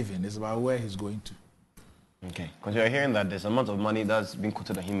about leaving; it's about where he's going to. Okay, because you're hearing that there's a amount of money that's been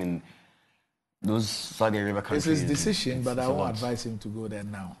quoted at him in those Saudi Arabia countries. It's his decision, but I won't advise him to go there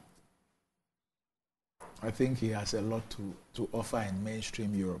now. I think he has a lot to offer in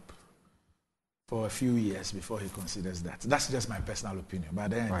mainstream Europe for a few years before he considers that. That's just my personal opinion.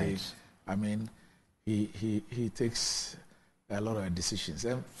 But then, I mean, he takes a lot of decisions.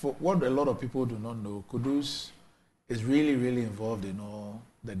 And for what a lot of people do not know, Kudus is really, really involved in all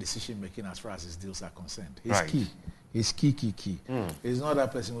the decision making as far as his deals are concerned. He's key. He's key. He's not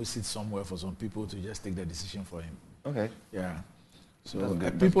that person who sits somewhere for some people to just take the decision for him. Okay. Yeah. So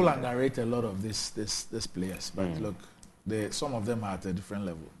people underrate a lot of these players, but look, some of them are at a different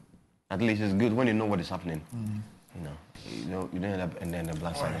level. At least it's good when you know what is happening. You don't end up and then the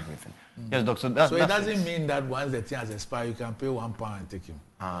black side of everything. Yes, Doc. So it doesn't mean that once the thing has expired, you can pay £1 and take him.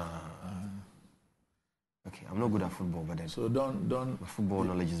 Okay, I'm not good at football, but then. So don't. My football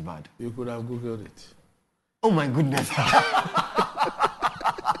knowledge is bad. You could have Googled it. Oh my goodness. And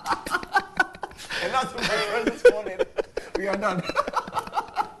that's my first this morning. We are done.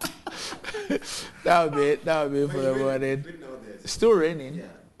 That'll be for the morning. Still raining? Yeah.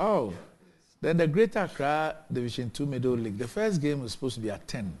 Oh. Yeah. Then the Greater Accra Division 2 Middle League. The first game was supposed to be at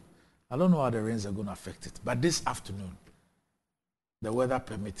 10. I don't know how the rains are going to affect it. But this afternoon, the weather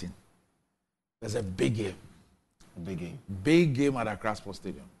permitting, there's a big game. A big game. Big game at Accra Sports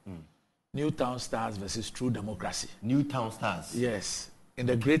Stadium. Newtown Stars versus True Democracy. Newtown Stars? Yes. In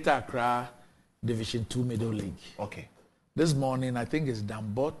the Greater Accra Division 2 Middle League. Okay. This morning, I think it's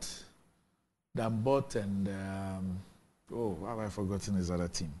Dambot and, how have I forgotten his other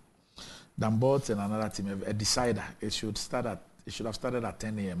team? Dambot and another team, a decider. It should have started at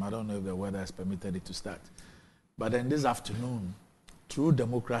 10 a.m. I don't know if the weather has permitted it to start. But then this afternoon, True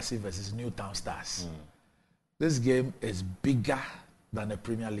Democracy versus Newtown Stars. This game is bigger than a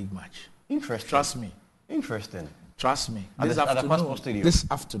Premier League match. Interesting. Trust me. Interesting. Trust me. At This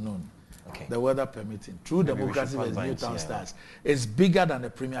afternoon, okay. The weather permitting, True Maybe Democracy versus Newtown Stars is bigger than the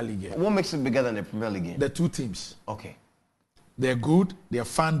Premier League game. What makes it bigger than the Premier League game? The two teams. Okay. They're good. Their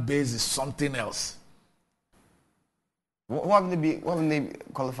fan base is something else. What have they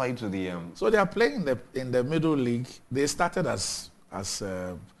qualified to the? So they are playing in the middle league. They started as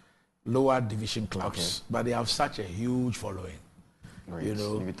lower division clubs, but they have such a huge following. Right. You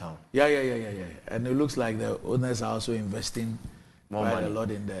know, Newtown. yeah. And it looks like the owners are also investing quite a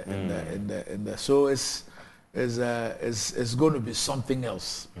lot in the. So it's going to be something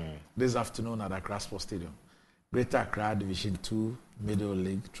else this afternoon at Accra Sports Stadium. Greater Accra Division 2 Middle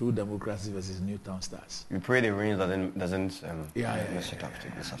League, True Democracy versus Newtown Stars. We pray the rain doesn't mess it up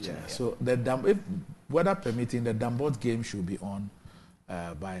this afternoon. Yeah. So if weather permitting, the Dambot game should be on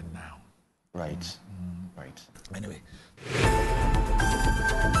by now. Right. Right. Anyway.